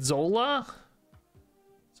with Zola.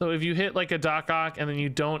 So if you hit like a Doc Ock and then you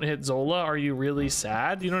don't hit Zola, are you really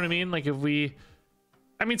sad? You know what I mean? Like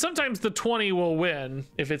I mean, sometimes the 20 will win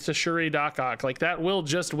if it's a Shuri Doc Ock. Like that will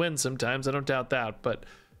just win sometimes. I don't doubt that, but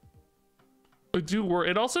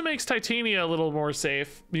it also makes Titania a little more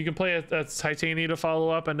safe. You can play a Titania to follow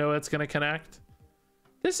up and know it's going to connect.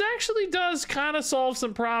 This actually does kind of solve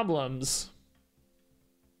some problems.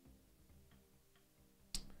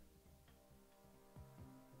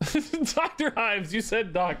 Dr. Hives, you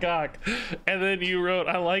said Doc Ock, and then you wrote,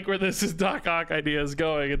 I like where this is Doc Ock idea is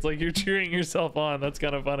going. It's like you're cheering yourself on. That's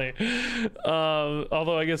kind of funny.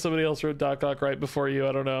 Although I guess somebody else wrote Doc Ock right before you.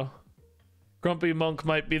 I don't know. Grumpy Monk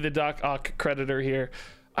might be the Doc Ock creditor here.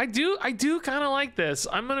 I do kind of like this.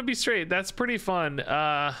 I'm gonna be straight. That's pretty fun.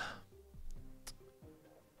 All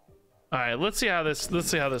right, let's see how this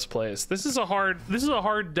plays. This is a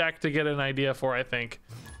hard deck to get an idea for, I think.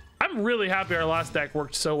 I'm really happy our last deck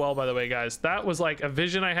worked so well, by the way, guys. That was like a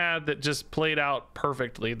vision I had that just played out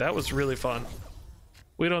perfectly. That was really fun.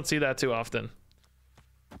 We don't see that too often.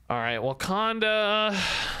 All right, Wakanda.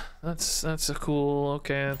 That's a cool.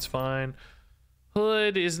 Okay, that's fine.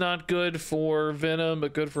 Hood is not good for Venom,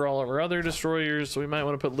 but good for all of our other destroyers. So we might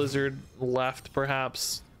want to put Lizard left,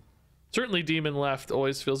 perhaps. Certainly Demon left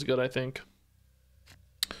always feels good, I think.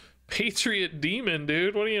 Patriot Demon,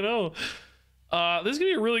 dude. What do you know? This is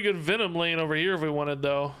gonna be a really good Venom lane over here if we wanted,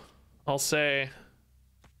 though. I'll say.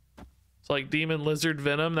 It's like Demon, Lizard,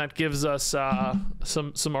 Venom. That gives us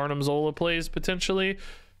some Arnim Zola plays potentially.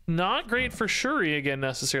 Not great for Shuri again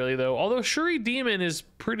necessarily, though. Although Shuri Demon is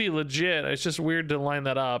pretty legit. It's just weird to line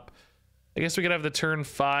that up. I guess we could have the turn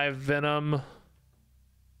 5 Venom.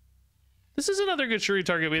 This is another good Shuri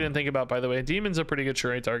target we didn't think about, by the way. Demon's a pretty good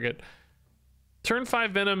Shuri target. Turn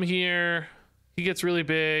 5 Venom here. He gets really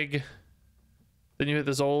big. Then you hit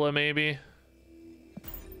the Zola, maybe.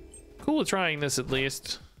 Cool trying this at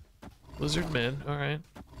least. Lizard mid, alright.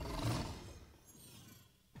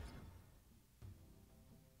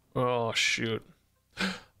 Oh, shoot.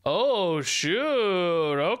 Oh,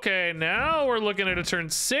 shoot. Okay, now we're looking at a turn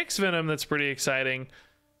 6 Venom that's pretty exciting.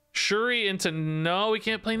 Shuri into... No, we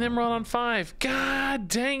can't play Nimrod on 5. God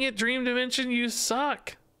dang it, Dream Dimension, you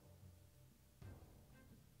suck.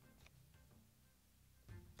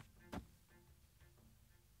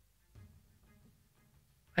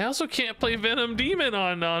 I also can't play Venom Demon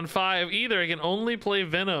on 5 either. I can only play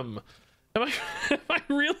Venom. Am I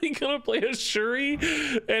really gonna play a Shuri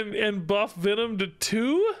and buff Venom to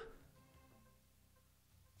 2?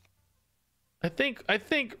 I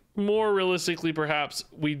think more realistically, perhaps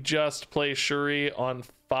we just play Shuri on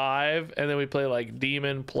 5 and then we play like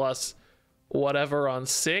Demon plus whatever on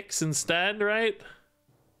 6 instead, right?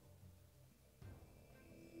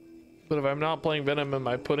 But if I'm not playing Venom, am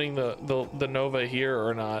I putting the Nova here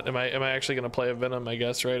or not? Am I actually gonna play a Venom? I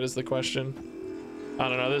guess, right, is the question. I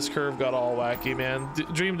don't know. This curve got all wacky, man.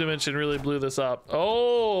 Dream Dimension really blew this up.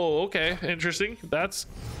 Oh, okay, interesting. That's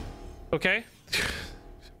okay.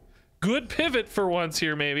 Good pivot for once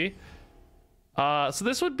here, maybe. So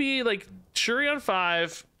this would be like Shuri on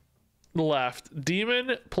 5 left,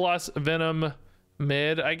 Demon plus Venom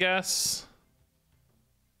mid, I guess.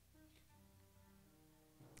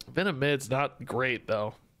 Venom mid's not great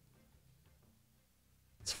though.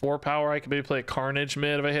 It's 4 power. I could maybe play Carnage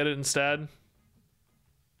mid if I hit it instead.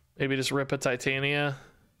 Maybe just rip a Titania.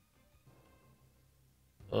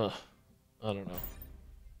 Ugh, I don't know.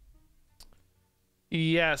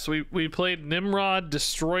 Yes, we played Nimrod,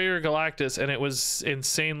 Destroyer, Galactus, and it was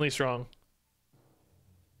insanely strong.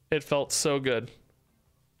 It felt so good.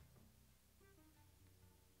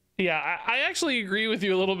 Yeah, I actually agree with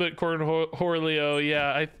you a little bit, Corn Horleo.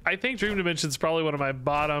 Yeah, I think Dream Dimension's probably one of my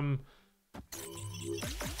bottom...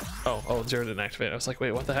 Oh, Zero didn't activate. I was like,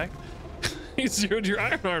 wait, what the heck? You zeroed your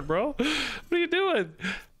Ironheart, bro. What are you doing?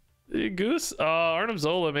 You goose? Arnim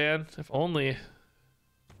Zola, man. If only.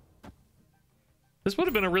 This would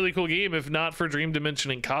have been a really cool game if not for Dream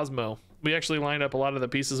Dimension and Cosmo. We actually lined up a lot of the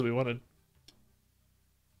pieces we wanted.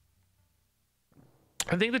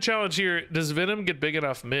 I think the challenge here, does Venom get big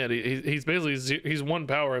enough mid? He's basically, he's 1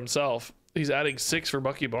 power himself. He's adding 6 for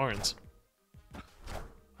Bucky Barnes. I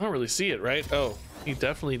don't really see it, right? Oh, he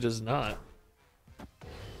definitely does not.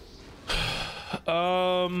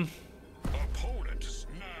 Opponent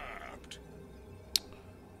snapped.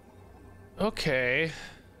 Okay.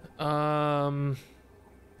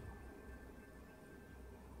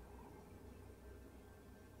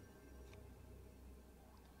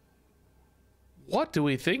 What do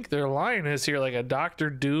we think their line is here? Like a Doctor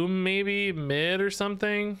Doom maybe mid or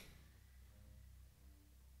something?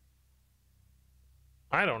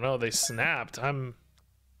 I don't know. They snapped. I'm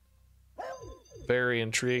very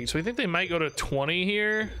intrigued. So we think they might go to 20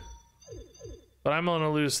 here, but I'm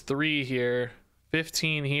gonna lose 3 here,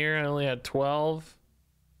 15 here. I only had 12.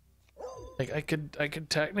 Like I could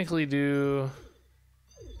technically do,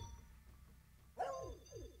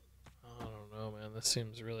 I don't know, man. This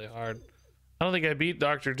seems really hard. I don't think I beat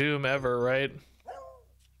Doctor Doom ever, right?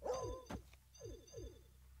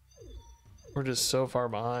 We're just so far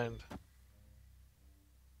behind.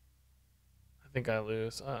 I think I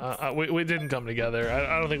lose. We didn't come together.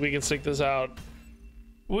 I don't think we can stick this out.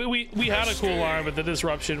 We had a cool arm, but the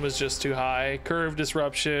disruption was just too high. Curve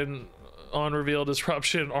disruption, on reveal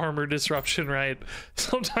disruption, armor disruption, right?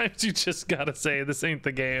 Sometimes you just gotta say this ain't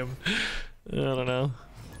the game. I don't know.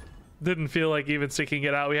 Didn't feel like even sticking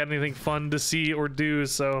it out. We had anything fun to see or do,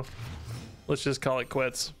 so let's just call it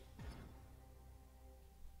quits.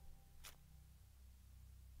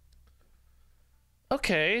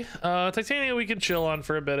 Okay, Titania we can chill on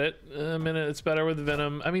for a minute. It's better with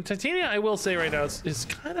Venom. I mean, Titania, I will say right now, is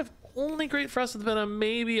kind of only great for us with Venom.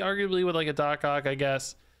 Maybe arguably with like a Doc Ock, I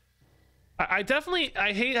guess. I definitely,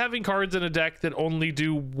 I hate having cards in a deck that only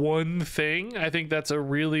do one thing. I think that's a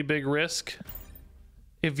really big risk.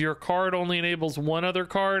 If your card only enables one other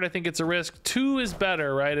card, I think it's a risk. Two is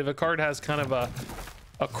better, right? If a card has kind of a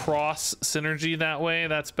cross synergy that way,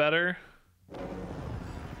 that's better.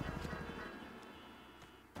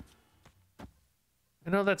 I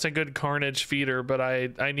know that's a good Carnage feeder, but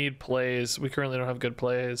I need plays. We currently don't have good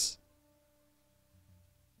plays.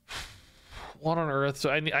 What on earth?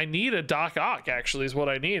 So I need a Doc Ock, actually, is what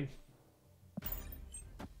I need.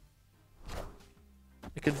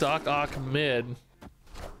 Like a Doc Ock mid.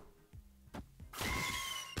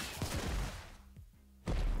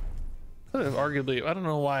 Could have arguably, I don't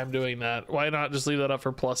know why I'm doing that. Why not just leave that up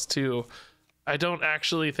for +2? I don't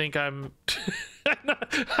actually think I'm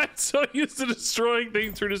I'm so used to destroying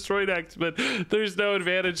things for destroy decks, but there's no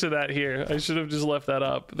advantage to that here. I should have just left that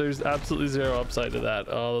up. There's absolutely zero upside to that.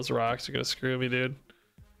 Oh, those rocks are gonna screw me, dude.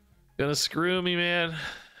 Gonna screw me, man.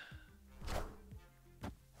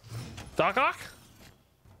 Doc Ock?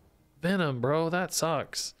 Venom, bro, that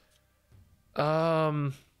sucks.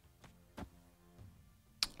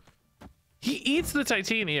 He eats the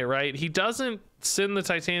Titania, right? He doesn't send the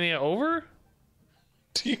Titania over?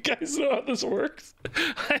 Do you guys know how this works?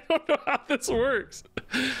 I don't know how this works.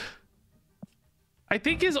 I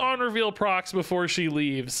think his on reveal procs before she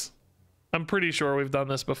leaves. I'm pretty sure we've done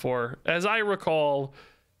this before. As I recall,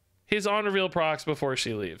 his on reveal procs before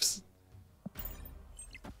she leaves.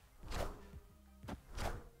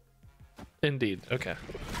 Indeed. Okay.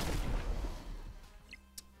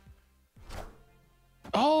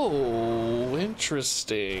 Oh,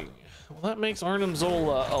 interesting. Well, that makes Arnim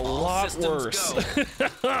Zola a lot worse.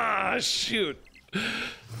 Ah, shoot.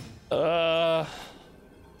 I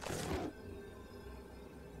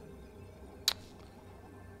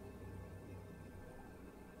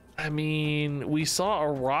mean, we saw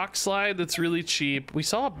a rock slide that's really cheap. We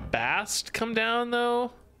saw a Bast come down,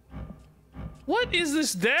 though. What is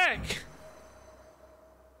this deck?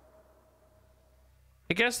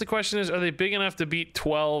 I guess the question is, are they big enough to beat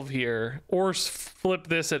 12 here or flip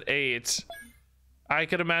this at 8? I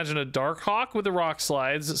could imagine a Dark Hawk with the rock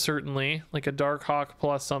slides, certainly, like a Dark Hawk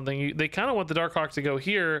plus something. They kind of want the Dark Hawk to go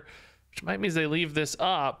here, which might mean they leave this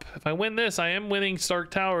up. If I win this, I am winning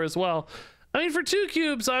Stark Tower as well. I mean, for 2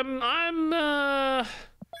 cubes, Dark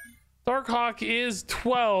Hawk is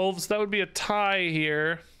 12, so that would be a tie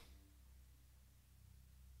here.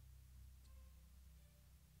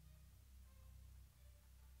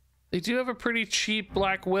 They do have a pretty cheap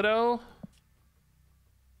Black Widow.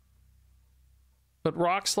 But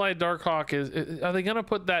Rock Slide Dark Hawk is are they gonna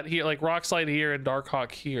put that here, like Rock Slide here and Dark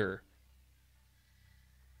Hawk here?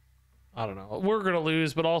 I don't know. We're gonna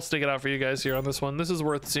lose, but I'll stick it out for you guys here on this one. This is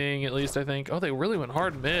worth seeing, at least, I think. Oh, they really went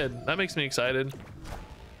hard mid. That makes me excited.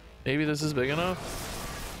 Maybe this is big enough.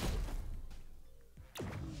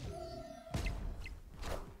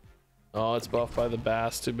 Oh, it's buffed by the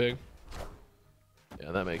Bass, too big.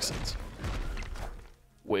 Yeah, that makes sense.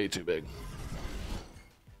 Way too big.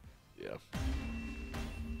 Yeah.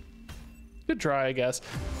 Good try, I guess.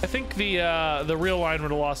 I think the real line would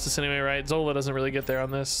have lost this anyway, right? Zola doesn't really get there on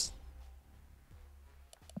this.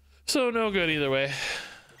 So no good either way.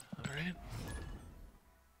 All right.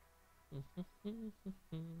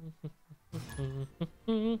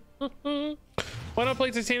 Why not play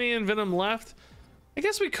Titania and Venom left? I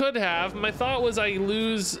guess we could have. My thought was I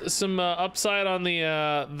lose some upside on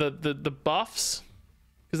the buffs,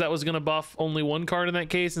 because that was gonna buff only one card in that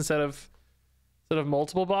case instead of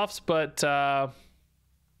multiple buffs. But yeah,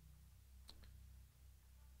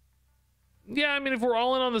 I mean, if we're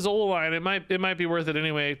all in on the Zola line, it might be worth it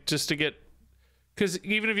anyway, just to get, because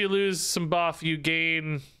even if you lose some buff, you're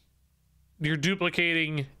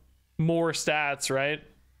duplicating more stats, right?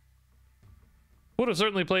 Would have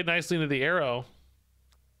certainly played nicely into the arrow.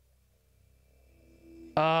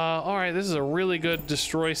 All right, this is a really good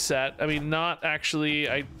destroy set. I mean, not actually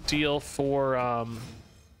ideal for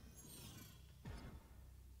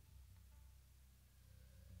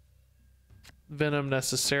Venom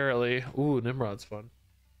necessarily. Ooh, Nimrod's fun.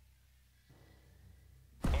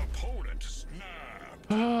 Opponent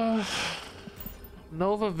snap.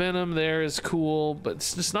 Nova Venom there is cool, but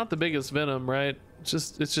it's just not the biggest Venom, right? It's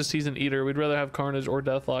just he's an eater. We'd rather have Carnage or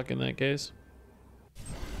Deathlock in that case.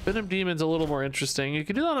 Venom Demon's a little more interesting. You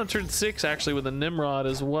could do that on turn 6 actually with a Nimrod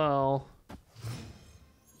as well.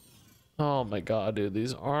 Oh my god, dude,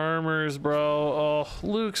 these armors, bro. Oh,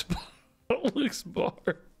 Luke's bar.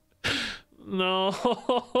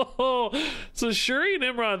 No. So Shuri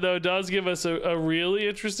Nimrod though does give us a really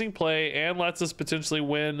interesting play and lets us potentially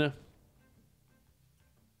win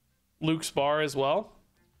Luke's bar as well.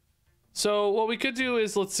 So what we could do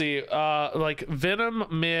is, let's see, like Venom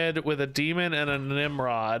mid with a Demon and a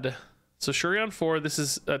Nimrod. So Shuri on 4. This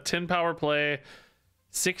is a 10 power play.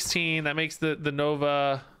 16. That makes the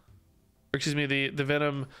Nova, or excuse me, the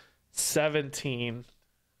Venom 17.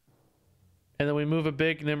 And then we move a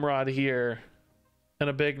big Nimrod here and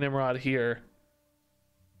a big Nimrod here.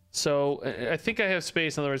 So I think I have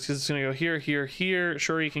space, in other words, because it's going to go here, here, here.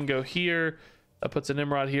 Shuri can go here. That puts a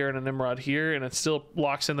Nimrod here and a Nimrod here, and it still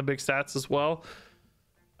locks in the big stats as well.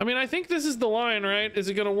 I mean, I think this is the line, right? Is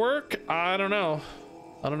it going to work? I don't know.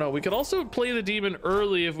 I don't know. We could also play the Demon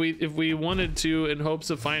early if we wanted to, in hopes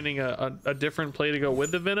of finding a different play to go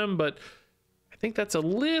with the Venom, but I think that's a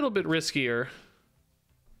little bit riskier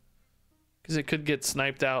because it could get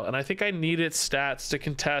sniped out, and I think I need its stats to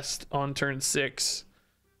contest on turn 6.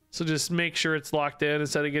 So just make sure it's locked in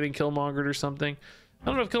instead of getting Killmongered or something. I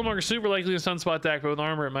don't know if Killmonger's super likely to Sunspot deck, but with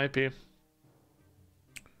armor it might be.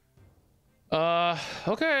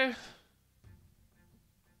 Okay.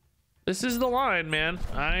 This is the line, man.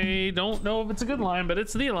 I don't know if it's a good line, but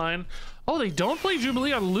it's the line. Oh, they don't play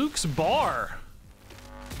Jubilee on Luke's bar.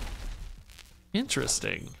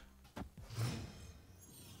 Interesting.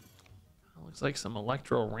 Looks like some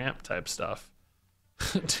electro ramp type stuff.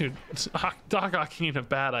 Dude, Doc Ock ain't a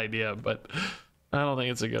bad idea, but I don't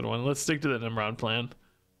think it's a good one. Let's stick to the Nimrod plan.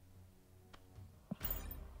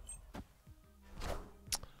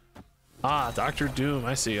 Ah, Dr. Doom,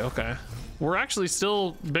 I see. Okay. We're actually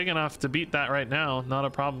still big enough to beat that right now. Not a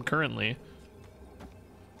problem currently.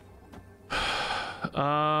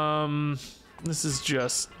 This is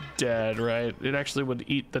just dead, right? It actually would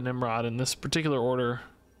eat the Nimrod in this particular order.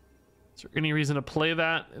 Is there any reason to play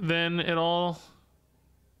that then at all?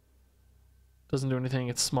 Doesn't do anything.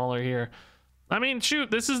 It's smaller here. I mean, shoot,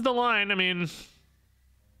 this is the line. I mean,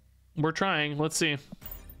 we're trying. Let's see.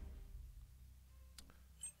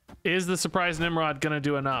 Is the surprise Nimrod gonna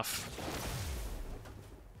do enough?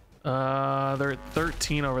 They're at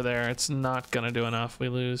 13 over there. It's not gonna do enough. We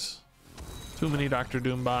lose. Too many Dr.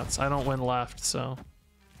 Doom bots. I don't win left, so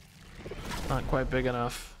not quite big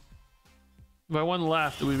enough. If I won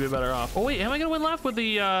left, we'd be better off. Oh wait, am I gonna win left with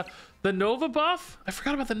the Nova buff? I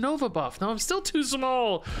forgot about the Nova buff. No, I'm still too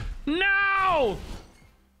small. No!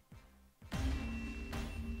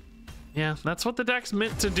 Yeah, that's what the deck's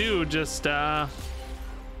meant to do. Just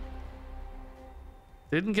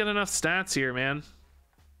didn't get enough stats here, man.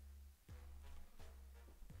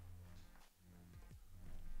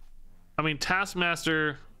 I mean,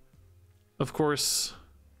 Taskmaster, of course,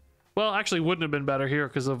 well, actually wouldn't have been better here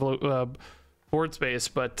because of board space,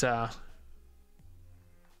 but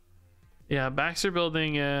yeah, Baxter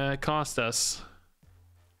building cost us.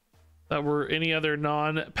 That were any other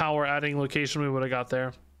non-power adding location we would have got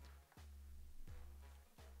there.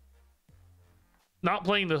 Not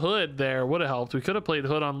playing the hood there would have helped. We could have played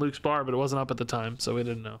hood on Luke's bar, but it wasn't up at the time, so we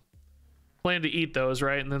didn't know. Planned to eat those,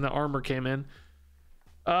 right? And then the armor came in.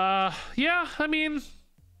 Yeah, I mean,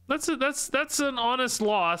 that's an honest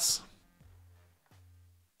loss.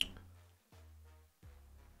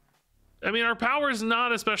 I mean, our power's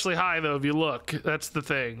not especially high though, if you look. That's the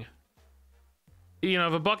thing. You know,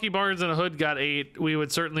 if a Bucky Barnes and a hood got 8, we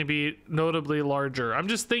would certainly be notably larger. I'm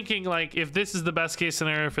just thinking, like, if this is the best case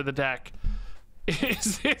scenario for the deck,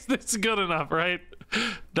 is this good enough, right?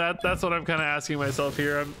 That's what I'm kind of asking myself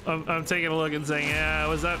here. I'm taking a look and saying, yeah,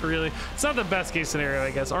 was that really? It's not the best case scenario,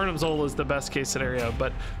 I guess. Arnim Zola is the best case scenario,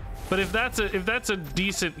 but if that's a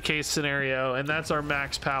decent case scenario and that's our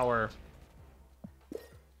max power,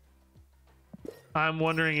 I'm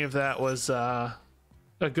wondering if that was a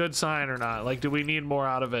good sign or not. Like, do we need more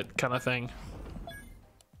out of it, kind of thing?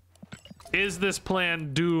 Is this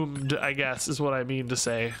plan doomed, I guess, is what I mean to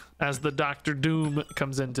say, as the Dr. Doom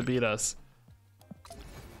comes in to beat us.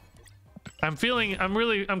 I'm coming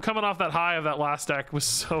off that high of that last deck was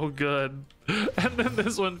so good. And then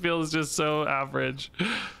this one feels just so average.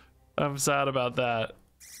 I'm sad about that.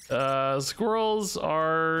 Squirrels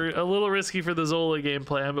are a little risky for the Zola game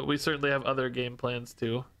plan, but we certainly have other game plans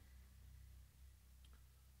too.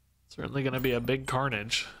 Certainly gonna be a big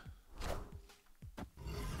carnage.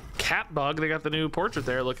 Catbug, they got the new portrait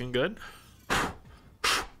there looking good.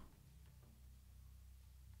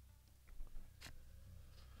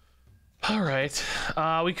 All right,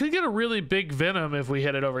 we could get a really big Venom if we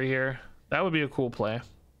hit it over here. That would be a cool play.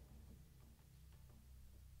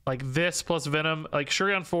 Like this plus Venom, like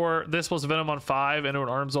Shuri on 4, this plus Venom on 5, and an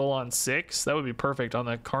Arm Zola on 6. That would be perfect on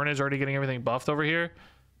the Carnage already getting everything buffed over here.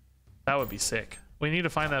 That would be sick. We need to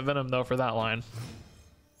find that Venom though for that line.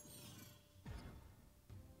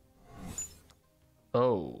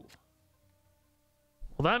 Oh.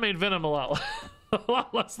 Well, that made Venom a lot A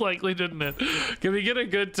lot less likely, didn't it? Can we get a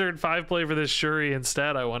good turn 5 play for this Shuri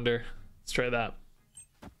instead, I wonder? Let's try that.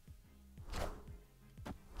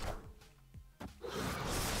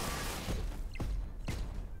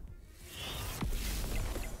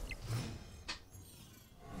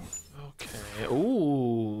 Okay.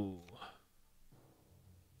 Ooh.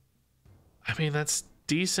 I mean, that's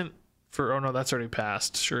decent for... Oh, no, that's already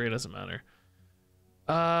passed. Shuri, it doesn't matter.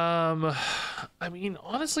 I mean,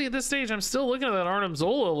 honestly, at this stage, I'm still looking at that Arnim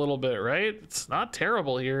Zola a little bit, right? It's not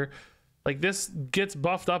terrible here. Like, this gets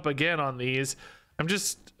buffed up again on these. I'm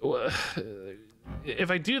just...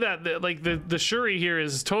 If I do that, like, the Shuri here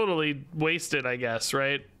is totally wasted, I guess,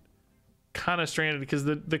 right? Kind of stranded, because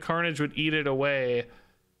the Carnage would eat it away. I'm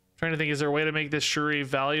trying to think, is there a way to make this Shuri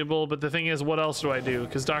valuable? But the thing is, what else do I do?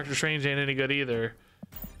 Because Doctor Strange ain't any good either.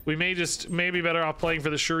 We may be better off playing for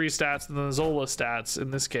the Shuri stats than the Zola stats in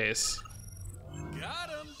this case. Got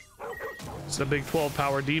him. It's a big 12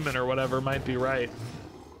 power demon or whatever might be right.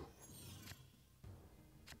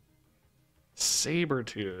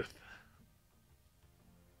 Sabretooth.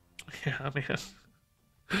 Yeah, man.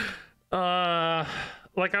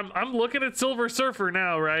 Like I'm looking at Silver Surfer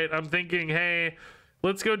now, right? I'm thinking, hey,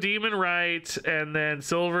 let's go demon right, and then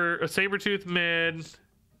Sabretooth mid.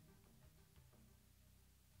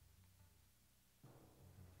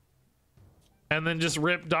 And then just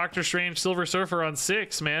rip Doctor Strange, Silver Surfer on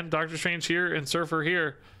 6, man. Doctor Strange here and Surfer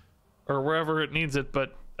here. Or wherever it needs it.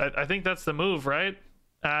 But I think that's the move, right?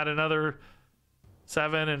 Add another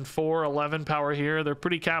 7 and 4, 11 power here. They're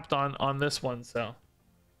pretty capped on this one, so.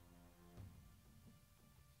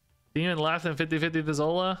 Demon left and 50-50 to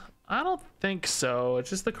Zola? I don't think so.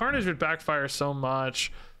 It's just the Carnage would backfire so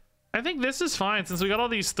much. I think this is fine. Since we got all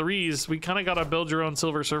these 3s, we kind of got to build your own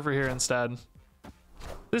Silver Surfer here instead.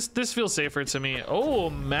 This feels safer to me. Oh,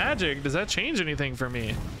 magic. Does that change anything for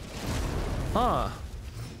me? Huh.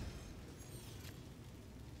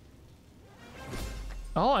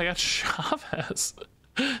 Oh, I got Chavez.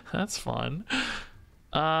 That's fun.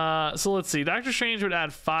 So let's see. Doctor Strange would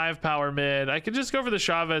add 5 power mid. I could just go for the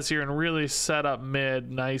Chavez here and really set up mid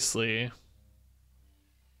nicely.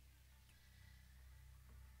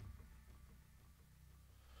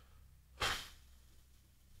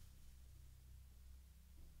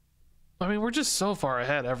 I mean, we're just so far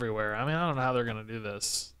ahead everywhere. I mean, I don't know how they're going to do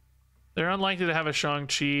this. They're unlikely to have a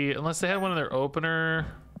Shang-Chi unless they had one in their opener.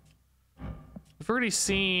 We've already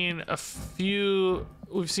seen a few.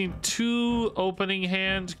 We've seen 2 opening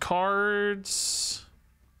hand cards.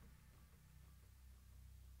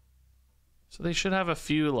 So they should have a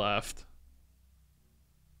few left.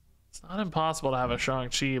 It's not impossible to have a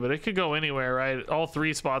Shang-Chi, but it could go anywhere, right? All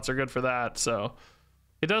 3 spots are good for that, so...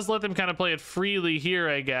 It does let them kind of play it freely here,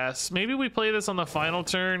 I guess. Maybe we play this on the final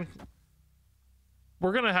turn.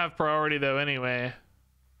 We're going to have priority, though, anyway.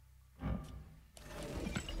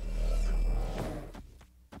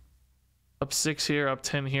 Up 6 here, up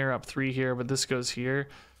 10 here, up 3 here, but this goes here.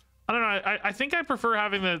 I don't know. I think I prefer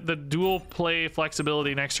having the dual play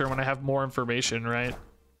flexibility next turn when I have more information, right?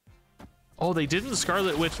 Oh, they didn't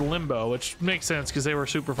Scarlet Witch Limbo, which makes sense because they were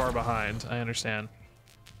super far behind. I understand.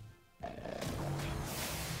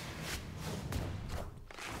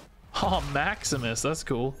 Oh, Maximus, that's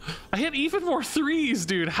cool. I hit even more 3s,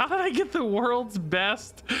 dude. How did I get the world's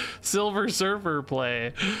best Silver Surfer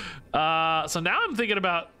play? So now I'm thinking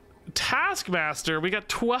about Taskmaster. We got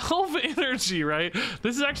 12 energy, right?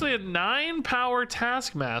 This is actually a 9 power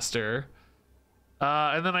Taskmaster.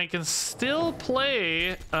 And then I can still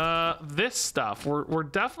play this stuff. We're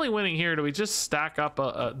definitely winning here. Do we just stack up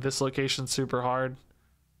this location super hard?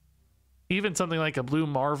 Even something like a Blue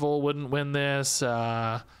Marvel wouldn't win this.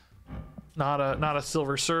 Not a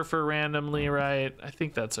Silver Surfer randomly, right? I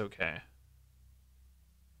think that's okay.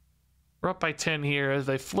 We're up by 10 here as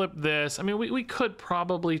they flip this. I mean, we could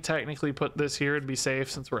probably technically put this here and be safe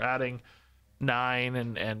since we're adding 9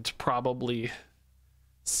 and probably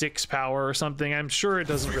 6 power or something. I'm sure it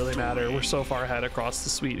doesn't really matter. We're so far ahead across the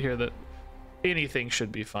suite here that anything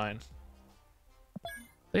should be fine.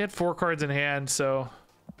 They had 4 cards in hand, so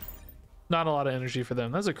not a lot of energy for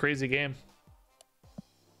them. That's a crazy game.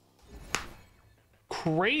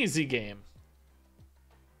 Crazy game.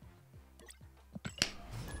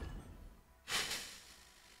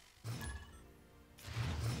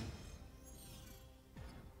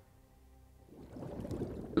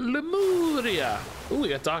 Lemuria. Ooh, we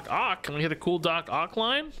got Doc Ock. Can we hit a cool Doc Ock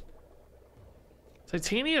line?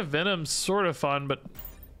 Titania Venom's sort of fun, but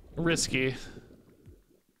risky.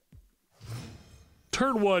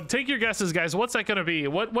 Turn 1. Take your guesses, guys. What's that gonna be?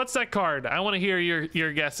 What's that card? I want to hear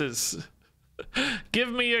your guesses. Give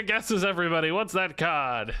me your guesses, everybody. What's that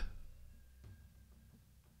card?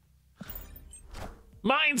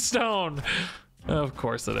 Mind Stone! Of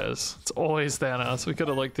course it is. It's always Thanos. We could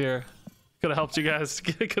have looked here. Could have helped you guys.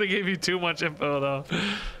 Could have gave you too much info though.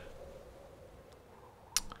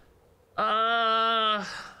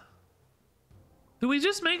 Do we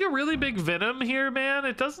just make a really big Venom here, man?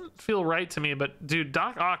 It doesn't feel right to me, but dude,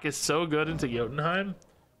 Doc Ock is so good into Jotunheim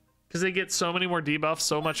because they get so many more debuffs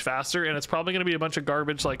so much faster, and it's probably going to be a bunch of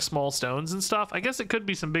garbage like small stones and stuff. I guess it could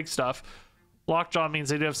be some big stuff. Lockjaw means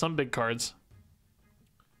they do have some big cards.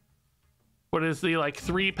 What is the like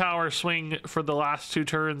 3 power swing for the last 2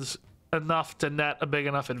 turns enough to net a big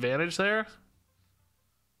enough advantage there?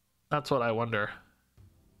 That's what I wonder.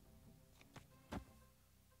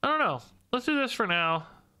 I don't know. Let's do this for now.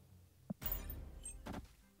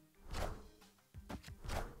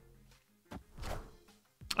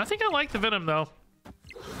 I think I like the Venom though.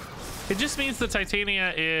 It just means the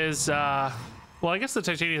Titania is well, I guess the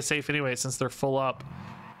Titania is safe anyway since they're full up.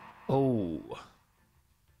 Oh,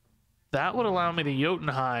 that would allow me to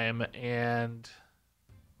Jotunheim, and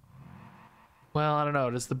well, I don't know,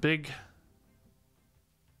 does the big...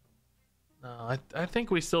 No, I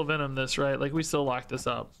think we still Venom this, right? Like we still lock this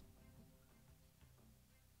up.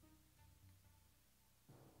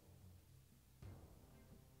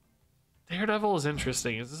 Daredevil is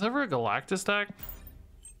interesting. Is this ever a Galactus deck?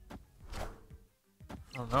 I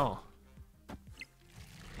don't know.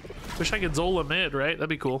 Wish I could Zola mid, right? That'd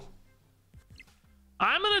be cool.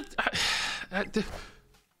 I'm gonna...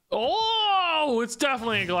 Oh, it's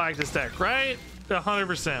definitely a Galactus deck, right?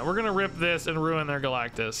 100%. We're gonna rip this and ruin their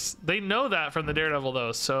Galactus. They know that from the Daredevil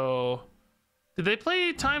though, so... Did they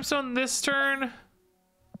play Time Stone this turn?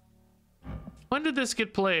 When did this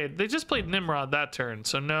get played? They just played Nimrod that turn,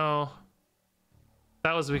 so no.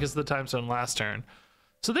 That was because of the Time Stone last turn.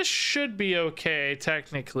 So this should be okay,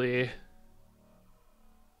 technically.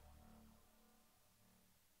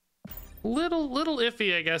 Little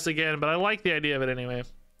iffy, I guess, again, but I like the idea of it anyway.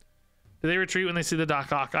 Do they retreat when they see the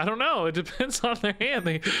Doc Ock? I don't know. It depends on their hand.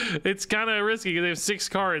 It's kind of risky because they have 6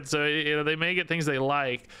 cards, so you know they may get things they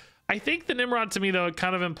like. I think the Nimrod to me though, it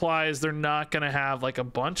kind of implies they're not gonna have like a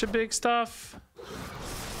bunch of big stuff.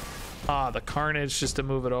 Ah, the Carnage just to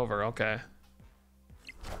move it over. Okay.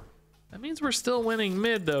 That means we're still winning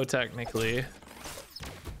mid though, technically.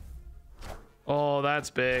 Oh, that's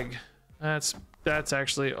big. That's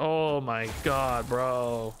actually, oh my god,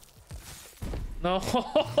 bro. No,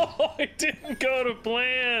 it didn't go to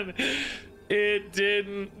plan. It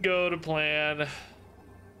didn't go to plan.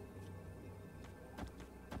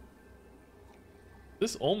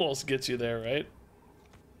 This almost gets you there, right?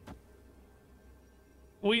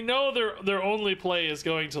 We know their only play is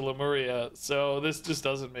going to Lemuria, so this just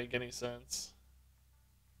doesn't make any sense.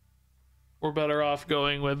 We're better off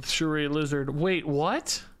going with Shuri Lizard. Wait,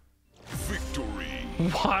 what? Victory.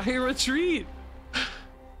 Why retreat?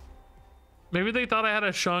 Maybe they thought I had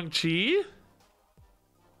a Shang-Chi?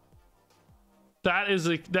 That is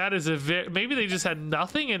a maybe they just had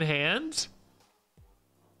nothing in hand?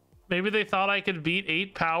 Maybe they thought I could beat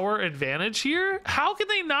 8 power advantage here? How can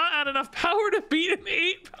they not add enough power to beat an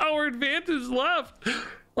 8 power advantage left?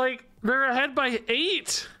 Like, they're ahead by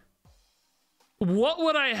 8. What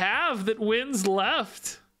would I have that wins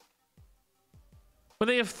left? When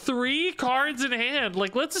they have 3 cards in hand.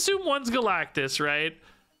 Like, let's assume one's Galactus, right?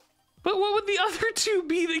 But what would the other 2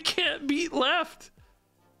 be that can't beat left?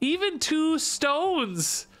 Even 2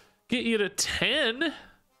 stones get you to 10.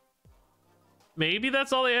 Maybe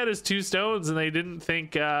that's all they had is 2 stones, and they didn't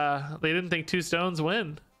think 2 stones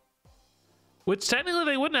win. Which technically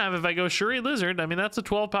they wouldn't have if I go Shuri Lizard. I mean, that's a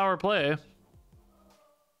 12 power play.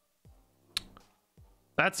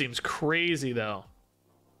 That seems crazy though.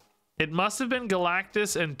 It must have been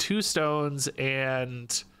Galactus and 2 stones,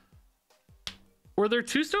 and were there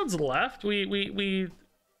 2 stones left? We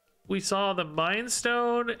saw the Mind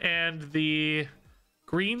Stone and the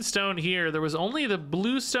green stone here. There was only the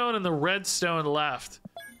blue stone and the red stone left.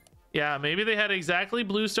 Yeah, maybe they had exactly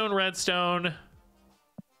blue stone, red stone,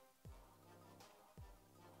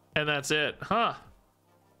 and that's it. Huh.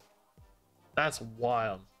 That's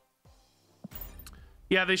wild.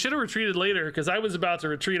 Yeah, they should have retreated later because I was about to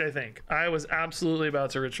retreat, I think. I was absolutely about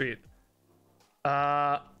to retreat.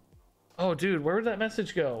 Oh, dude, where did that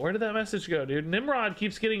message go? Where did that message go, dude? Nimrod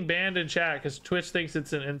keeps getting banned in chat because Twitch thinks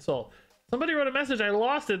it's an insult. Somebody wrote a message, I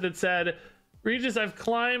lost it, that said, Regis, I've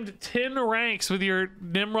climbed 10 ranks with your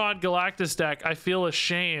Nimrod Galactus deck. I feel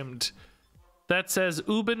ashamed. That says,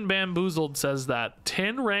 Ubin Bamboozled says that.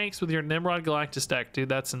 10 ranks with your Nimrod Galactus deck. Dude,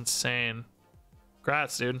 that's insane.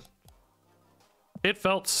 Congrats, dude. It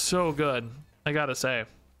felt so good, I gotta say.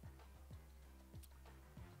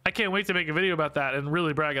 I can't wait to make a video about that and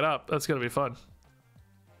really brag it up. That's gonna be fun.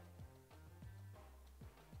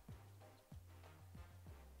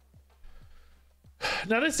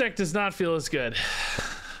 Now this deck does not feel as good.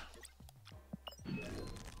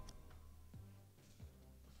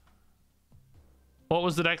 What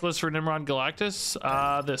was the deck list for Nimrod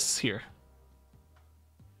Galactus? This here.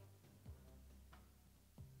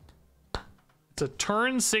 It's a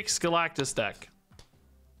turn 6 Galactus deck.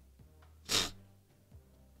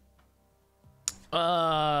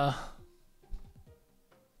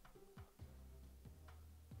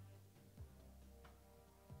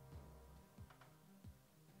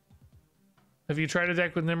 Have you tried a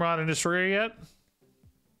deck with Nimrod and Destroyer yet?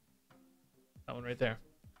 That one right there.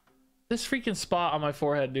 This freaking spot on my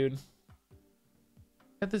forehead, dude.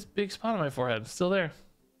 Got this big spot on my forehead. Still there.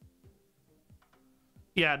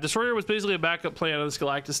 Yeah, Destroyer was basically a backup plan on this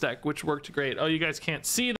Galactus deck, which worked great. Oh, you guys can't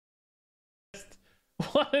see that.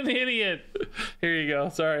 What an idiot. Here you go.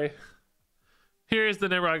 Sorry. Here's the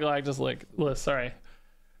Nimrod Galactus list. Sorry.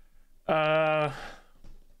 Yeah,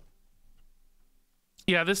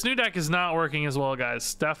 this new deck is not working as well,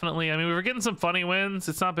 guys. Definitely. I mean, we were getting some funny wins.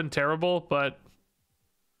 It's not been terrible, but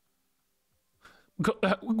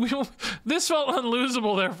this felt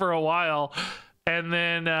unlosable there for a while. And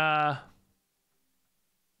then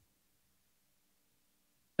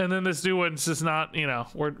this new one's just not, you know,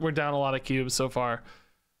 we're down a lot of cubes so far.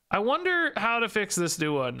 I wonder how to fix this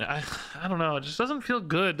new one. I don't know. It just doesn't feel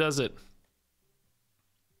good, does it?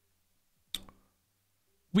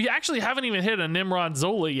 We actually haven't even hit a Nimrod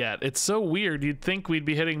Zola yet. It's so weird. You'd think we'd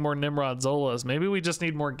be hitting more Nimrod Zolas. Maybe we just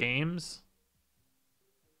need more games.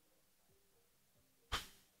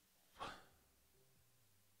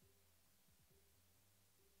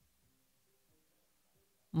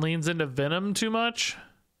 Leans into Venom too much.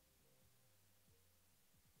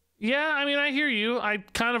 Yeah, I mean, I hear you. I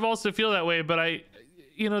kind of also feel that way, but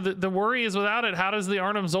you know, the worry is without it, how does the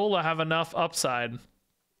Arnim Zola have enough upside?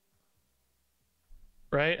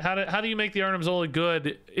 Right? How do you make the Arnim Zola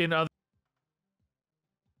good in other...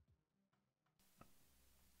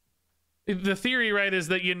 The theory, right, is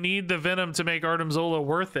that you need the Venom to make Arnim Zola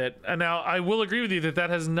worth it. And now I will agree with you that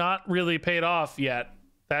has not really paid off yet.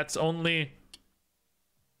 That's only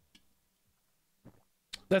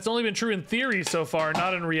been true in theory so far,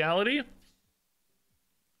 not in reality.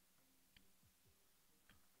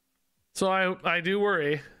 So I do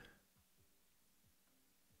worry.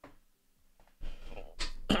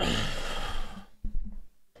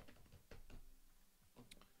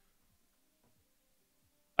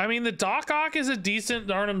 I mean, the Doc Ock is a decent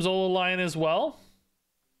Arnim Zola line as well.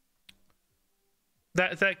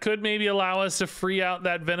 That could maybe allow us to free out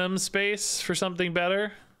that Venom space for something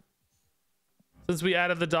better. Since we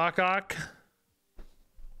added the Doc Ock.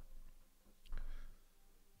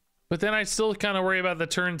 But then I still kind of worry about the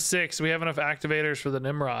turn 6. We have enough activators for the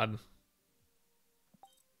Nimrod.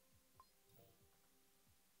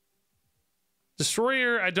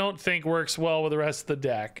 Destroyer, I don't think works well with the rest of the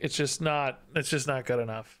deck. It's just not good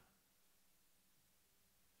enough.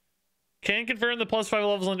 Can confirm the +5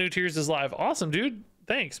 levels on new tiers is live. Awesome, dude.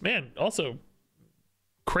 Thanks, man. Also,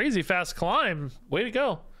 crazy fast climb. Way to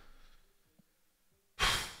go.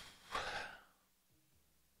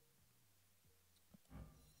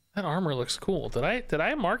 That armor looks cool. Did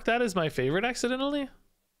I mark that as my favorite accidentally?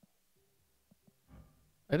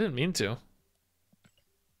 I didn't mean to.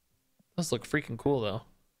 Does look freaking cool though.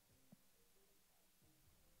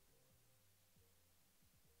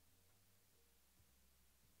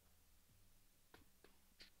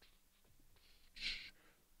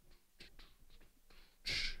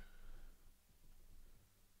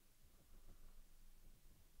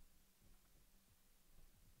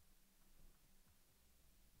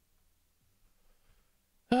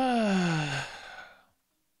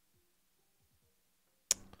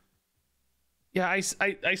 Yeah,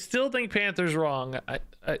 I still think Panther's wrong.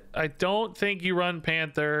 I don't think you run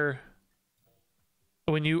Panther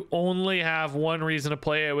when you only have one reason to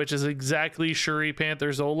play it, which is exactly Shuri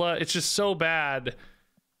Panther Zola. It's just so bad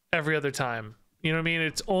every other time. You know what I mean?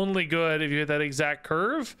 It's only good if you hit that exact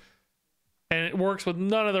curve, and it works with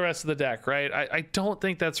none of the rest of the deck, right? I don't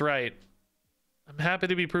think that's right. I'm happy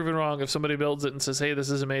to be proven wrong if somebody builds it and says, hey, this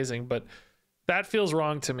is amazing, but that feels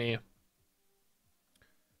wrong to me.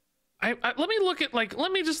 Let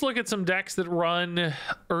me just look at some decks that run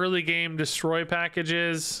early game destroy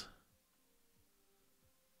packages.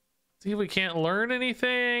 See if we can't learn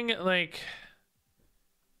anything. Like,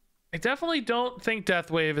 I definitely don't think Death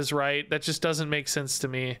Wave is right. That just doesn't make sense to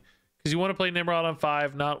me. Because you want to play Nimrod on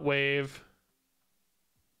 5, not Wave.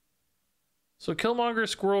 So Killmonger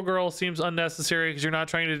Squirrel Girl seems unnecessary because you're not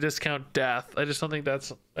trying to discount death. I just don't think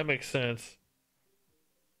that makes sense.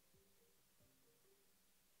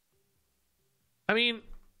 I mean,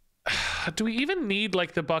 Do we even need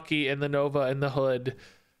like the Bucky and the Nova and the Hood?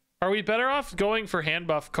 Are we better off going for hand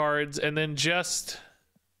buff cards and then just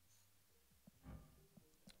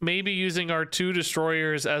maybe using our 2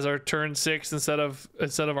 destroyers as our turn 6 instead of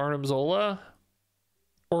Arnim Zola?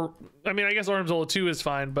 Or I mean, I guess Arnim Zola 2 is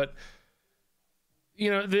fine, but you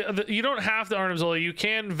know, you don't have to Arnim Zola. You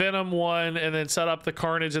can Venom 1 and then set up the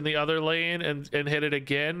Carnage in the other lane and hit it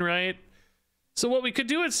again, right? So what we could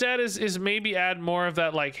do instead is maybe add more of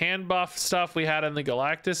that like hand buff stuff we had in the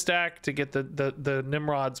Galactus deck to get the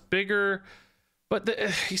Nimrods bigger. But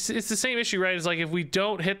it's the same issue, right? It's like if we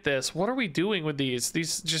don't hit this, what are we doing with these?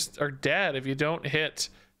 These just are dead if you don't hit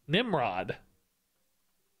Nimrod.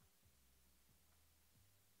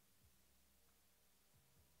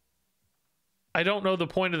 I don't know the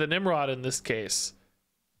point of the Nimrod in this case.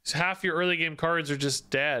 So half your early game cards are just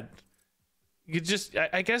dead. You could just,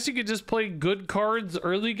 I guess you could just play good cards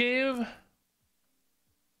early game.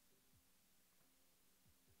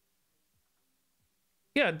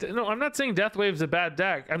 Yeah, no, I'm not saying Death Wave's a bad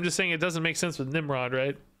deck. I'm just saying it doesn't make sense with Nimrod,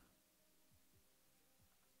 right?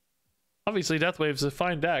 Obviously, Death Wave's a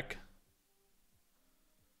fine deck.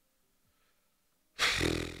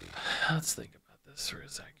 Let's think about this for a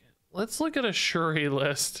second. Let's look at a Shuri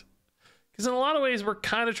list. Because in a lot of ways, we're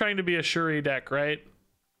kind of trying to be a Shuri deck, right?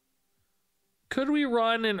 Could we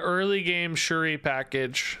run an early game Shuri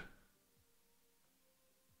package?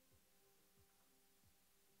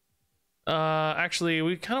 Actually,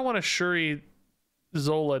 we kind of want a Shuri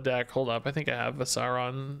Zola deck. Hold up. I think I have a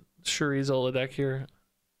Sauron Shuri Zola deck here.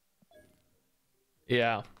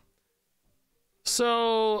 Yeah.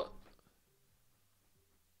 So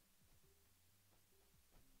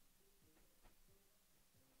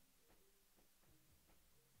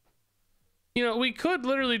you know, we could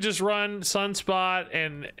literally just run Sunspot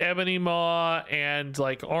and Ebony Maw and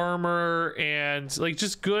like armor and like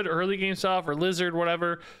just good early game stuff, or Lizard,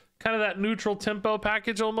 whatever. Kind of that neutral tempo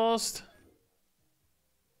package almost.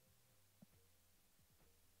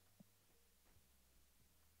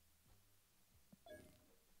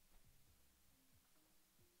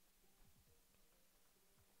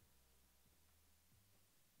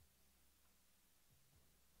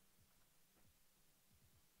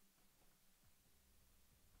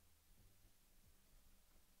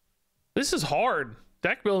 This is hard.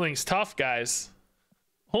 Deck building's tough, guys.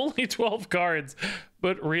 Only 12 cards,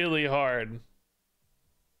 but really hard.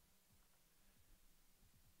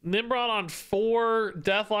 Nimrod on 4,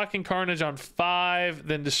 Deathlock and Carnage on 5,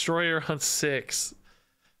 then Destroyer on 6.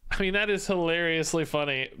 I mean, that is hilariously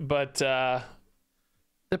funny, but the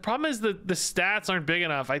problem is that the stats aren't big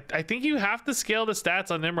enough. I think you have to scale the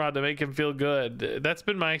stats on Nimrod to make him feel good. That's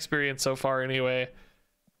been my experience so far anyway.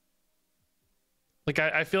 Like,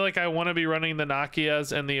 I feel like I want to be running the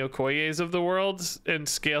Nakias and the Okoyes of the world and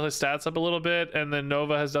scale his stats up a little bit, and then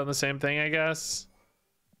Nova has done the same thing, I guess.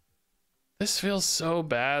 This feels so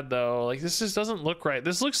bad, though. Like, this just doesn't look right.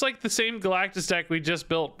 This looks like the same Galactus deck we just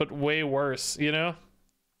built, but way worse, you know?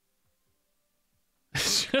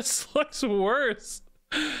 It just looks worse.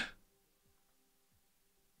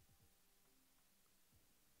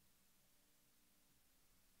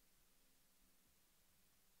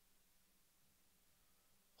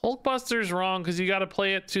 Hulkbuster's wrong because you got to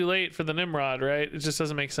play it too late for the Nimrod, right? It just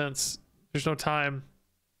doesn't make sense. There's no time.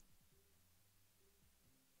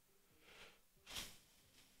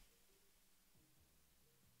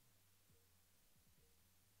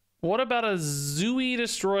 What about a Zooey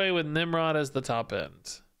Destroy with Nimrod as the top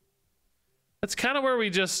end? That's kind of where we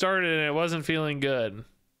just started and it wasn't feeling good.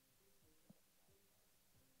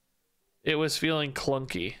 It was feeling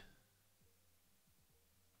clunky.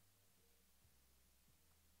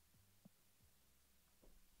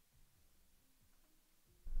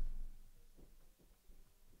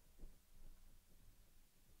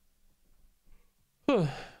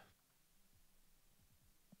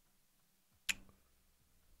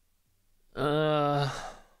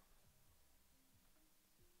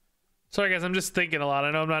 Sorry guys, I'm just thinking a lot.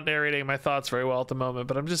 I know I'm not narrating my thoughts very well at the moment,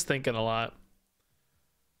 but I'm just thinking a lot.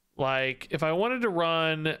 Like, if I wanted to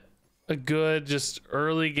run a good, just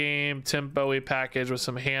early game tempo-y package with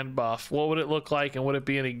some hand buff, what would it look like and would it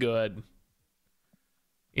be any good?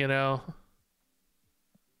 You know?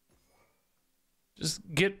 Just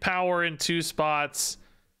get power in 2 spots.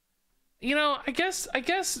 You know, I guess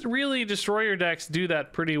really Destroyer decks do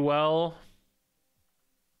that pretty well.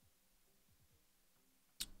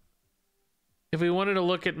 If we wanted to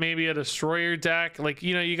look at maybe a Destroyer deck, like,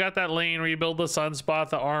 you know, you got that lane where you build the Sunspot,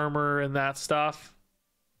 the armor, and that stuff.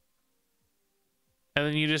 And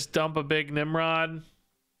then you just dump a big Nimrod. And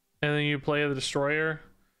then you play the Destroyer.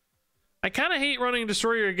 I kind of hate running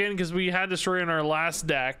Destroyer again because we had Destroyer in our last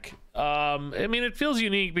deck. I mean, it feels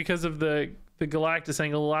unique because of the Galactus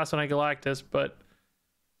angle, the last one I Galactus, but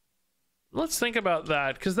let's think about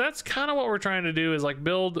that, because that's kind of what we're trying to do, is like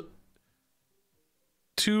build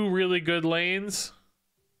 2 really good lanes,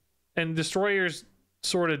 and Destroyers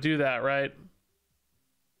sort of do that, right?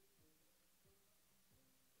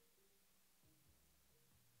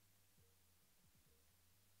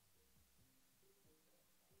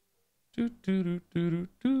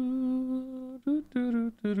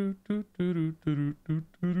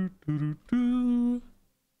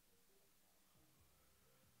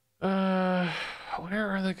 Where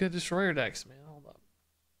are the good Destroyer decks, man? Hold up.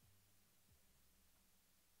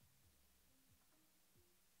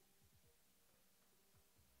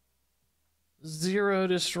 Zero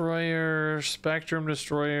Destroyer, Spectrum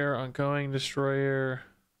Destroyer, Ongoing Destroyer.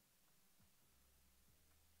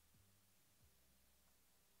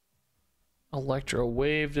 Electro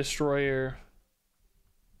Wave Destroyer.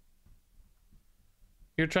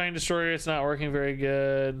 You're trying Destroyer, it's not working very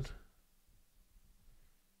good.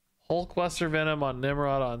 Hulkbuster Venom on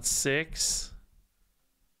Nimrod on 6.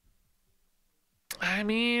 I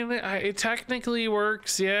mean, it technically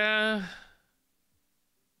works, yeah.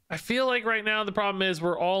 I feel like right now the problem is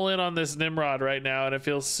we're all in on this Nimrod right now, and it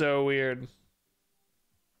feels so weird.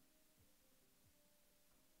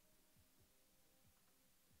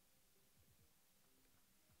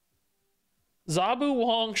 Zabu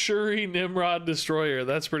Wong Shuri Nimrod Destroyer.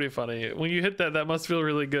 That's pretty funny. When you hit that, that must feel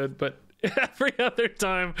really good, but every other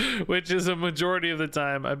time, which is a majority of the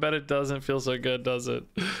time, I bet it doesn't feel so good, does it?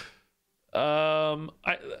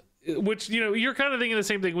 Which, you know, you're kind of thinking the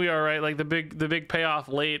same thing we are, right? Like the big payoff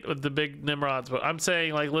late with the big Nimrods, but I'm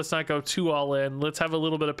saying, like, let's not go too all in. Let's have a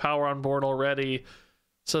little bit of power on board already,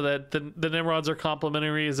 so that the Nimrods are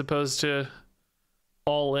complementary as opposed to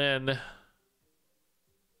all in.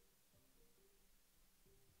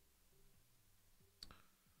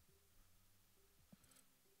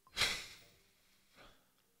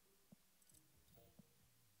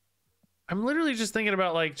 I'm literally just thinking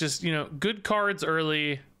about, like, just, you know, good cards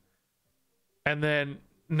early and then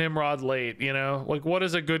Nimrod late, you know? Like, what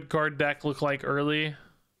does a good card deck look like early?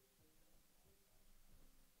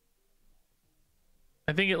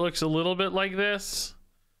 I think it looks a little bit like this.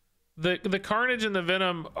 The Carnage and the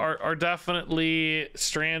Venom are definitely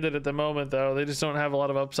stranded at the moment, though. They just don't have a lot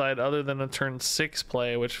of upside other than a turn 6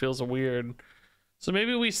 play, which feels weird. So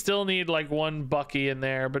maybe we still need, like, one Bucky in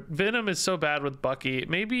there, but Venom is so bad with Bucky.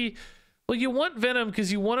 Maybe... Well, you want Venom because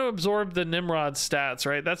you want to absorb the Nimrod stats,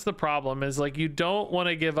 right? That's the problem, is, like, you don't want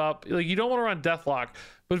to give up. Like, you don't want to run Deathlock.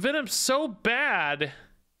 But Venom's so bad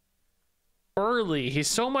early. He's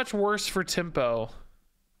so much worse for tempo.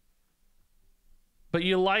 But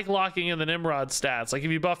you like locking in the Nimrod stats. Like,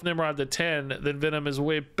 if you buff Nimrod to 10, then Venom is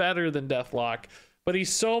way better than Deathlock. But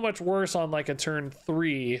he's so much worse on, like, a turn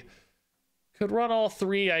 3. Could run all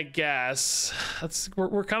 3, I guess.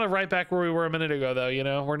 We're kind of right back where we were a minute ago, though. You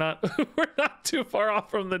know, we're not too far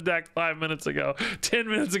off from the deck 5 minutes ago, 10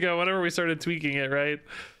 minutes ago, whenever we started tweaking it. Right,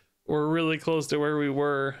 we're really close to where we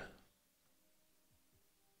were.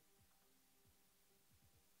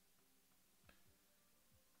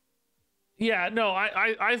 Yeah, no,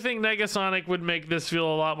 I think Negasonic would make this feel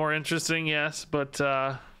a lot more interesting. Yes, but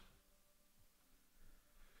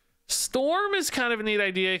Storm is kind of a neat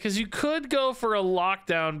idea, because you could go for a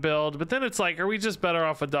lockdown build, but then it's like, are we just better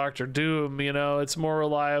off with Dr. Doom? You know, it's more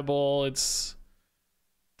reliable.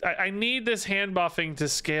 I need this hand buffing to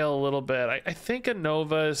scale a little bit. I think a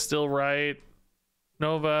Nova is still right.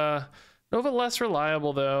 Nova less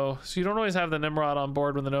reliable, though, so you don't always have the Nimrod on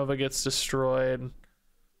board when the Nova gets destroyed.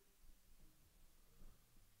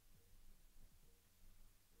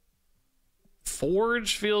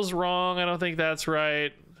 Forge feels wrong. I don't think that's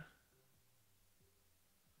right.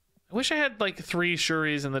 I wish I had, like, 3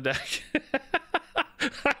 Shuris in the deck.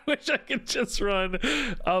 I wish I could just run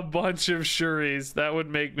a bunch of Shuris. That would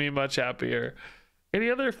make me much happier. Any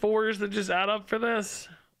other 4s that just add up for this?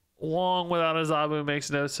 Wong without a Zabu makes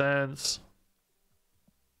no sense.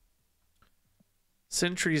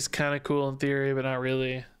 Sentry's kind of cool in theory, but not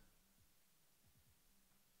really.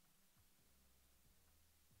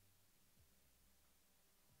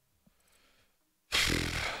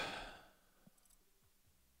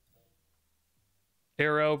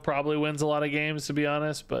 Arrow probably wins a lot of games, to be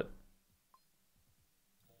honest, but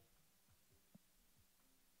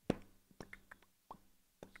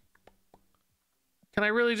can I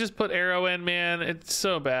really just put Arrow in, man? It's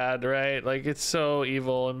so bad, right? Like, it's so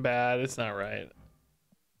evil and bad. It's not right.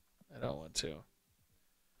 I don't want to.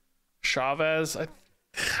 Chavez,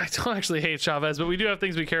 I don't actually hate Chavez, but we do have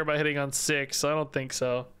things we care about hitting on 6, so I don't think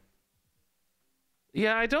so.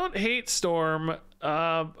 Yeah, I don't hate Storm.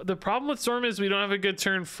 The problem with Storm is we don't have a good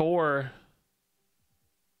turn 4.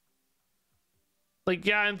 Like,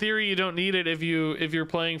 yeah, in theory you don't need it if you're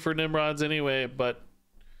playing for Nimrods anyway, but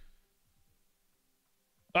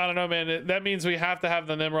I don't know, man. That means we have to have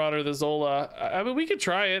the Nimrod or the Zola. I mean, we could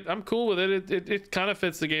try it. I'm cool with it. It kind of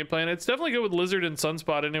fits the game plan. It's definitely good with Lizard and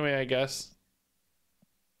Sunspot anyway, I guess.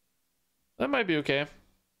 That might be okay.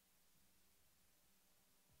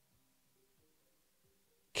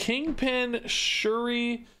 Kingpin,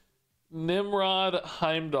 Shuri, Nimrod,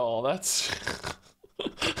 Heimdall. That's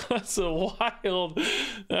that's a wild.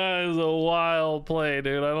 That is a wild play,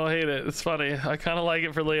 dude. I don't hate it. It's funny. I kind of like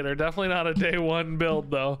it for later. Definitely not a day 1 build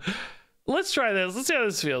though. Let's try this. Let's see how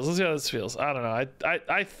this feels. Let's see how this feels. I don't know.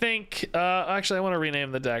 I think actually I want to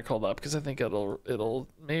rename the deck. Hold up, because I think it'll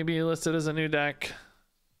maybe list it as a new deck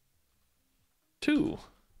 2.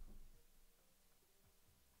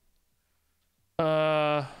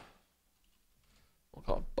 We'll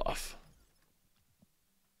call it buff.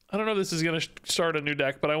 I don't know if this is gonna start a new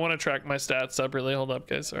deck, but I want to track my stats separately. Hold up,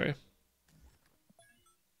 guys. Sorry.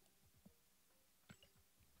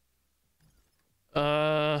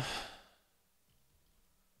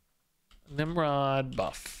 Nimrod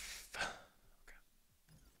buff. Okay.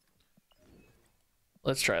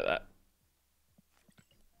 Let's try that.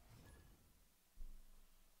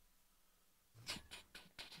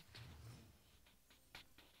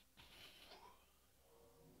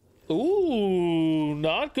 Ooh,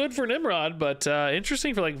 not good for Nimrod, but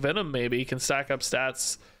interesting for like Venom maybe. You can stack up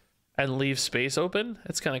stats and leave space open.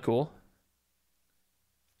 It's kind of cool.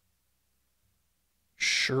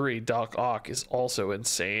 Shuri Doc Ock is also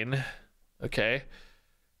insane. Okay.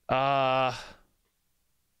 Yeah,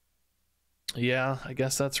 I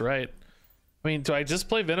guess that's right. I mean, do I just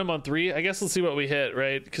play Venom on 3? I guess let's see what we hit,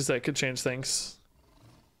 right? Because that could change things.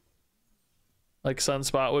 Like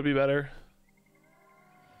Sunspot would be better.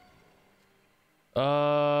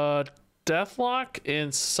 Deathlock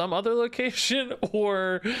in some other location,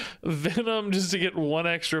 or Venom just to get 1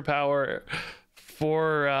 extra power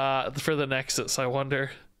for the Nexus. I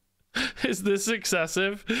wonder. Is this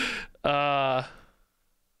excessive? I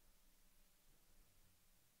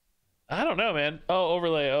don't know, man. Oh,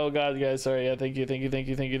 overlay. Oh god, guys, sorry. Yeah, thank you.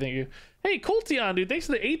 Hey, Coltion, dude, thanks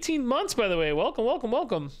for the 18 months, by the way.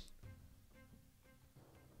 Welcome.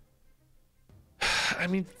 I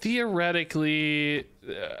mean, theoretically,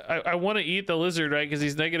 I want to eat the Lizard, right? Because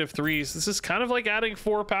he's -3s. This is kind of like adding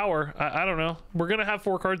 4 power. I don't know. We're going to have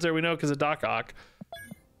 4 cards there, we know, because of Doc Ock.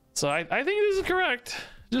 So I think this is correct.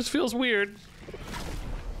 Just feels weird.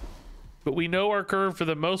 But we know our curve for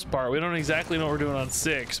the most part. We don't exactly know what we're doing on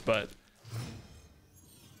 6, but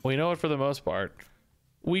we know it for the most part.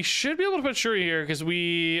 We should be able to put Shuri here because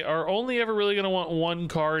we are only ever really going to want 1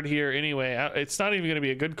 card here anyway. It's not even going to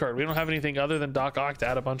be a good card. We don't have anything other than Doc Ock to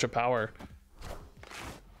add a bunch of power.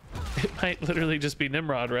 It might literally just be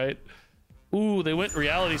Nimrod, right? Ooh, they went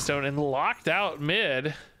Reality Stone and locked out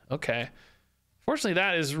mid. Okay. Fortunately,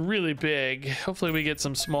 that is really big. Hopefully we get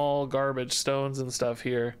some small garbage stones and stuff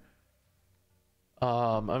here.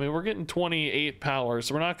 I mean, we're getting 28 power,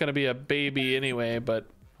 so we're not going to be a baby anyway, but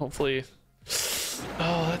hopefully...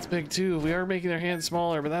 Oh, that's big too. We are making their hands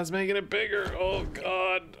smaller, but that's making it bigger. Oh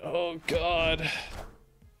god.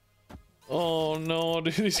 Oh no,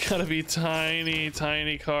 dude, these gotta be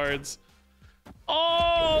tiny cards.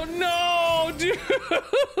 Oh no, dude!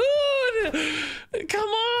 Come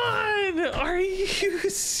on! Are you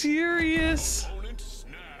serious? Opponent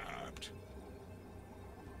snapped.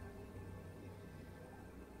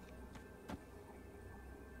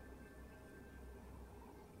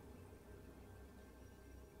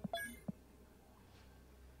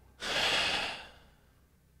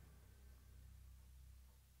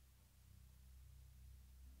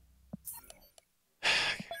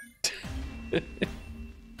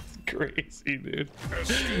 It's crazy, dude.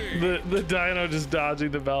 The dino just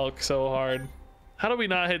dodging the Valk so hard. How do we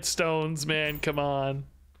not hit stones, man? Come on.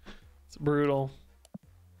 It's brutal.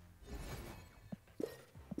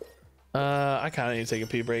 I kind of need to take a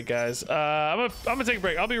pee break, guys. I'm gonna take a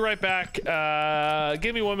break. I'll be right back.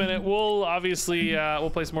 Give me 1 minute. We'll obviously we'll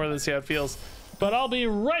play some more of this, see how it feels. But I'll be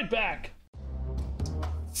right back.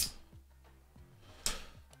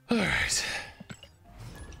 All right.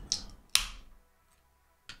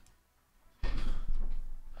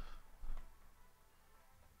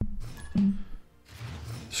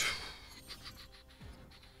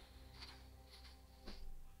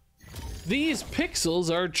 These pixels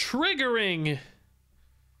are triggering.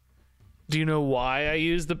 Do you know why I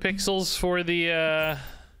use the pixels for the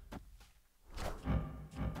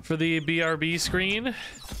BRB screen?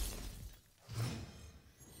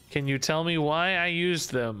 Can you tell me why I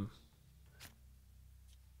used them?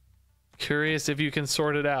 Curious if you can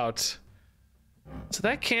sort it out. So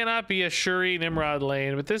that cannot be a Shuri Nimrod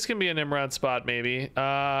lane, but this can be a Nimrod spot maybe.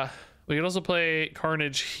 We could also play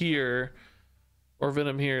Carnage here or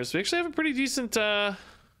Venom here. So we actually have a pretty decent turn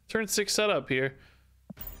 6 setup here.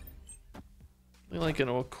 Like an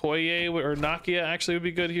Okoye or Nakia actually would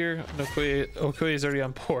be good here. Okoye is already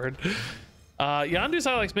on board. Yondu's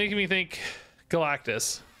Psylocke's making me think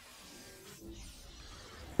Galactus.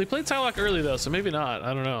 They played Psylocke early though, so maybe not.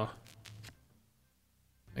 I don't know.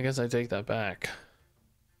 I guess I take that back.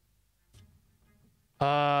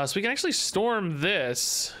 So we can actually storm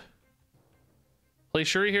this. Play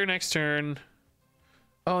Shuri here next turn.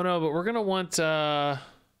 Oh no, but we're gonna want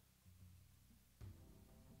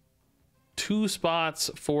 2 spots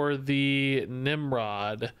for the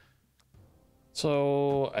Nimrod.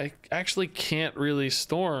 So I actually can't really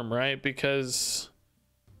storm, right? Because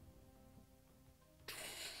if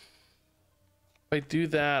I do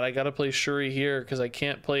that, I gotta play Shuri here because I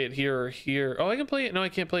can't play it here or here. Oh, I can play it. No, I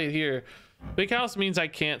can't play it here. Big House means I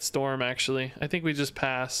can't storm, actually. I think we just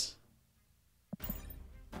pass.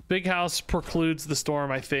 Big House precludes the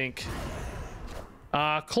storm, I think.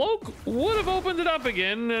 Cloak would have opened it up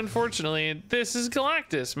again, unfortunately. This is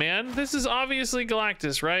Galactus, man. This is obviously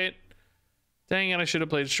Galactus, right? Dang it, I should have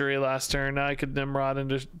played Shuri last turn. Now I could Nimrod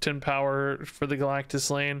into 10 power for the Galactus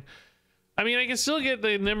lane. I mean, I can still get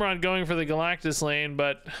the Nimrod going for the Galactus lane,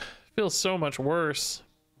 but it feels so much worse.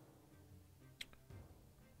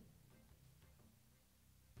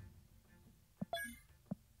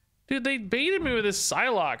 Dude, they baited me with this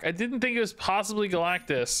Psylocke. I didn't think it was possibly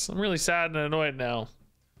Galactus. I'm really sad and annoyed now.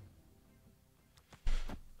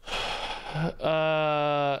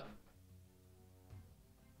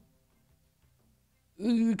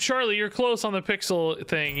 Charlie, you're close on the pixel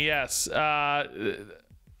thing. Yes. Oh,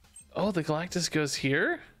 the Galactus goes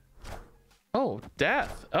here? Oh,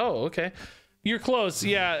 death. Oh, okay. You're close.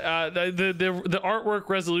 Yeah, the artwork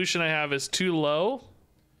resolution I have is too low.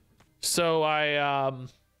 So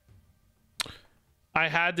I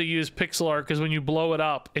had to use pixel art because when you blow it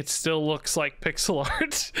up, it still looks like pixel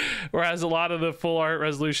art. Whereas a lot of the full art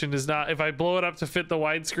resolution is not. If I blow it up to fit the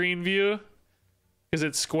widescreen view, because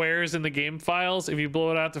it's squares in the game files, if you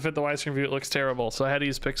blow it out to fit the widescreen view, it looks terrible. So I had to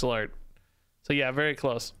use pixel art. So yeah, very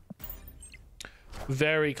close.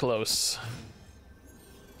 Very close.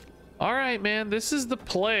 All right, man, this is the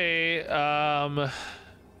play.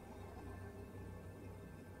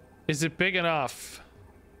 Is it big enough?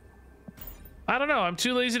 I don't know. I'm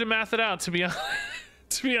too lazy to math it out, to be honest.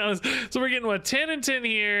 To be honest. So we're getting what, 10 and 10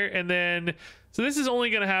 here, and then so this is only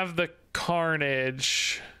gonna have the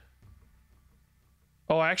Carnage.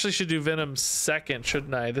 Oh, I actually should do Venom second,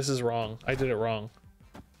 shouldn't I? This is wrong. I did it wrong.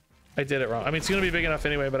 I did it wrong. I mean, it's gonna be big enough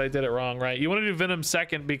anyway, but I did it wrong, right? You want to do Venom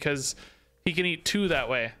second because he can eat 2 that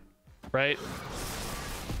way, right?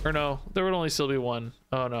 Or no, there would only still be 1.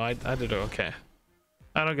 Oh no, I did it okay.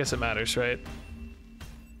 I don't guess it matters, right?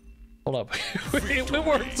 Hold up. It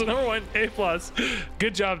worked. So number 1, A+.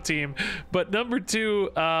 Good job, team. But number 2,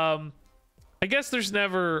 I guess there's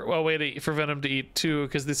never a way for Venom to eat 2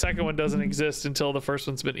 because the second one doesn't exist until the first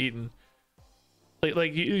one's been eaten.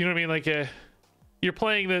 Like you know what I mean? Like you're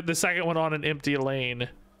playing the second one on an empty lane.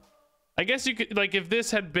 I guess you could, like, if this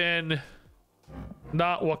had been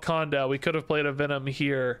not Wakanda, we could have played a Venom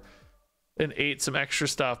here and ate some extra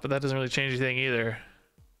stuff, but that doesn't really change anything either.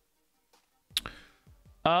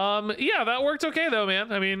 Yeah, that worked okay though,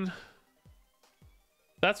 man. I mean,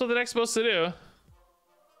 that's what the deck's supposed to do.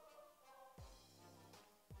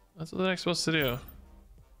 That's what the deck's supposed to do.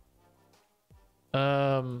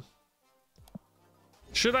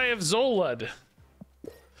 Should I have Zola'd?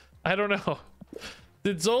 I don't know.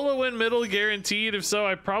 Did Zola win middle guaranteed? If so,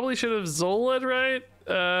 I probably should have Zola'd, right?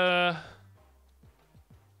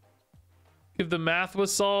 If the math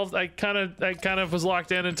was solved, I kind of was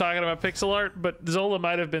locked in and talking about pixel art, but Zola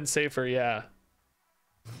might have been safer. Yeah.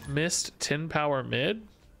 Missed 10 power mid.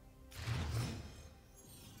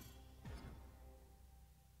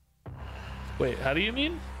 Wait, how do you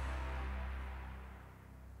mean?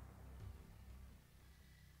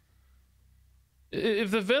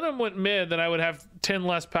 If the Venom went mid, then I would have 10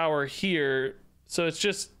 less power here. So it's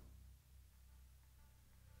just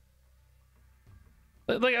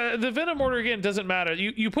like the Venom order again doesn't matter.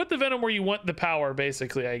 You put the Venom where you want the power,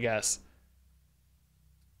 basically. I guess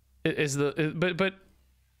but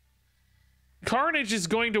Carnage is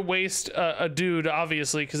going to waste a dude,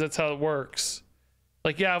 obviously, because that's how it works.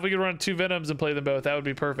 Like, yeah, if we could run 2 Venoms and play them both, that would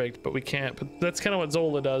be perfect, but we can't. But that's kind of what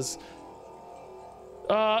Zola does.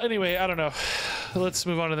 Anyway, I don't know. Let's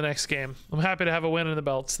move on to the next game. I'm happy to have a win in the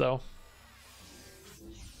belts, though.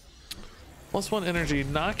 +1 energy.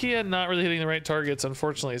 Nakia not really hitting the right targets,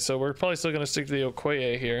 unfortunately, so we're probably still going to stick to the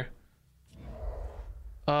Okoye here.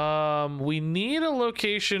 We need a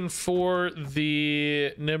location for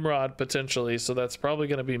the Nimrod, potentially, so that's probably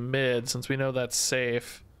going to be mid, since we know that's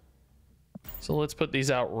safe. So let's put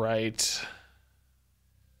these out right.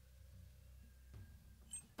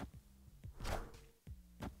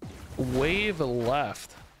 Wave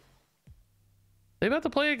left. They about to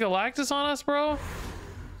play a Galactus on us, bro?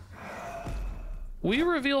 We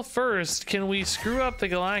reveal first. Can we screw up the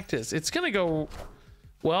Galactus? It's gonna go...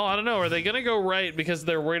 Well, I don't know. Are they gonna go right because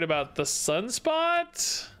they're worried about the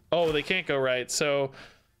sunspot? Oh, they can't go right. So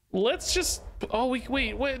let's just... Oh, wait.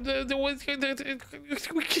 We can't play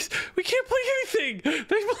anything. They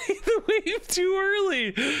played the wave too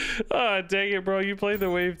early. Oh, dang it, bro. You played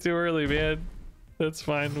the wave too early, man. That's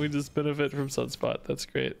fine. We just benefit from sunspot. That's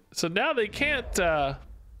great. So now they can't...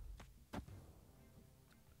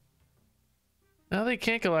 Now they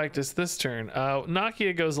can't Galactus this turn.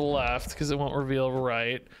 Nakia goes left because it won't reveal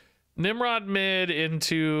right. Nimrod mid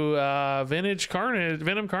into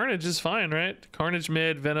Venom Carnage is fine, right? Carnage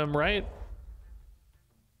mid, Venom right.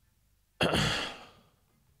 It's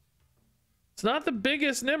not the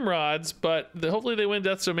biggest Nimrods, but hopefully they win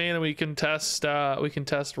Death's Domain and we can test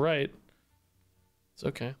right. It's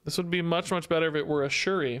okay. This would be much better if it were a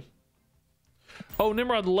Shuri. Oh,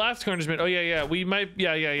 Nimrod left Carnage mid. Oh yeah, we might.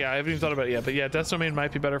 Yeah. I haven't even thought about it yet, but yeah, Death's Domain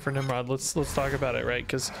might be better for Nimrod. Let's talk about it, right?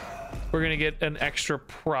 Because we're gonna get an extra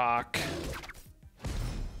proc.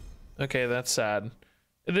 Okay, that's sad.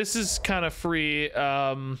 This is kind of free.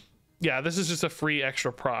 Yeah, this is just a free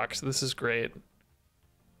extra proc, so this is great.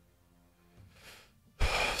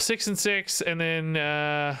 6 and 6, and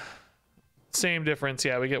then same difference.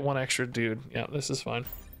 Yeah, we get 1 extra dude. Yeah, this is fine.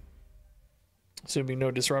 Assuming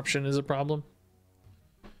no disruption is a problem.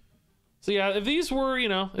 So yeah, if these were,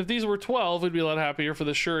 if these were 12, we'd be a lot happier for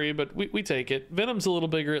the Shuri, but we take it. Venom's a little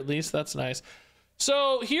bigger at least. That's nice.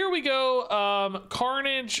 So here we go.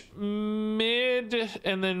 Carnage mid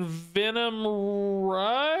and then Venom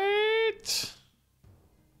right.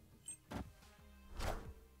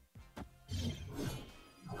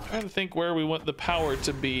 I'm trying to think where we want the power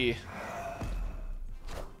to be.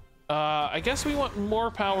 I guess we want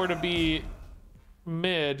more power to be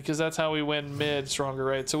mid because that's how we win mid stronger,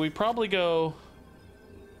 right? So we probably go...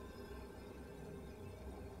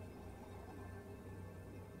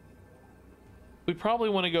 We probably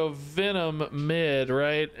want to go Venom mid,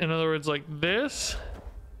 right? In other words, like this.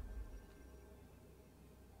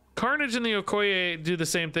 Carnage and the Okoye do the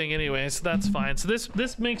same thing anyway, so that's fine. So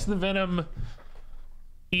this makes the Venom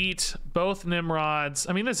eat both Nimrods.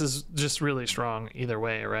 I mean, this is just really strong either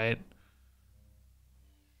way, right?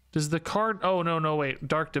 Does the card... Oh, no, wait.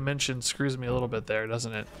 Dark Dimension screws me a little bit there,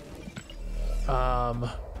 doesn't it?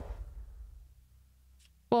 Well,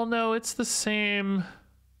 no, it's the same...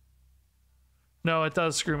 No, it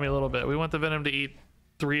does screw me a little bit. We want the Venom to eat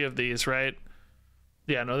 3 of these, right?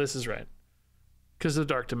 Yeah, no, this is right. Because of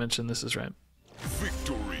Dark Dimension, this is right.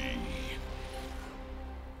 Victory.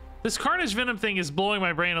 This Carnage Venom thing is blowing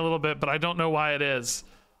my brain a little bit, but I don't know why it is.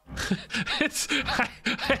 I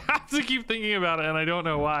have to keep thinking about it, and I don't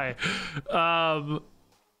know why.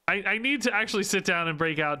 I need to actually sit down and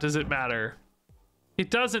break out. Does it matter? It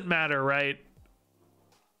doesn't matter, right?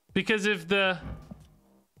 Because if the...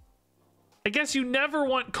 I guess you never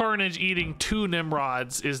want Carnage eating 2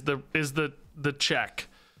 Nimrods is the check.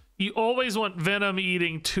 You always want Venom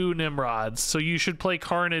eating 2 Nimrods, so you should play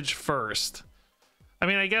Carnage first. I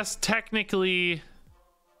mean, I guess technically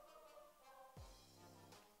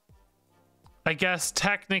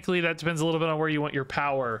that depends a little bit on where you want your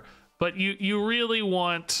power, but you really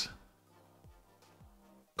want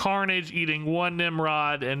Carnage eating 1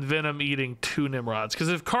 Nimrod and Venom eating 2 Nimrods, because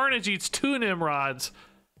if Carnage eats 2 Nimrods,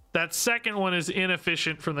 that second one is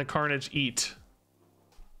inefficient from the Carnage eat.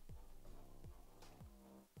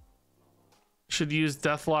 Should use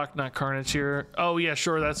Deathlock, not Carnage here. Oh yeah,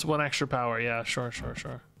 sure, that's 1 extra power. Yeah, sure.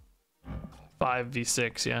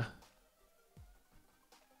 5v6, yeah.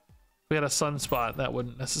 We had a sunspot. That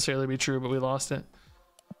wouldn't necessarily be true, but we lost it.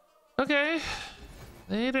 Okay.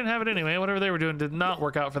 They didn't have it anyway. Whatever they were doing did not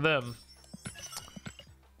work out for them.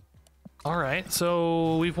 All right,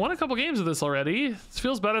 so we've won a couple games of this already. This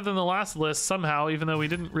feels better than the last list somehow, even though we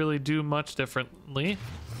didn't really do much differently.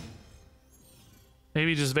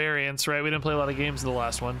 Maybe just variance, right? We didn't play a lot of games in the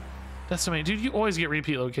last one. That's amazing. Dude, you always get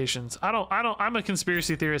repeat locations. I'm a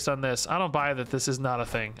conspiracy theorist on this. I don't buy that this is not a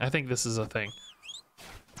thing. I think this is a thing.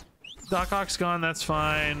 Doc Ock's gone, that's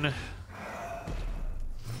fine.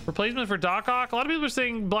 Replacement for Doc Ock? A lot of people are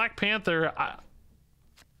saying Black Panther.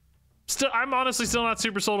 I'm honestly still not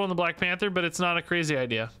super sold on the Black Panther, but it's not a crazy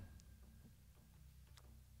idea.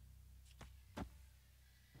 A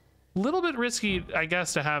little bit risky, I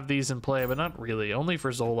guess, to have these in play, but not really. Only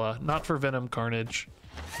for Zola, not for Venom Carnage.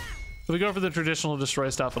 If we go for the traditional destroy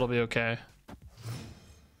stuff, it'll be okay.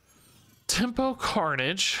 Tempo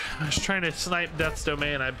Carnage. I was trying to snipe Death's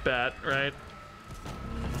Domain, I bet, right?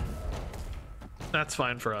 That's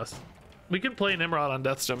fine for us. We could play Nimrod on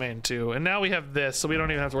Death's Domain too. And now we have this, so we don't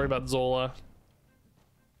even have to worry about Zola.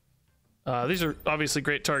 These are obviously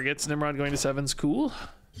great targets. Nimrod going to 7's cool.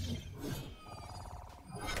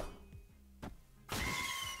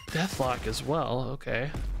 Deathlock as well, okay.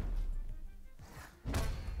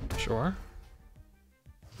 Sure.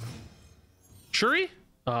 Shuri?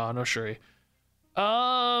 Oh, no Shuri.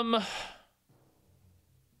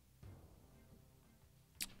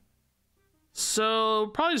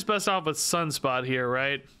 So probably just best off with Sunspot here,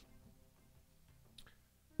 right?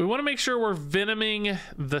 We want to make sure we're venoming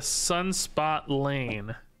the Sunspot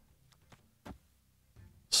lane.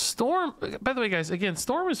 Storm, by the way, guys, again,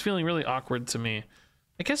 Storm is feeling really awkward to me.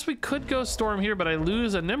 I guess we could go Storm here, but I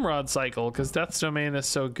lose a Nimrod cycle because Death's Domain is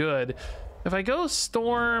so good. If I go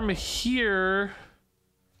Storm here,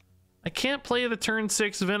 I can't play the turn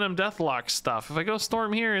 6 Venom Deathlock stuff. If I go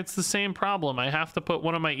Storm here, it's the same problem. I have to put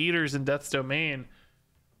one of my Eaters in Death's Domain,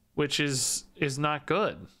 which is not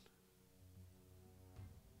good.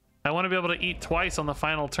 I want to be able to eat twice on the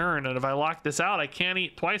final turn, and if I lock this out, I can't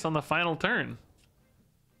eat twice on the final turn.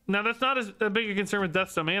 Now, that's not as big a concern with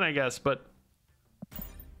Death's Domain, I guess, but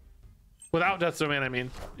without Death's Domain, I mean.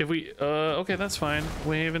 If we, okay, that's fine.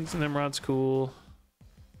 Wave into Nimrod's cool.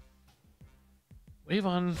 Wave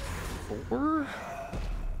on 4?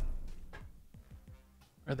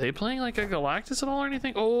 Are they playing like a Galactus at all or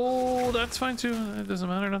anything? Oh, that's fine too. It doesn't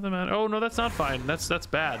matter, nothing matters. Oh, no, that's not fine. That's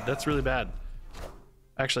bad. That's really bad.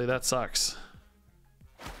 Actually, that sucks.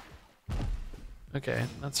 Okay,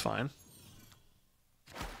 that's fine.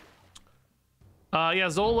 Yeah,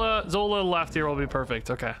 Zola left here will be perfect.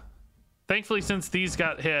 Okay. Thankfully, since these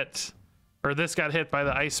got hit, or this got hit by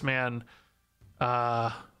the Iceman,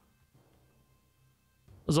 Zola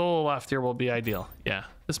left here will be ideal. Yeah,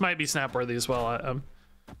 this might be snap worthy as well. I'm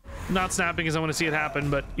not snapping because I want to see it happen,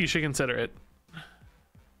 but you should consider it.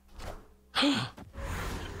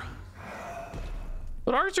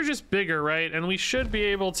 But ours are just bigger, right? And we should be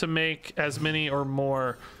able to make as many or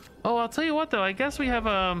more. Oh, I'll tell you what though, I guess we have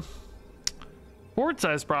a board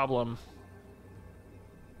size problem.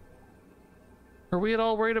 Are we at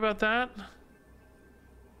all worried about that?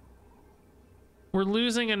 We're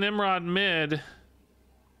losing a Nimrod mid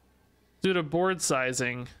due to board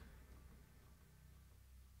sizing.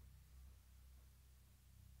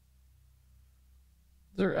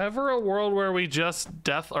 Is there ever a world where we just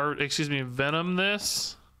venom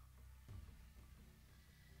this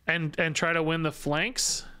and try to win the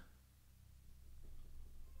flanks?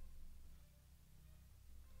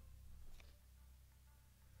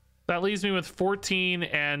 That leaves me with 14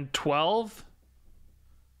 and 12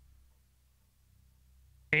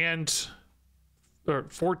 and or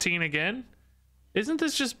 14 again. Isn't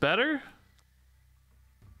this just better?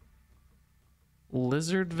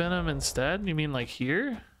 Lizard venom instead? You mean like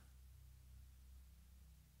here?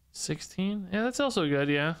 16? Yeah, that's also good,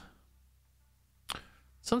 yeah.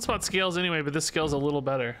 Sunspot scales anyway, but this scales a little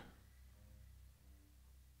better.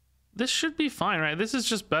 This should be fine, right? This is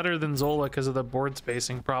just better than Zola because of the board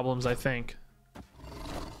spacing problems, I think.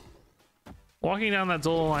 Walking down that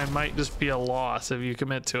Zola line might just be a loss if you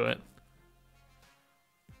commit to it.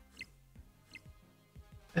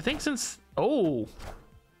 I think since... Oh,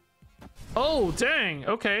 dang.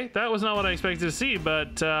 Okay, that was not what I expected to see,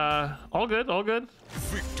 but all good, all good.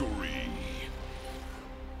 Victory.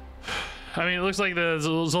 I mean, it looks like the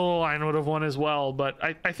Zola line would have won as well, but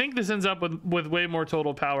I think this ends up with way more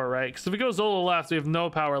total power, right? Because if we go Zola left, we have no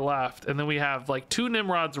power left, and then we have like 2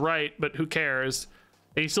 Nimrods right, but who cares?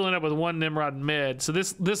 And you still end up with 1 Nimrod mid. So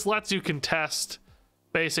this lets you contest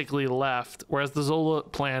basically left, whereas the Zola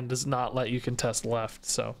plan does not let you contest left.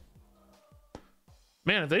 So,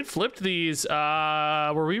 man, if they'd flipped these,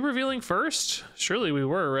 were we revealing first? Surely we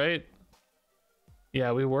were, right?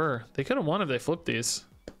 Yeah, we were. They could have won if they flipped these.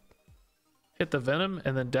 Hit the venom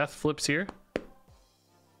and then death flips here.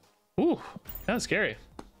 Ooh, kind of scary.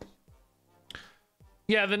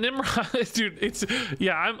 Yeah, the Nimrod, dude, it's,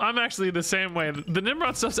 yeah, I'm actually the same way. The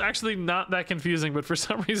Nimrod stuff's actually not that confusing, but for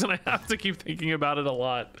some reason I have to keep thinking about it a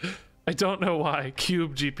lot. I don't know why.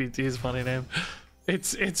 Cube GPT is a funny name.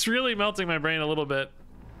 It's really melting my brain a little bit.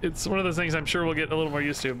 It's one of those things I'm sure we'll get a little more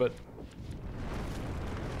used to, but...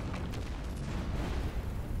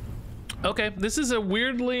 Okay, this is a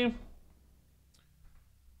weirdly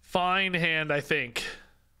fine hand, I think.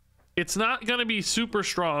 It's not gonna be super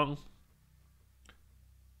strong,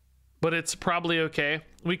 but it's probably okay.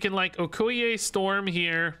 We can like Okoye Storm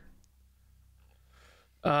here.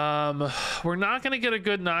 We're not gonna get a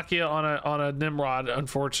good Nakia on a Nimrod,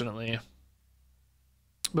 unfortunately.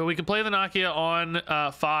 But we can play the Nakia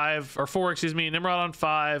on 5 or 4, excuse me, Nimrod on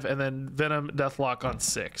 5, and then Venom Deathlock on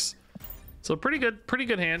 6. So pretty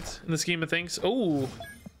good hand in the scheme of things. Oh,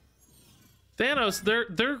 Thanos,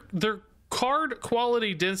 their card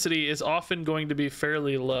quality density is often going to be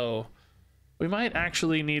fairly low. We might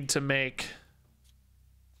actually need to make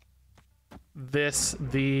this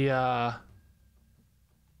the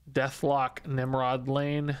Deathlock Nimrod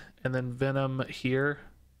lane and then Venom here.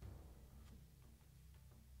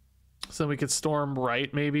 So we could Storm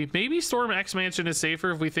right, maybe Storm X Mansion is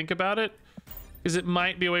safer if we think about it, because it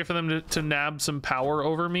might be a way for them to nab some power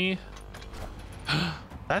over me.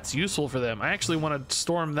 That's useful for them. I actually want to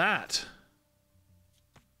Storm that.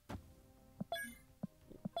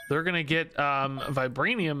 They're gonna get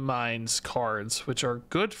Vibranium Mines cards, which are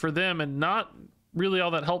good for them and not really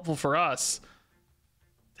all that helpful for us.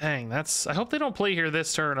 Dang, that's, I hope they don't play here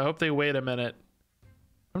this turn. I hope they wait a minute.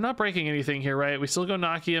 I'm not breaking anything here, right? We still go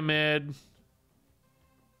Nakia mid.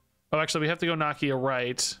 Oh, actually, we have to go Nakia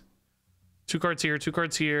right. 2 cards here, 2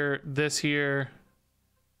 cards here, this here.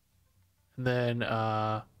 And then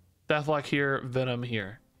Deathlock here, Venom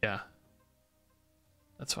here. Yeah.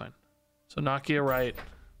 That's fine. So Nakia right.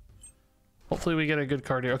 Hopefully we get a good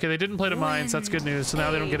card here. Okay, they didn't play to mines. That's good news. So now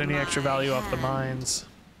they don't get any extra value off the mines.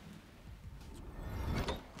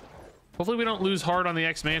 Hopefully we don't lose hard on the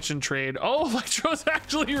X Mansion trade. Oh, Electro's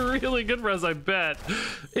actually really good for us, I bet.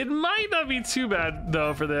 It might not be too bad,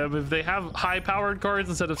 though, for them. If they have high-powered cards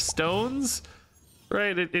instead of stones,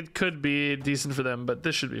 right, it could be decent for them, but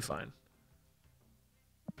this should be fine.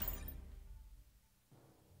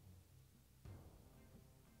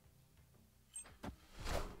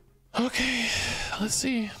 Okay, let's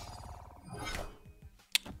see.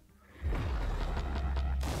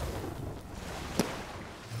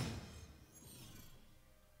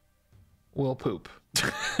 We'll poop.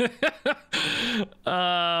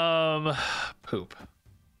 Poop.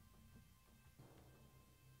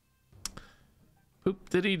 Poop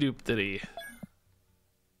diddy doop diddy.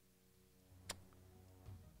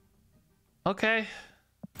 Okay.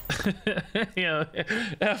 Yeah,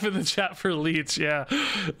 F in the chat for Leech. Yeah,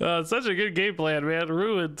 such a good game plan, man.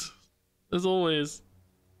 Ruined as always.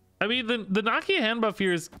 I mean, the Nakia hand buff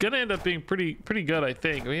here is gonna end up being pretty good. I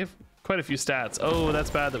think we have quite a few stats. Oh, that's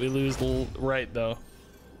bad that we lose the right though.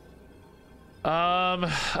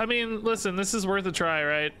 I mean, listen, this is worth a try,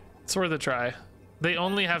 right? It's worth a try. They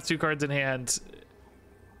only have 2 cards in hand.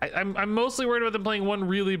 I'm mostly worried about them playing one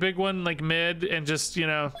really big one like mid and just, you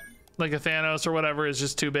know, like a Thanos or whatever is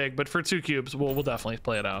just too big. But for 2 cubes, we'll definitely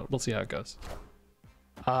play it out. We'll see how it goes.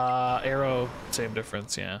 Arrow, same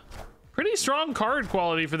difference, yeah. Pretty strong card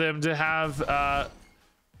quality for them to have,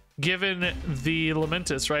 given the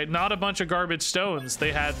Lamentus, right? Not a bunch of garbage stones.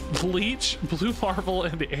 They had Bleach, Blue Marvel,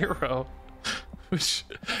 and Arrow. Which,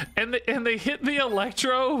 and they hit the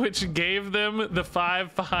Electro, which gave them the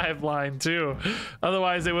 5/5 line too.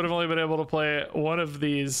 Otherwise, they would have only been able to play one of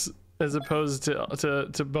these as opposed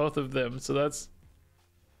to both of them. So that's,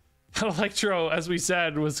 Electro, as we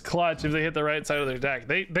said, was clutch if they hit the right side of their deck.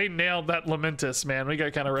 They nailed that Lamentus, man. We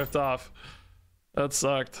got kind of ripped off. That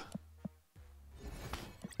sucked.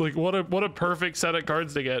 Like what a perfect set of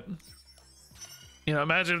cards to get. You know,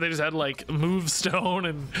 imagine if they just had like Move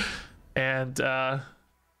Stone and I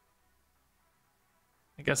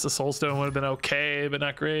guess the Soul Stone would have been okay, but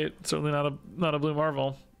not great. Certainly not a Blue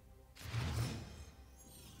Marvel.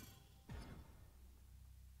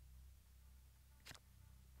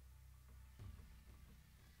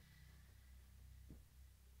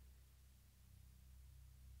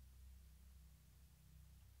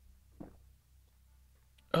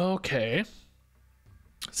 Okay.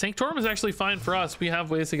 Sanctorum is actually fine for us. We have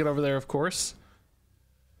ways to get over there, of course.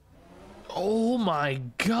 Oh my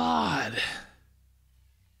god.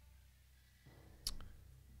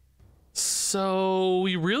 So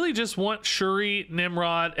we really just want Shuri,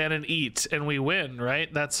 Nimrod, and an Eat, and we win,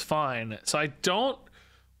 right? That's fine. So I don't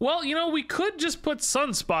Well, you know, we could just put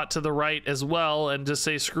Sunspot to the right as well and just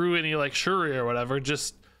say screw any like Shuri or whatever,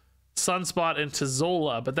 just Sunspot into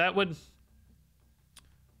Zola, but that would...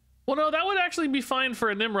 Well, no, that would actually be fine for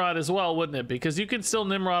a Nimrod as well, wouldn't it? Because you can still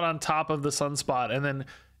Nimrod on top of the Sunspot, and then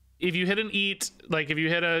if you hit an eat, like if you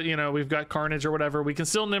hit a, you know, we've got Carnage or whatever, we can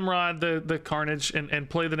still Nimrod the Carnage and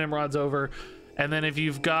play the Nimrods over. And then if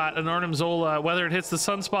you've got an Arnim Zola, whether it hits the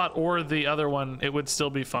Sunspot or the other one, it would still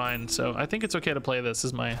be fine. So I think it's okay to play this,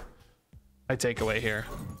 is my takeaway here.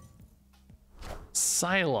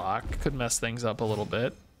 Psylocke could mess things up a little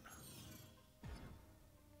bit.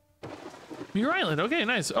 Muir Island, okay,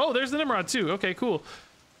 nice. Oh, there's the Nimrod too. Okay, cool.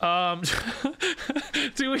 Do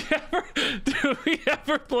we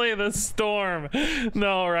ever play the Storm?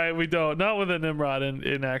 No, right, we don't. Not with a Nimrod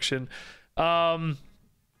in action.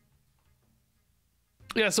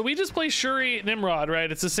 Yeah, so we just play Shuri Nimrod,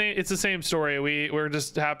 right? It's the same story. We're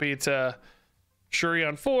just happy to Shuri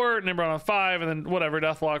on 4, Nimrod on 5, and then whatever,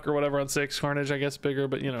 Deathlock or whatever on 6. Carnage, I guess, bigger,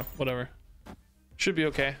 but you know, whatever. Should be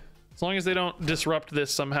okay. As long as they don't disrupt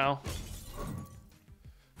this somehow.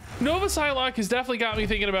 Nova Psylocke has definitely got me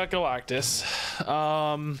thinking about Galactus.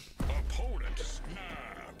 Opponent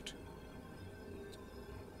snapped.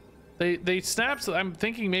 They snapped, so I'm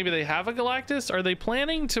thinking maybe they have a Galactus. Are they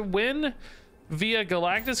planning to win via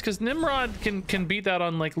Galactus? Because Nimrod can beat that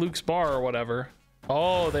on like Luke's bar or whatever.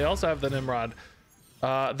 Oh, they also have the Nimrod.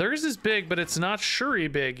 Theirs is big, but it's not Shuri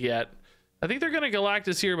big yet. I think they're gonna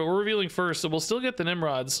Galactus here, but we're revealing first, so we'll still get the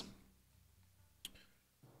Nimrods.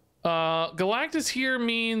 Galactus here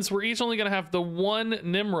means we're each only gonna have the one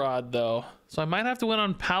Nimrod though, so I might have to win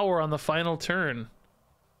on power on the final turn,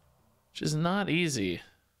 which is not easy.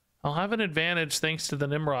 I'll have an advantage thanks to the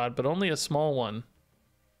Nimrod, but only a small one.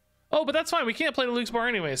 Oh, but that's fine. We can't play the Luke's bar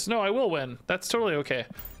anyways. No, I will win. That's totally okay.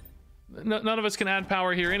 None of us can add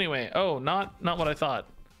power here anyway. Oh, not what I thought.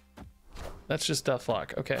 That's just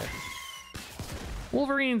Deathlock. Okay.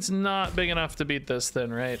 Wolverine's not big enough to beat this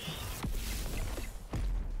then, right?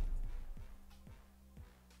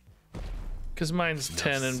 Because mine's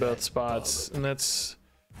 10 in both spots, and that's...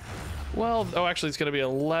 Well, oh, actually, it's going to be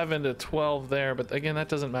 11 to 12 there, but again, that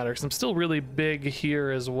doesn't matter, because I'm still really big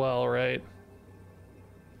here as well, right?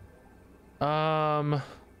 Do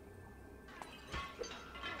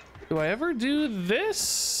I ever do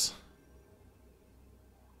this?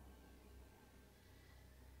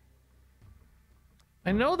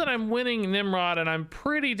 I know that I'm winning Nimrod, and I'm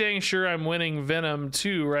pretty dang sure I'm winning Venom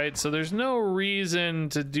too, right? So there's no reason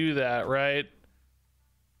to do that, right?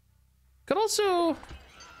 Could also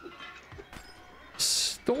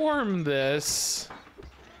Storm this,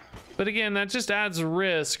 but again, that just adds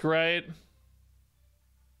risk, right?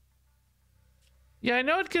 Yeah, I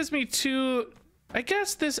know it gives me 2. I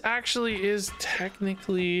guess this actually is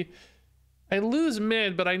technically... I lose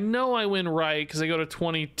mid, but I know I win right because I go to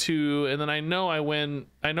 22, and then I know I win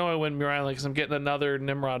Muir Island because I'm getting another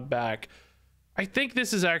Nimrod back. I think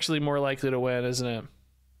this is actually more likely to win, isn't it?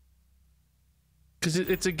 Because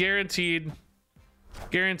it's a guaranteed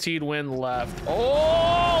win left.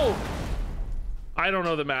 Oh! I don't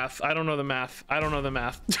know the math. I don't know the math. I don't know the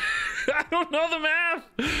math. I don't know the math.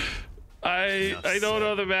 I don't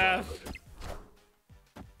know the math.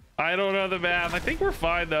 I don't know the math. I think we're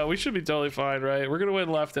fine though. We should be totally fine, right? We're gonna win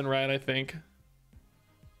left and right, I think.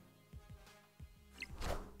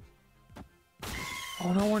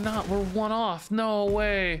 Oh no, we're not. We're 1 off. No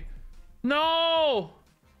way. No!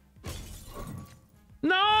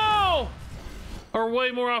 No! Or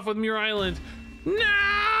way more off with Muir Island.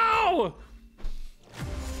 No!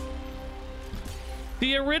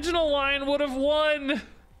 The original line would have won.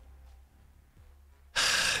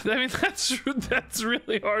 I mean, that's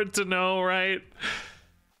really hard to know, right?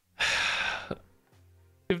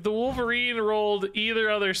 If the Wolverine rolled either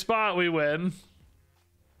other spot, we win.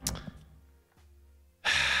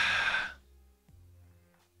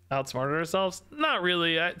 Outsmarted ourselves? Not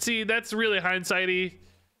really. See, that's really hindsighty.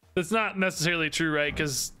 That's not necessarily true, right?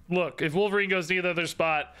 Because look, if Wolverine goes to either other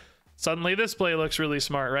spot, suddenly this play looks really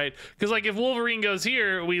smart, right? Because like if Wolverine goes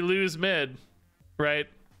here, we lose mid, right?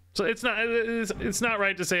 So it's not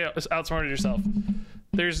right to say outsmarted yourself.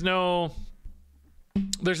 There's no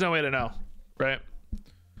way to know, right?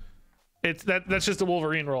 That's just a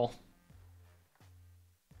Wolverine roll.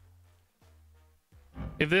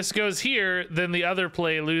 If this goes here, then the other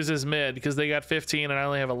play loses mid because they got 15 and I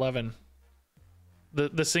only have 11.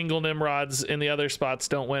 The single Nimrods in the other spots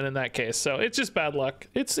don't win in that case. So it's just bad luck.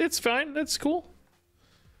 It's fine. That's cool.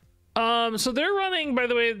 So they're running, by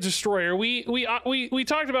the way, Destroyer. We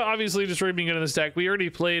talked about obviously Destroyer being good in this deck. We already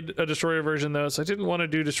played a Destroyer version though, so I didn't want to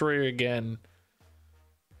do Destroyer again.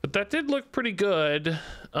 But that did look pretty good.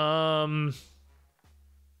 So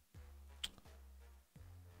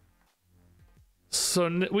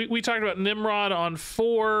we talked about Nimrod on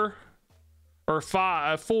 4 or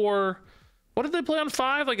 5. 4. What did they play on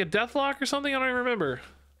 5? Like a Deathlock or something? I don't even remember.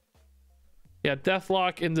 Yeah,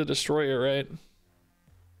 Deathlock into Destroyer, right?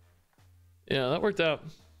 Yeah, that worked out.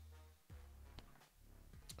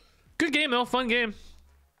 Good game though, fun game.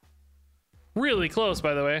 Really close,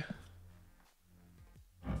 by the way.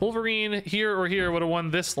 Wolverine here or here would have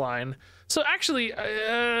won this line. So actually,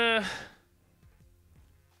 I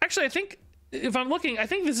think if I'm looking, I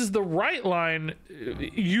think this is the right line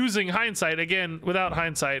using hindsight. Again, without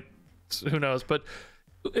hindsight, who knows? But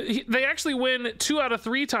they actually win 2 out of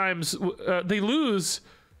 3 times. They lose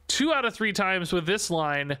 2 out of 3 times with this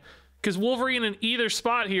line because Wolverine in either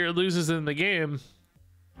spot here loses in the game.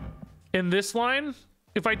 In this line,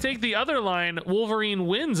 if I take the other line, Wolverine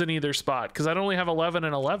wins in either spot because I'd only have 11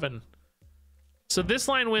 and 11. So this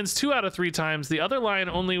line wins 2 out of 3 times. The other line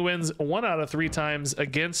only wins 1 out of 3 times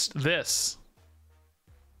against this.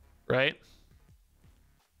 Right?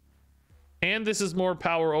 And this is more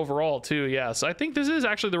power overall too. Yeah, so I think this is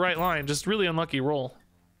actually the right line. Just really unlucky roll.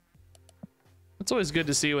 It's always good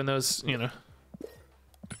to see when those, you know,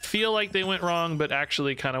 feel like they went wrong, but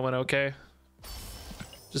actually kind of went okay.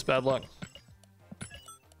 Just bad luck.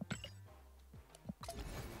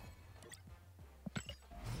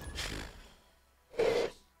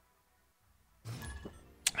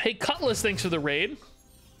 Hey, Cutlass, thanks for the raid.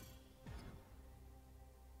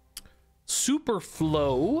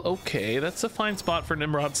 Superflow. Okay, that's a fine spot for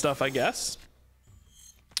Nimrod stuff, I guess.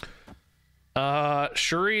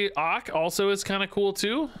 Shuri Ak also is kind of cool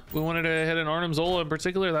too. We wanted to hit an Arnim Zola in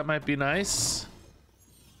particular. That might be nice.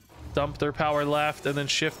 Dump their power left and then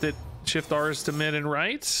shift ours to mid and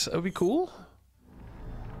right. That would be cool.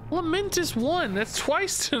 Lamentus won. That's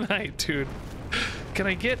twice tonight, dude. Can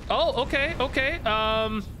I get... Oh, okay, okay.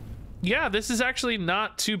 Yeah, this is actually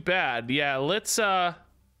not too bad. Yeah, let's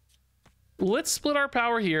split our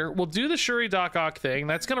power here. We'll do the Shuri Doc Ock thing.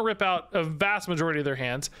 That's gonna rip out a vast majority of their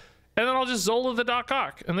hands. And then I'll just Zola the Doc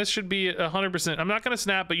Ock. And this should be 100%. I'm not gonna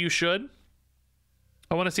snap, but you should.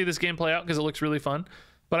 I want to see this game play out because it looks really fun.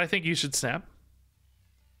 But I think you should snap.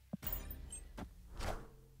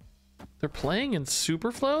 They're playing in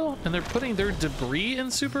Superflow? And they're putting their debris in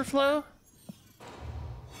Superflow?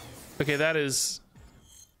 Okay, that is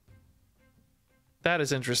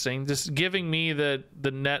interesting. Just giving me the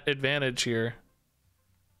net advantage here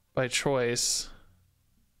by choice.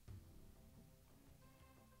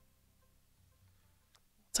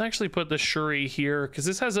 Let's actually put the Shuri here because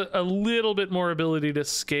this has a little bit more ability to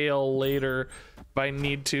scale later if I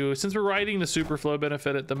need to. Since we're riding the Superflow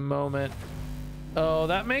benefit at the moment. Oh,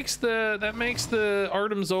 that makes the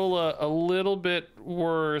Artem Zola a little bit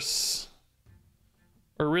worse.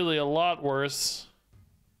 Or really a lot worse.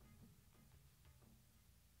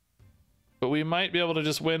 But we might be able to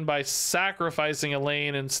just win by sacrificing a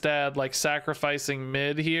lane instead, like sacrificing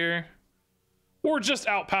mid here. Or just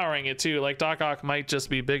outpowering it too, like Doc Ock might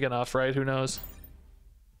just be big enough, right? Who knows?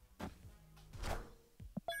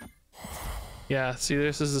 Yeah, see,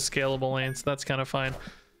 this is a scalable lane, so that's kind of fine.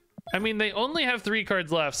 I mean, they only have 3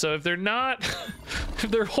 cards left, so if they're not...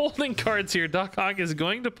 if they're holding cards here, Doc Ock is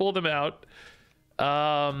going to pull them out.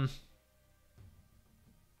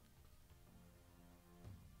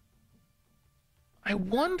 I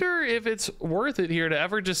wonder if it's worth it here to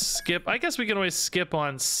ever just skip. I guess we can always skip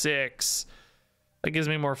on 6. That gives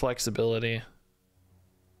me more flexibility.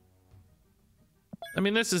 I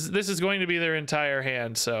mean, this is going to be their entire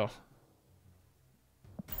hand, so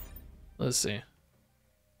let's see.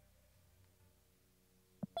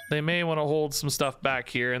 They may want to hold some stuff back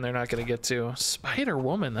here, and they're not going to get to. Spider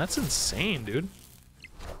Woman, that's insane, dude.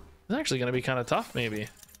 It's actually going to be kind of tough, maybe.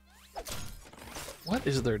 What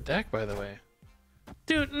is their deck, by the way?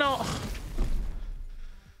 Dude, no.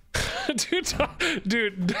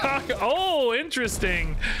 dude, Doc. Oh,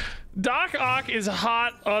 interesting. Doc Ock is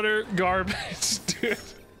hot, utter garbage, dude.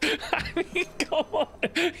 I mean, come on.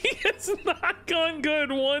 He has not gone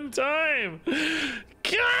good one time.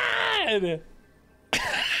 God!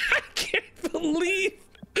 I can't believe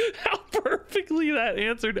how perfectly that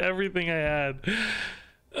answered everything I had.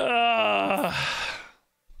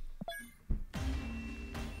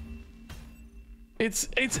 It's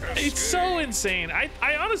so insane. I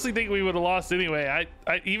honestly think we would have lost anyway.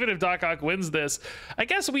 I even if Doc Ock wins this. I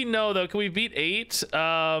guess we know though. Can we beat 8?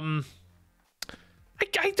 I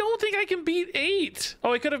don't think I can beat 8.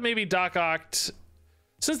 Oh, I could have maybe Doc Ocked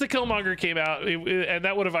since the Killmonger came out, and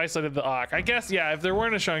that would have isolated the Ock. I guess, yeah, if there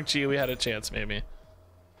weren't a Shang-Chi, we had a chance maybe.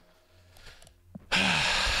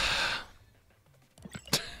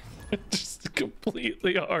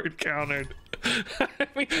 completely hard countered. I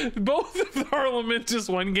mean, both of our Lamentus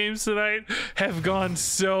 1 games tonight have gone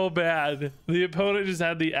so bad. The opponent just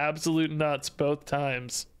had the absolute nuts both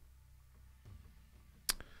times.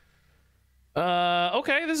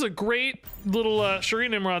 Okay, this is a great little Shuri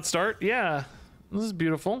Nimrod start. Yeah, this is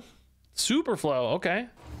beautiful. Super flow, okay.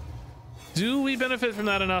 Do we benefit from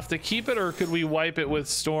that enough to keep it, or could we wipe it with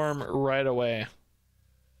Storm right away?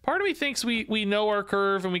 Part of me thinks we know our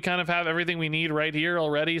curve and we kind of have everything we need right here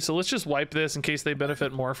already, so let's just wipe this in case they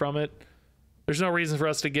benefit more from it. There's no reason for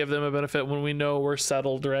us to give them a benefit when we know we're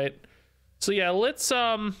settled, right? So yeah, let's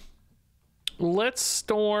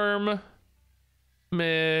Storm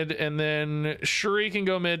mid, and then Shuri can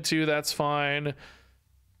go mid too, that's fine.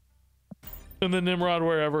 And then Nimrod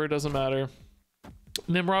wherever, it doesn't matter.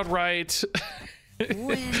 Nimrod right.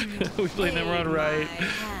 We play Nimrod right.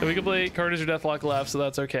 And we can play Carnage or Deathlock left, so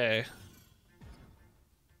that's okay.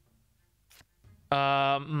 So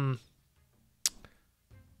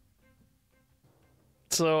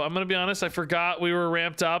I'm gonna be honest, I forgot we were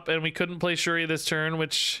ramped up and we couldn't play Shuri this turn,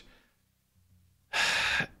 which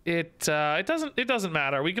it doesn't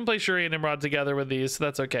matter. We can play Shuri and Nimrod together with these, so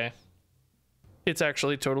that's okay. It's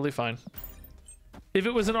actually totally fine. If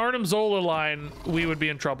it was an Artem Zola line, we would be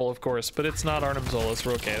in trouble, of course, but it's not Artem Zola, so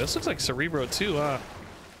we're okay. This looks like Cerebro too, huh?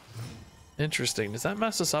 Interesting. Does that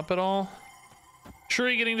mess us up at all?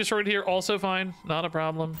 Shuri getting destroyed here, also fine. Not a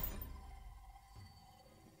problem.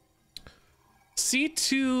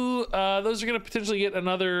 C2, those are going to potentially get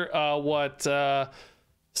another,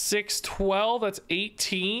 6, 12, that's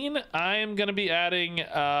 18. I am going to be adding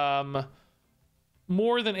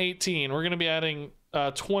more than 18. We're going to be adding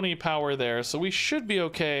 20 power there, so we should be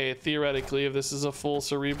okay theoretically if this is a full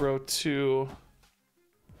Cerebro 2.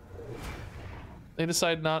 They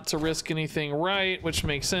decide not to risk anything right, which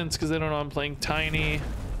makes sense because they don't know I'm playing tiny.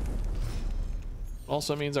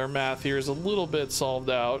 Also means our math here is a little bit solved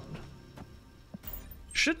out.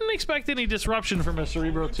 Shouldn't expect any disruption from a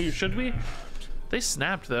Cerebro 2, should we? They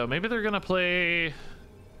snapped though. Maybe they're gonna play,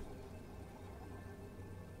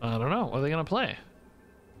 I don't know, what are they gonna play?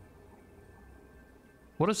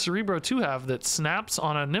 What does Cerebro 2 have that snaps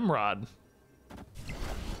on a Nimrod?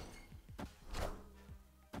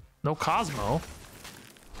 No Cosmo.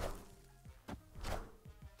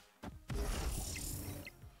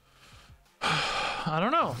 I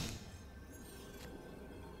don't know.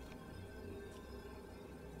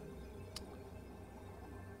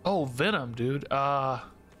 Oh, Venom, dude.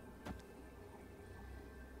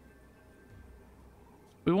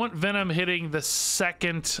 We want Venom hitting the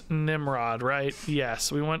second Nimrod, right?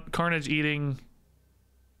 Yes, we want Carnage eating.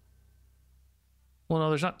 Well, no,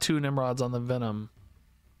 there's not 2 Nimrods on the Venom.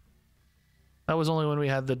 That was only when we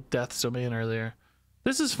had the Death Domain earlier.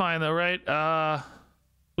 This is fine though, right?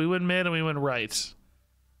 We win mid and we win right.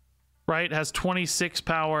 Right has 26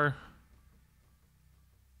 power.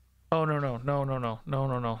 Oh,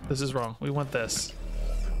 no. This is wrong. We want this.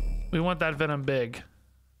 We want that Venom big.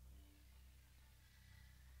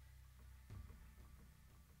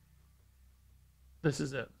 This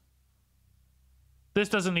is it. This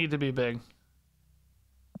doesn't need to be big.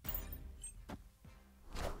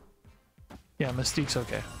 Yeah, Mystique's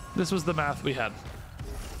okay. This was the math we had.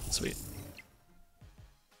 Sweet.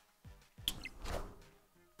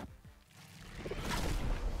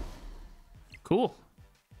 Cool.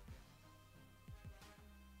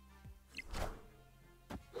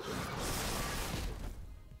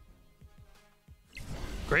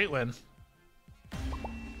 Great win.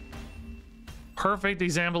 Perfect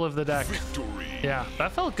example of the deck. Victory. Yeah,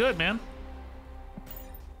 that felt good, man.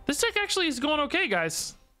 This deck actually is going okay,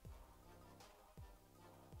 guys.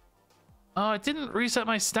 Oh, it didn't reset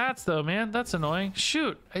my stats though, man. That's annoying.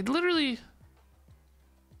 Shoot, I literally...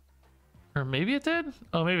 Or maybe it did?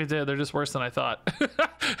 Oh, maybe it did. They're just worse than I thought.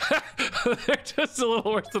 They're just a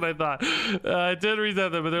little worse than I thought. I did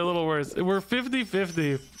reset them, but they're a little worse. We're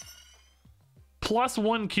 50-50. Plus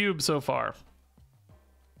 1 cube so far.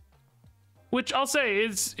 Which I'll say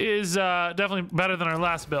is definitely better than our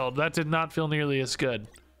last build. That did not feel nearly as good.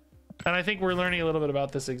 And I think we're learning a little bit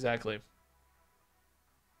about this exactly.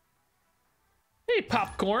 Hey,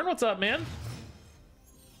 Popcorn, what's up, man?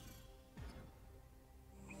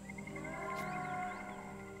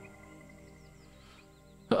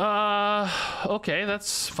 Okay,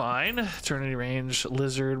 that's fine. Eternity Range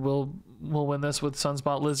Lizard will win this with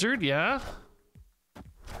Sunspot Lizard, yeah.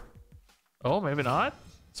 Oh, maybe not.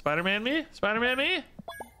 Spider-Man me? Spider-Man me?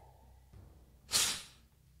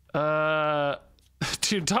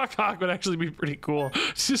 Dude, Doc Hawk would actually be pretty cool.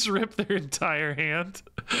 Just rip their entire hand.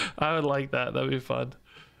 I would like that. That'd be fun.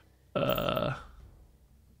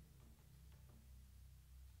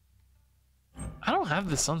 have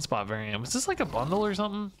the Sunspot variant. Was this like a bundle or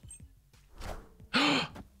something?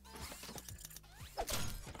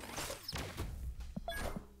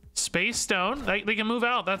 Space Stone. They can move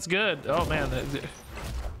out. That's good. Oh man,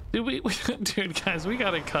 dude, dude, guys, we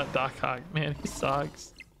gotta cut Doc Ock. Man, he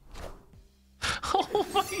sucks. Oh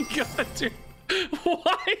my god, dude.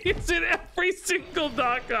 Why is it every single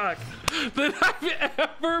Doc Ock that I've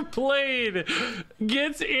ever played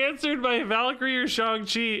gets answered by Valkyrie or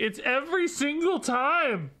Shang-Chi? It's every single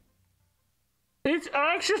time. It's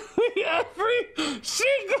actually every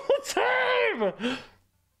single time.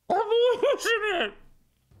 I'm losing it.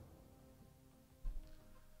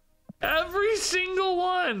 Every single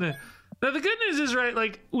one. Now the good news is, right,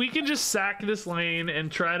 like we can just sack this lane and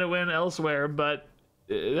try to win elsewhere, but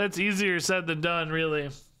that's easier said than done, really.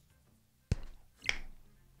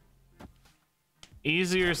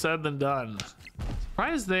 Easier said than done.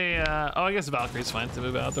 Surprised they oh, I guess Valkyrie's fine to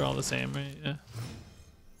move out. They're all the same, right? Yeah.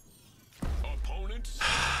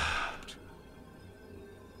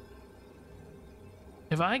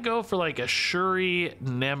 If I go for like a Shuri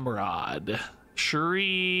Nimrod,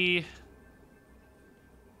 Shuri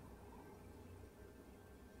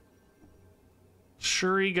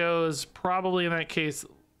goes probably in that case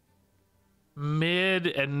mid,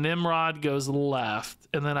 and Nimrod goes left,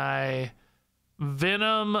 and then I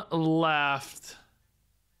Venom left.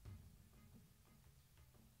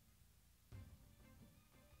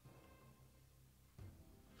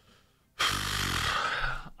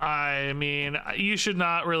 I mean, you should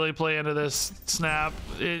not really play into this, Snap.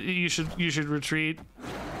 You should retreat,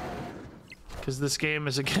 because this game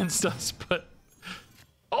is against us. But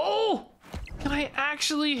oh, can I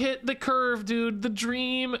actually hit the curve, dude? The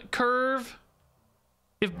dream curve.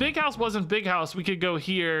 If Big House wasn't Big House, we could go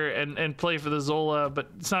here and play for the Zola, but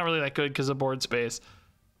it's not really that good because of board space,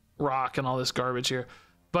 rock, and all this garbage here.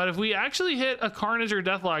 But if we actually hit a Carnage or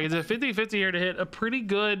Deathlock, it's a 50-50 here to hit a pretty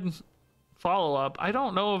good follow-up. I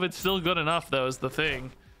don't know if it's still good enough, though, is the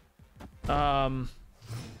thing.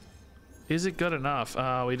 Is it good enough?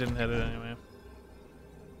 We didn't hit it anyway.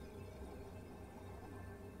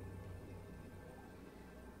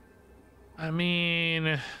 I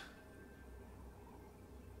mean,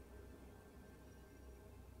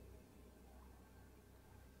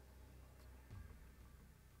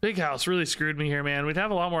 Big House really screwed me here, man. We'd have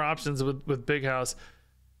a lot more options with Big House.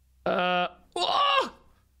 Oh!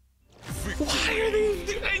 Why are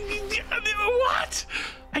they? What?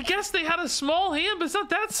 I guess they had a small hand, but it's not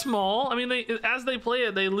that small. I mean, as they play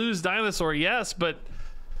it, they lose Dinosaur, yes, but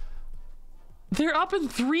they're up in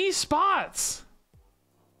 3 spots.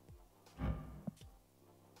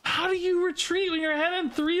 How do you retreat when you're ahead in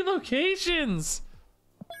 3 locations?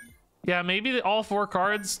 Yeah, maybe all 4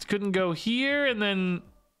 cards couldn't go here, and then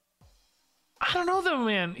I don't know though,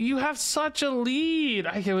 man. You have such a lead.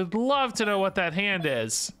 I would love to know what that hand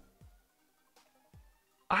is.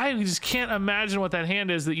 I just can't imagine what that hand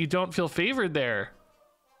is that you don't feel favored there.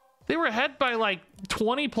 They were ahead by like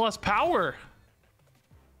 20 plus power.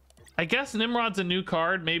 I guess Nimrod's a new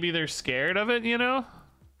card. Maybe they're scared of it, you know?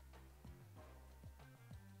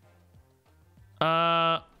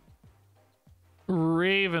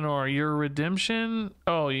 Ravenor, your redemption?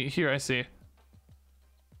 Oh, here, I see.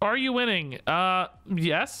 Are you winning?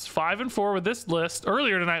 Yes, 5 and 4 with this list.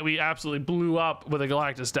 Earlier tonight, we absolutely blew up with a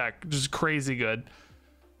Galactus deck. Just crazy good.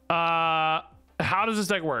 How does this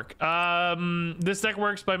deck work? This deck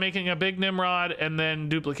works by making a big Nimrod and then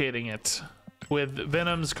duplicating it with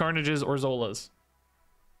Venoms, Carnages, or Zolas.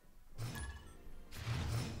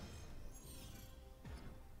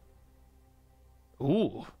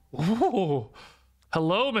 Ooh. Ooh.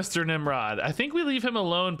 Hello, Mr. Nimrod. I think we leave him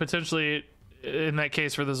alone potentially in that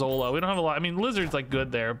case for the Zola. We don't have a lot. I mean, Lizard's like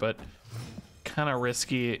good there, but kind of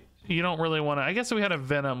risky. You don't really want to. I guess if we had a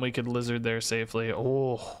Venom, we could Lizard there safely.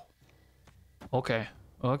 Oh. Okay.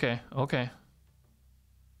 Okay. Okay.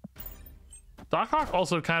 Doc Ock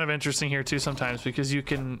also kind of interesting here too sometimes because you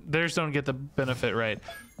can. Theirs don't get the benefit right.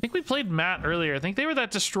 I think we played Matt earlier. I think they were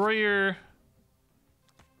that Destroyer.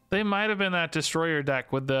 They might have been that Destroyer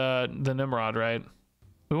deck with the Nimrod, right?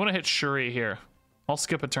 We want to hit Shuri here. I'll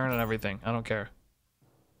skip a turn and everything. I don't care.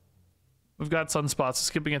 We've got sunspots.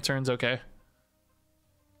 Skipping a turn's okay.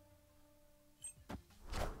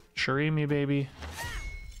 Shuri me, baby.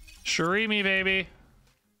 Shuri me, baby.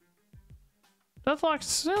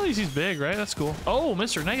 Deathlock's, at least he's big, right? That's cool. Oh,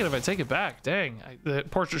 Mr. Negative, I take it back. Dang, the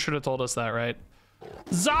portrait should have told us that, right?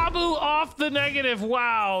 Zabu off the negative.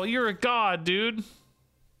 Wow, you're a god, dude.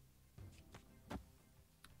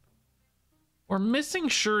 We're missing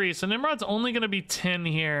Shuri, so Nimrod's only going to be 10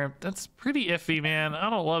 here. That's pretty iffy, man. I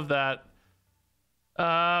don't love that.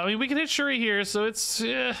 I mean, we can hit Shuri here, so it's...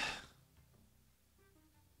 do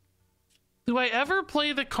I ever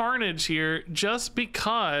play the Carnage here just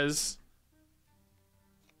because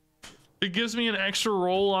it gives me an extra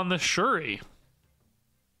roll on the Shuri?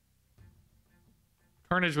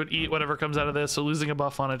 Carnage would eat whatever comes out of this, so losing a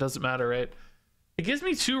buff on it doesn't matter, right? It gives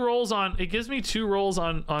me 2 rolls on... It gives me 2 rolls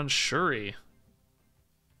on Shuri.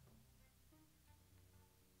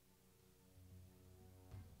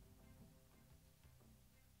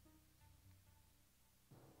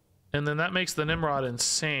 And then that makes the Nimrod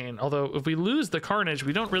insane. Although, if we lose the Carnage,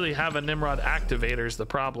 we don't really have a Nimrod activator is the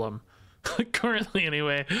problem. Currently,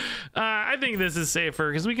 anyway. I think this is safer,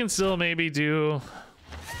 because we can still maybe do...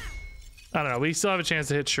 I don't know. We still have a chance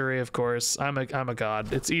to hit Shuri, of course. I'm a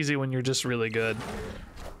god. It's easy when you're just really good.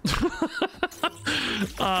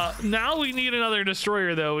 Now we need another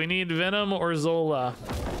destroyer, though. We need Venom or Zola.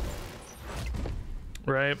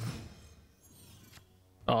 Right?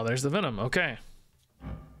 Oh, there's the Venom. Okay.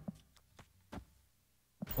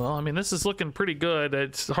 Well, I mean, this is looking pretty good.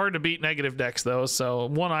 It's hard to beat negative decks, though. So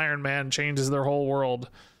one Iron Man changes their whole world.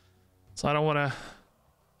 So I don't want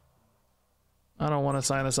to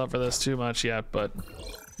sign us up for this too much yet, but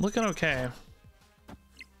looking okay.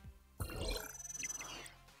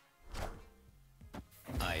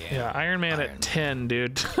 Yeah, Iron Man at 10,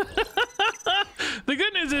 dude. The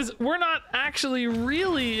good news is we're not actually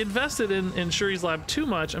really invested in Shuri's Lab too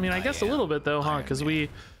much. I mean, I guess a little bit though, huh? Because we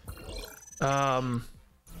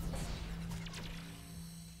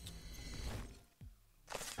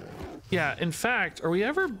yeah, in fact, are we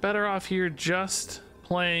ever better off here just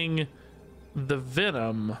playing the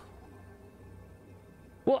Venom?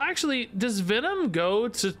 Well, actually, does Venom go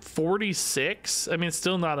to 46? I mean, it's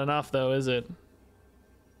still not enough though, is it?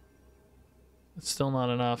 It's still not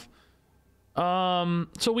enough.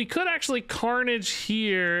 So we could actually Carnage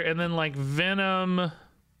here and then like Venom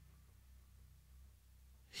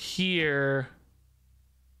here.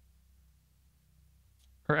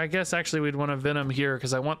 Or I guess actually we'd want a Venom here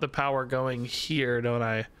because I want the power going here, don't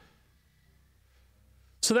I?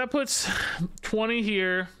 So that puts 20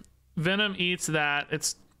 here. Venom eats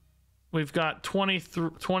that. We've got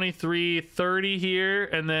 23, 30 here,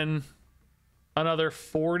 and then another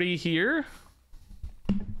 40 here.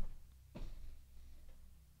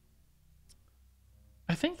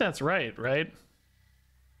 I think that's right?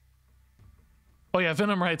 Oh yeah,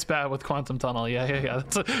 Venom Right's bad with Quantum Tunnel. Yeah.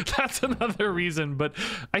 That's another reason, but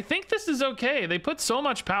I think this is okay. They put so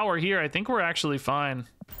much power here. I think we're actually fine.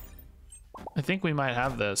 I think we might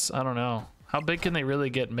have this. I don't know. How big can they really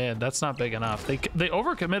get mid? That's not big enough. They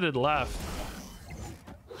overcommitted left.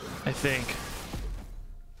 I think.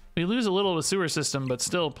 We lose a little to sewer system, but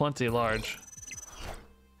still plenty large.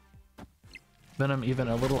 Venom even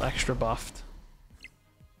a little extra buffed.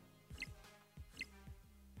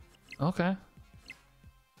 Okay.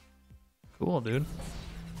 Cool, dude.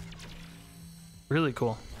 Really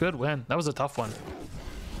cool. Good win. That was a tough one.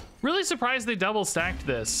 Really surprised they double stacked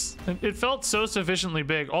this. It felt so sufficiently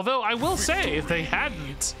big. Although I will say, if they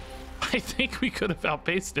hadn't, I think we could have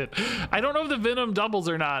outpaced it. I don't know if the Venom doubles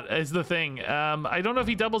or not, is the thing. I don't know if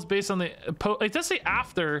he doubles based on the... It does say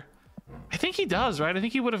after. I think he does, right? I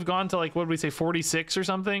think he would have gone to like, what would we say, 46 or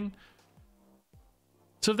something?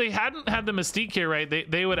 So if they hadn't had the Mystique here, right,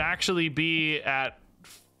 they would actually be at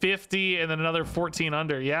 50 and then another 14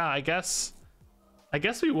 under. Yeah, I guess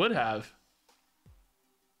we would have.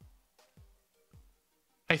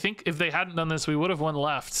 I think if they hadn't done this, we would have won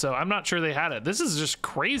left. So I'm not sure they had it. This is just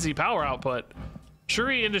crazy power output.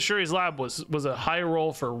 Shuri into Shuri's Lab was a high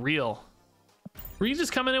roll for real. Regis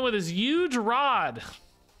coming in with his huge rod.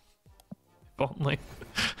 If only.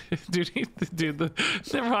 Dude, the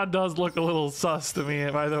Nimrod does look a little sus to me,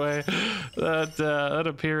 by the way. That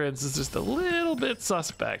appearance is just a little bit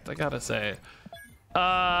suspect, I gotta say.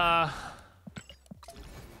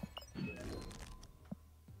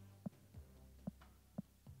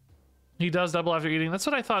 He does double after eating. That's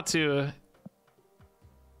what I thought too.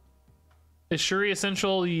 Is Shuri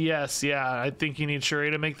essential? Yes, yeah. I think you need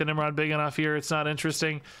Shuri to make the Nimrod big enough here. It's not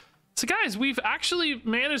interesting. So guys, we've actually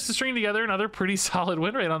managed to string together another pretty solid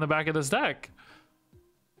win rate on the back of this deck.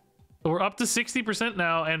 We're up to 60%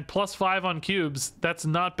 now and +5 on cubes. That's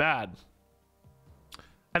not bad.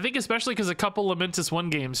 I think especially because a couple Lamentus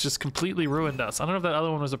 1 games just completely ruined us. I don't know if that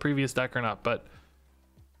other one was a previous deck or not, but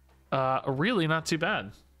really not too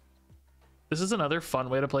bad. This is another fun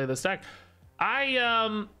way to play this deck.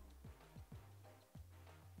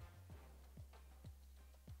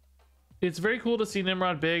 It's very cool to see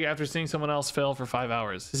Nimrod big after seeing someone else fail for 5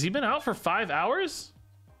 hours. Has he been out for 5 hours?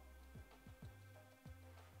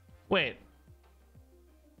 Wait.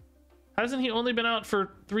 Hasn't he only been out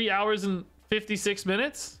for 3 hours and 56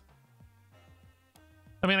 minutes?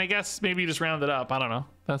 I mean, I guess maybe you just round it up. I don't know.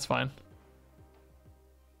 That's fine.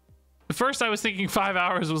 At first I was thinking 5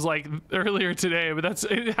 hours was like earlier today, but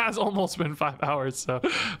it has almost been 5 hours. So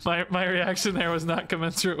my reaction there was not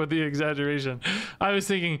commensurate with the exaggeration. I was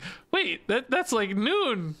thinking, wait, that's like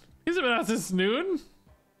noon. He's been out since noon.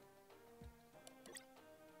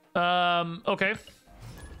 Okay.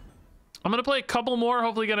 I'm gonna play a couple more,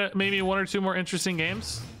 hopefully get maybe 1 or 2 more interesting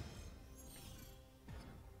games.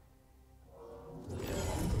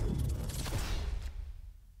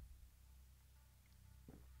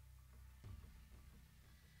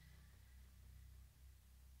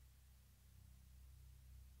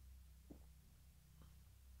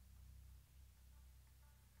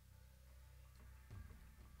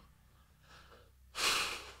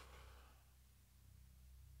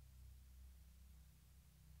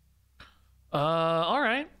 All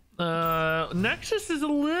right. Nexus is a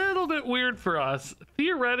little bit weird for us.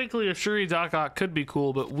 Theoretically, a Shuri Doc could be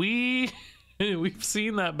cool, but we've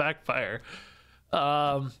seen that backfire.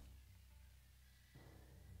 I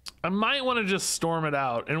might want to just storm it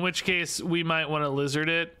out, in which case we might want to lizard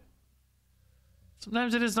it.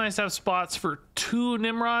 Sometimes it is nice to have spots for 2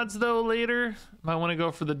 Nimrods, though, later. Might want to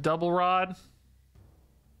go for the double rod.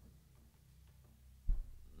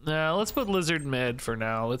 Nah, let's put lizard mid for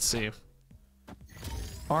now. Let's see.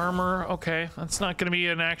 Armor, okay. That's not going to be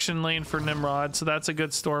an action lane for Nimrod, so that's a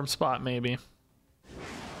good storm spot, maybe.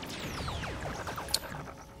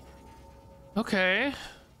 Okay.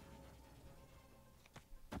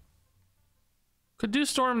 Could do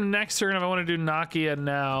storm next turn if I want to do Nakia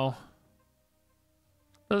now.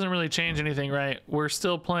 Doesn't really change anything, right? We're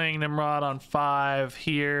still playing Nimrod on 5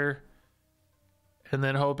 here. And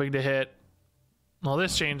then hoping to hit... Well,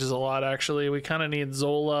 this changes a lot, actually. We kind of need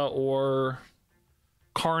Zola or...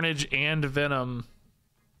 Carnage and Venom.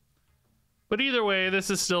 But either way, this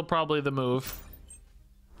is still probably the move.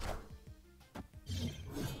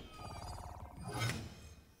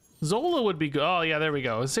 Zola would be good. Oh, yeah, there we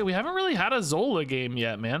go. See, we haven't really had a Zola game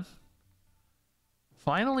yet, man.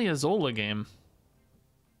 Finally a Zola game.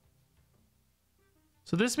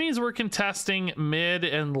 So this means we're contesting mid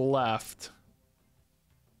and left.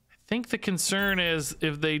 I think the concern is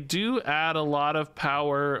if they do add a lot of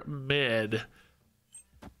power mid...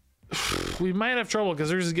 We might have trouble because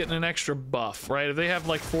they're just getting an extra buff, right? If they have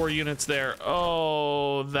like 4 units there,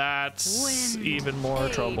 oh, that's even more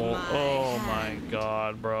trouble. Oh my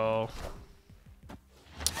god, bro.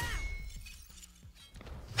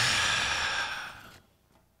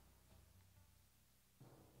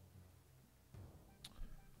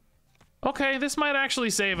 Okay, this might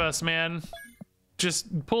actually save us, man.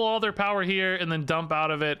 Just pull all their power here and then dump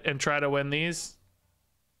out of it and try to win these.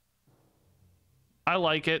 I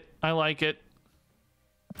like it. I like it.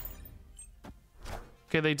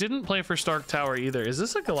 Okay, they didn't play for Stark Tower either. Is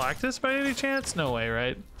this a Galactus by any chance? No way,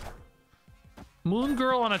 right? Moon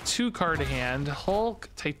Girl on a 2-card hand. Hulk,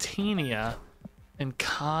 Titania, and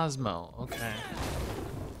Cosmo. Okay.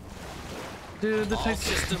 Dude,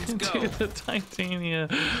 the Titania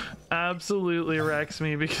absolutely wrecks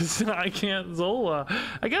me because I can't Zola.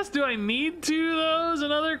 I guess, do I need 2 of those?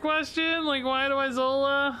 Another question? Like, why do I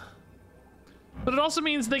Zola? But it also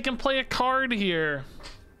means they can play a card here.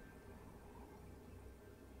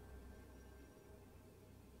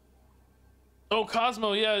 Oh,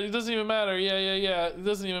 Cosmo, yeah, it doesn't even matter. Yeah, it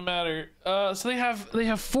doesn't even matter. So they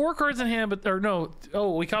have 4 cards in hand, but or no.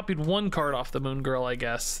 Oh, we copied 1 card off the Moon Girl, I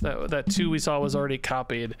guess. That 2 we saw was already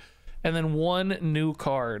copied, and then 1 new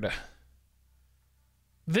card.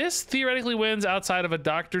 This theoretically wins outside of a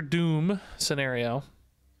Doctor Doom scenario.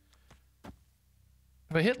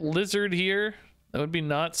 If I hit Lizard here, that would be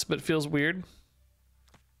nuts, but it feels weird.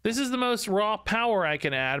 This is the most raw power I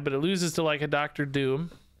can add, but it loses to like a Doctor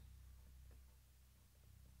Doom.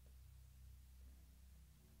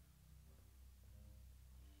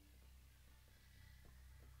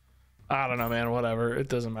 I don't know, man. Whatever. It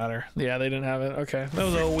doesn't matter. Yeah, they didn't have it. Okay. That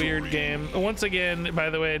was a weird game. Once again, by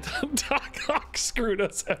the way, Doc Ock screwed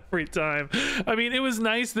us every time. I mean, it was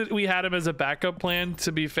nice that we had him as a backup plan,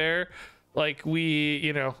 to be fair. Like, we,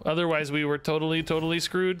 you know, otherwise we were totally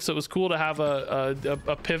screwed. So it was cool to have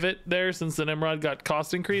a pivot there since the Nimrod got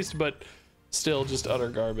cost increased, but still just utter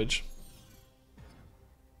garbage.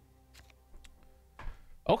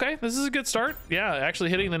 Okay, this is a good start. Yeah,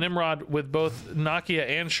 actually hitting the Nimrod with both Nakia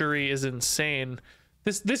and Shuri is insane.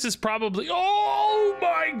 This is probably, oh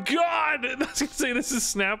my god! I was gonna say this is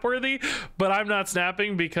snap worthy, but I'm not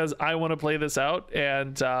snapping because I want to play this out,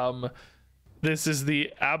 and this is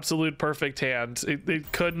the absolute perfect hand.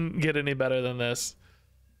 It couldn't get any better than this.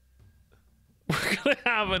 We're gonna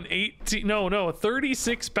have an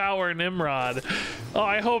 36 power Nimrod. Oh,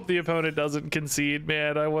 I hope the opponent doesn't concede,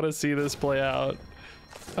 man. I want to see this play out.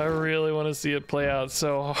 I really want to see it play out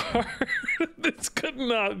so hard. This could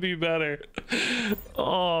not be better.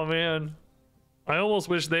 Oh man, I almost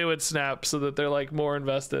wish they would snap so that they're like more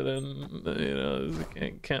invested and you know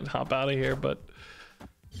can't hop out of here. But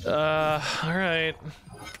all right.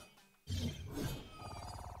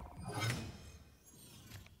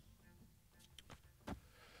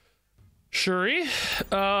 Shuri,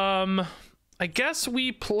 I guess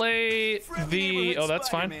we play the, oh, that's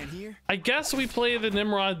fine. I guess we play the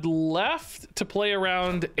Nimrod left to play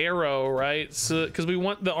around Arrow, right? So, because we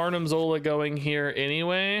want the Arnim Zola going here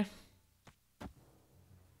anyway.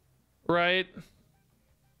 Right?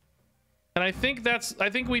 And I think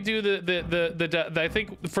we do I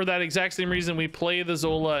think for that exact same reason we play the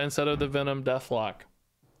Zola instead of the Venom Deathlock.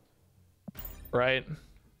 Right?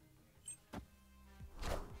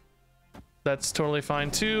 That's totally fine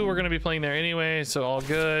too. We're gonna be playing there anyway, so all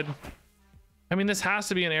good. I mean, this has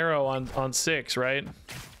to be an Arrow on 6, right?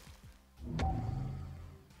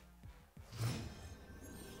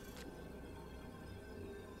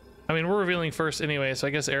 I mean, we're revealing first anyway, so I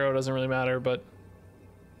guess Arrow doesn't really matter, but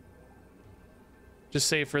just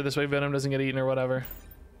safer this way Venom doesn't get eaten or whatever.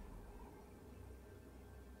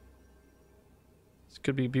 This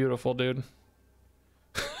could be beautiful, dude.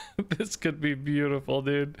 This could be beautiful,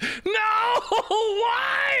 dude. No!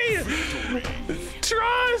 Why?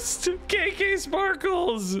 Trust! KK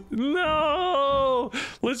Sparkles! No!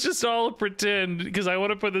 Let's just all pretend, because I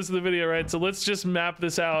want to put this in the video, right? So let's just map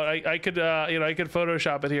this out. I could, you know, I could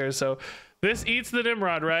Photoshop it here. So this eats the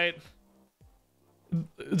Nimrod, right?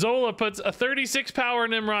 Zola puts a 36 power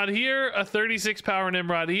Nimrod here, a 36 power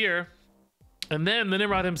Nimrod here. And then the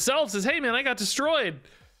Nimrod himself says, hey man, I got destroyed.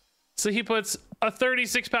 So he puts a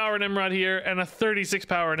 36 power Nimrod here and a 36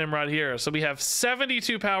 power Nimrod here. So we have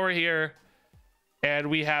 72 power here and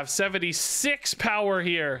we have 76 power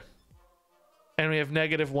here and we have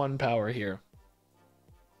 -1 power here.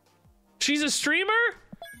 She's a streamer?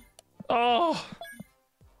 Oh,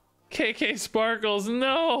 KK Sparkles,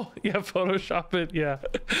 no. Yeah, Photoshop it, yeah.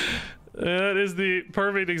 That is the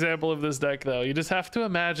perfect example of this deck though. You just have to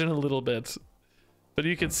imagine a little bit. But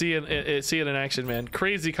you can see it in action, man.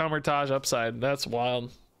 Crazy Kamar-Taj upside. That's wild.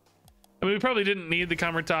 I mean, we probably didn't need the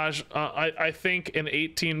Kamar-Taj. I think an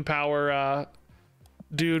 18 power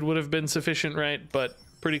dude would have been sufficient, right? But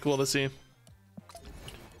pretty cool to see.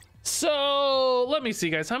 So let me see,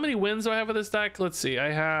 guys. How many wins do I have with this deck? Let's see.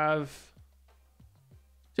 I have...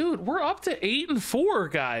 Dude, we're up to 8 and 4,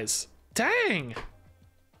 guys. Dang.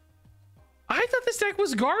 I thought this deck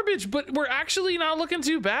was garbage, but we're actually not looking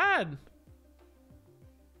too bad.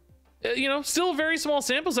 You know, still very small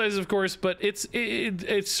sample sizes, of course, but it's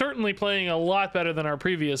certainly playing a lot better than our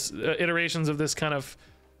previous iterations of this kind of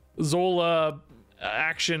Zola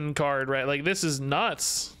action card, right? Like, this is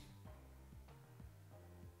nuts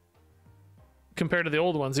compared to the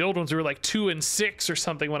old ones. The old ones were like 2 and 6 or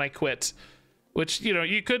something when I quit, which, you know,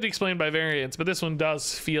 you could explain by variance, but this one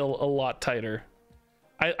does feel a lot tighter.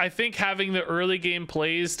 I think having the early game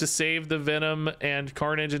plays to save the Venom and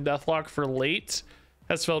Carnage and Deathlock for late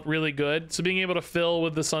has felt really good. So being able to fill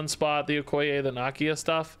with the Sunspot, the Okoye, the Nakia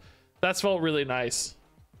stuff, that's felt really nice.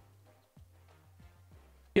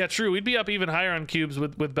 Yeah, true. We'd be up even higher on cubes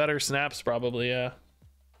with better snaps, probably. Yeah.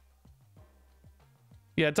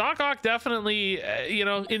 Yeah, Doc Ock definitely, you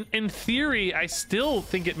know, in theory, I still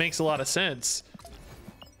think it makes a lot of sense.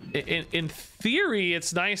 In theory,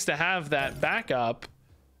 it's nice to have that backup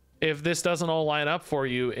if this doesn't all line up for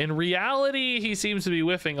you. In reality, he seems to be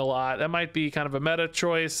whiffing a lot. That might be kind of a meta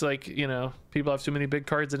choice, like, you know, people have too many big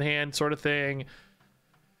cards in hand sort of thing.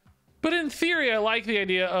 But in theory, I like the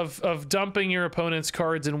idea of dumping your opponent's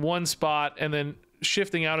cards in one spot and then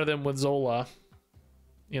shifting out of them with Zola.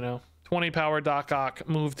 You know, 20 power Doc Ock,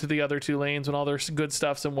 move to the other 2 lanes when all their good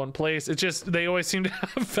stuff's in one place. It's just, they always seem to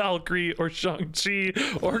have Valkyrie or Shang-Chi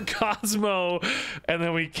or Cosmo, and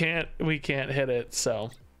then we can't hit it,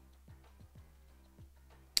 so...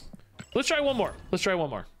 Let's try one more. Let's try one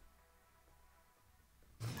more.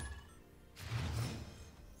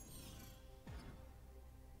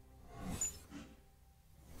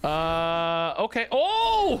 Okay.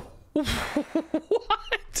 Oh!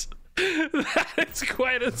 What? That is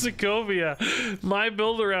quite a Sokovia. My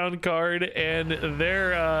build around card and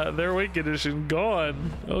their Wake Edition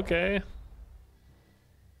gone. Okay.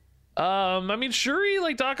 I mean, Shuri,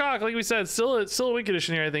 like Doc Ock, like we said, still a Wake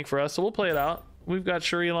Edition here, I think, for us, so we'll play it out. We've got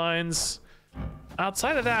Shuri lines.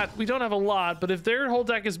 Outside of that, we don't have a lot, but if their whole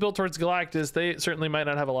deck is built towards Galactus, they certainly might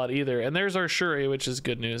not have a lot either. And there's our Shuri, which is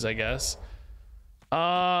good news, I guess.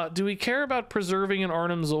 Do we care about preserving an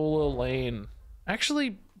Arnim Zola lane?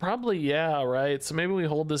 Actually, probably yeah, right? So maybe we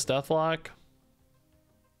hold this Deathlock.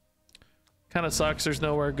 Kind of sucks there's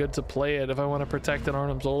nowhere good to play it if I want to protect an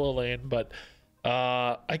Arnim Zola lane, but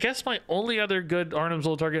I guess my only other good Arnim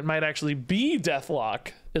Zola target might actually be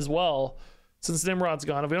Deathlock as well, since Nimrod's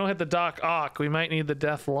gone. If we don't hit the Doc Ock, we might need the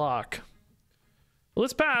Deathlock.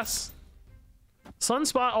 Let's pass.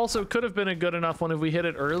 Sunspot also could have been a good enough one if we hit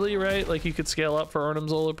it early, right? Like you could scale up for Arnim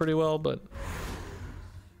Zola pretty well, but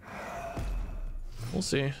we'll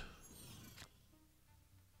see.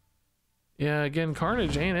 Yeah, again,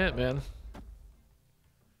 Carnage ain't it, man.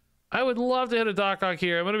 I would love to hit a Doc Ock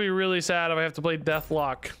here. I'm gonna be really sad if I have to play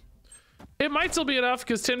Deathlock. It might still be enough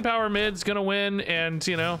because 10 power mid's gonna win, and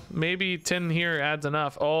you know, maybe 10 here adds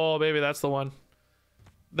enough. Oh baby, that's the one.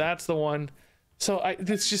 That's the one. So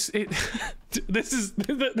it's just it. this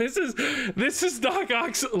is Doc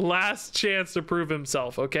Ock's last chance to prove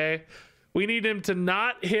himself. Okay, we need him to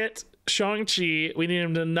not hit Shang-Chi. We need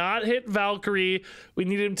him to not hit Valkyrie. We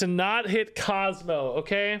need him to not hit Cosmo.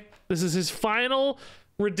 Okay, this is his final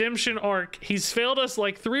redemption arc. He's failed us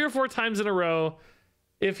like 3 or 4 times in a row.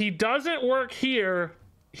 If he doesn't work here,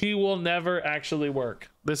 he will never actually work.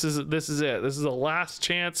 This is it. This is the last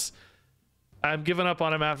chance. I'm giving up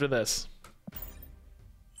on him after this.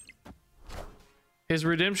 His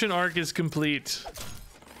redemption arc is complete.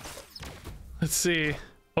 Let's see.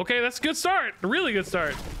 Okay, that's a good start. A really good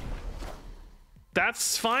start.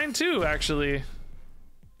 That's fine too, actually.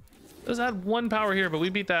 Does add 1 power here, but we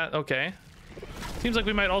beat that. Okay. Seems like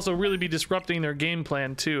we might also really be disrupting their game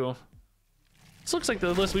plan too. This looks like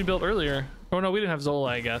the list we built earlier. Oh no, we didn't have Zola,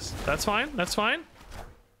 I guess. That's fine. That's fine.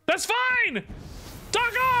 That's fine!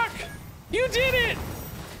 Doc Ock! You did it!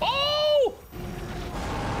 Oh!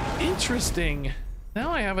 Interesting.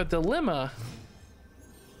 Now I have a dilemma.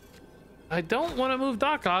 I don't want to move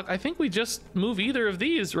Doc Ock. I think we just move either of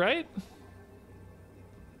these, right?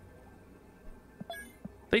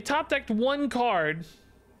 They top decked 1 card.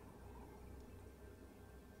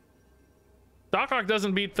 Doc Ock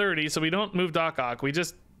doesn't beat 30, so we don't move Doc Ock. We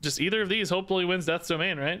just either of these hopefully wins Death's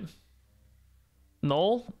Domain, right?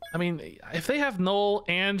 Null? I mean, if they have Null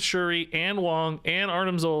and Shuri and Wong and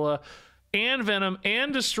Arnim Zola and Venom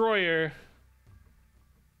and Destroyer.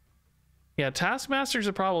 Yeah, Taskmaster's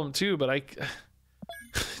a problem too, but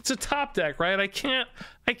it's a top deck, right? I can't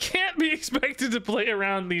be expected to play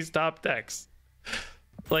around these top decks.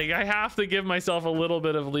 Like, I have to give myself a little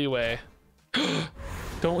bit of leeway.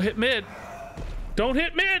 Don't hit mid. Don't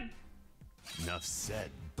hit mid. Enough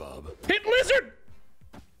said, bub. Hit lizard.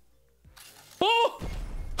 Oh!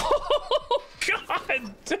 Oh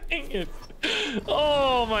god dang it.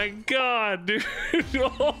 Oh my god, dude.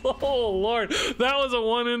 Oh lord. That was a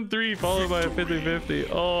 1 in 3 followed by a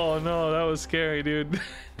 50-50. Oh no, that was scary, dude.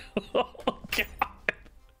 Oh god.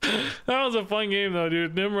 That was a fun game though,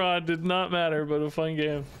 dude. Nimrod did not matter, but a fun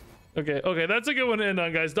game. Okay, that's a good one to end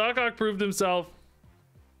on, guys. Doc Ock proved himself.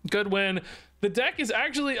 Good win. The deck is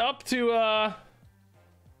actually up to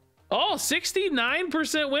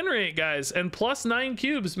 69% win rate, guys, and plus 9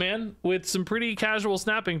 cubes, man, with some pretty casual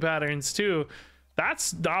snapping patterns too.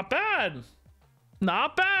 That's not bad.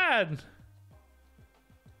 Not bad.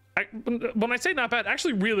 When I say not bad,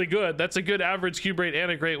 actually really good. That's a good average cube rate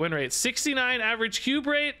and a great win rate. 69 average cube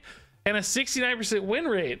rate and a 69% win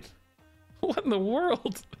rate. What in the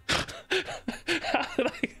world? How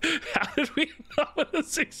did we end up with a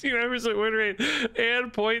 69% win rate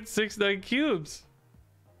and 0.69 cubes?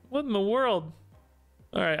 What in the world?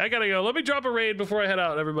 All right, I gotta go. Let me drop a raid before I head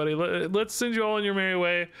out, everybody. Let's send you all on your merry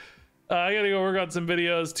way. I gotta go work on some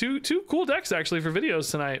videos. Two cool decks actually for videos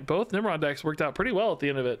tonight. Both Nimrod decks worked out pretty well at the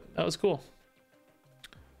end of it. That was cool.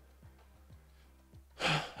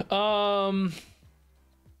 All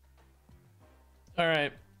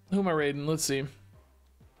right, who am I raiding? Let's see.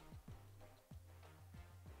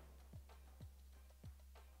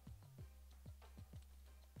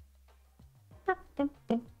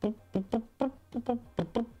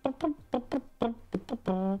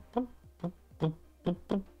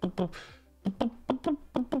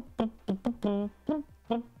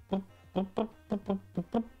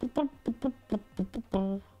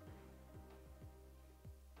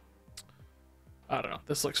 I don't know.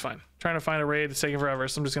 This looks fine. Trying to find a raid. It's taking forever,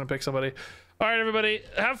 so I'm just gonna pick somebody. All right, everybody.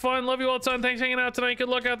 Have fun. Love you all a ton. Thanks for hanging out tonight. Good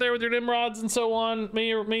luck out there with your Nimrods and so on. May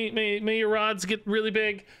your rods get really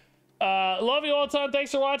big. Love you all a ton.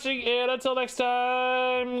 Thanks for watching, and until next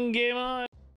time, game on.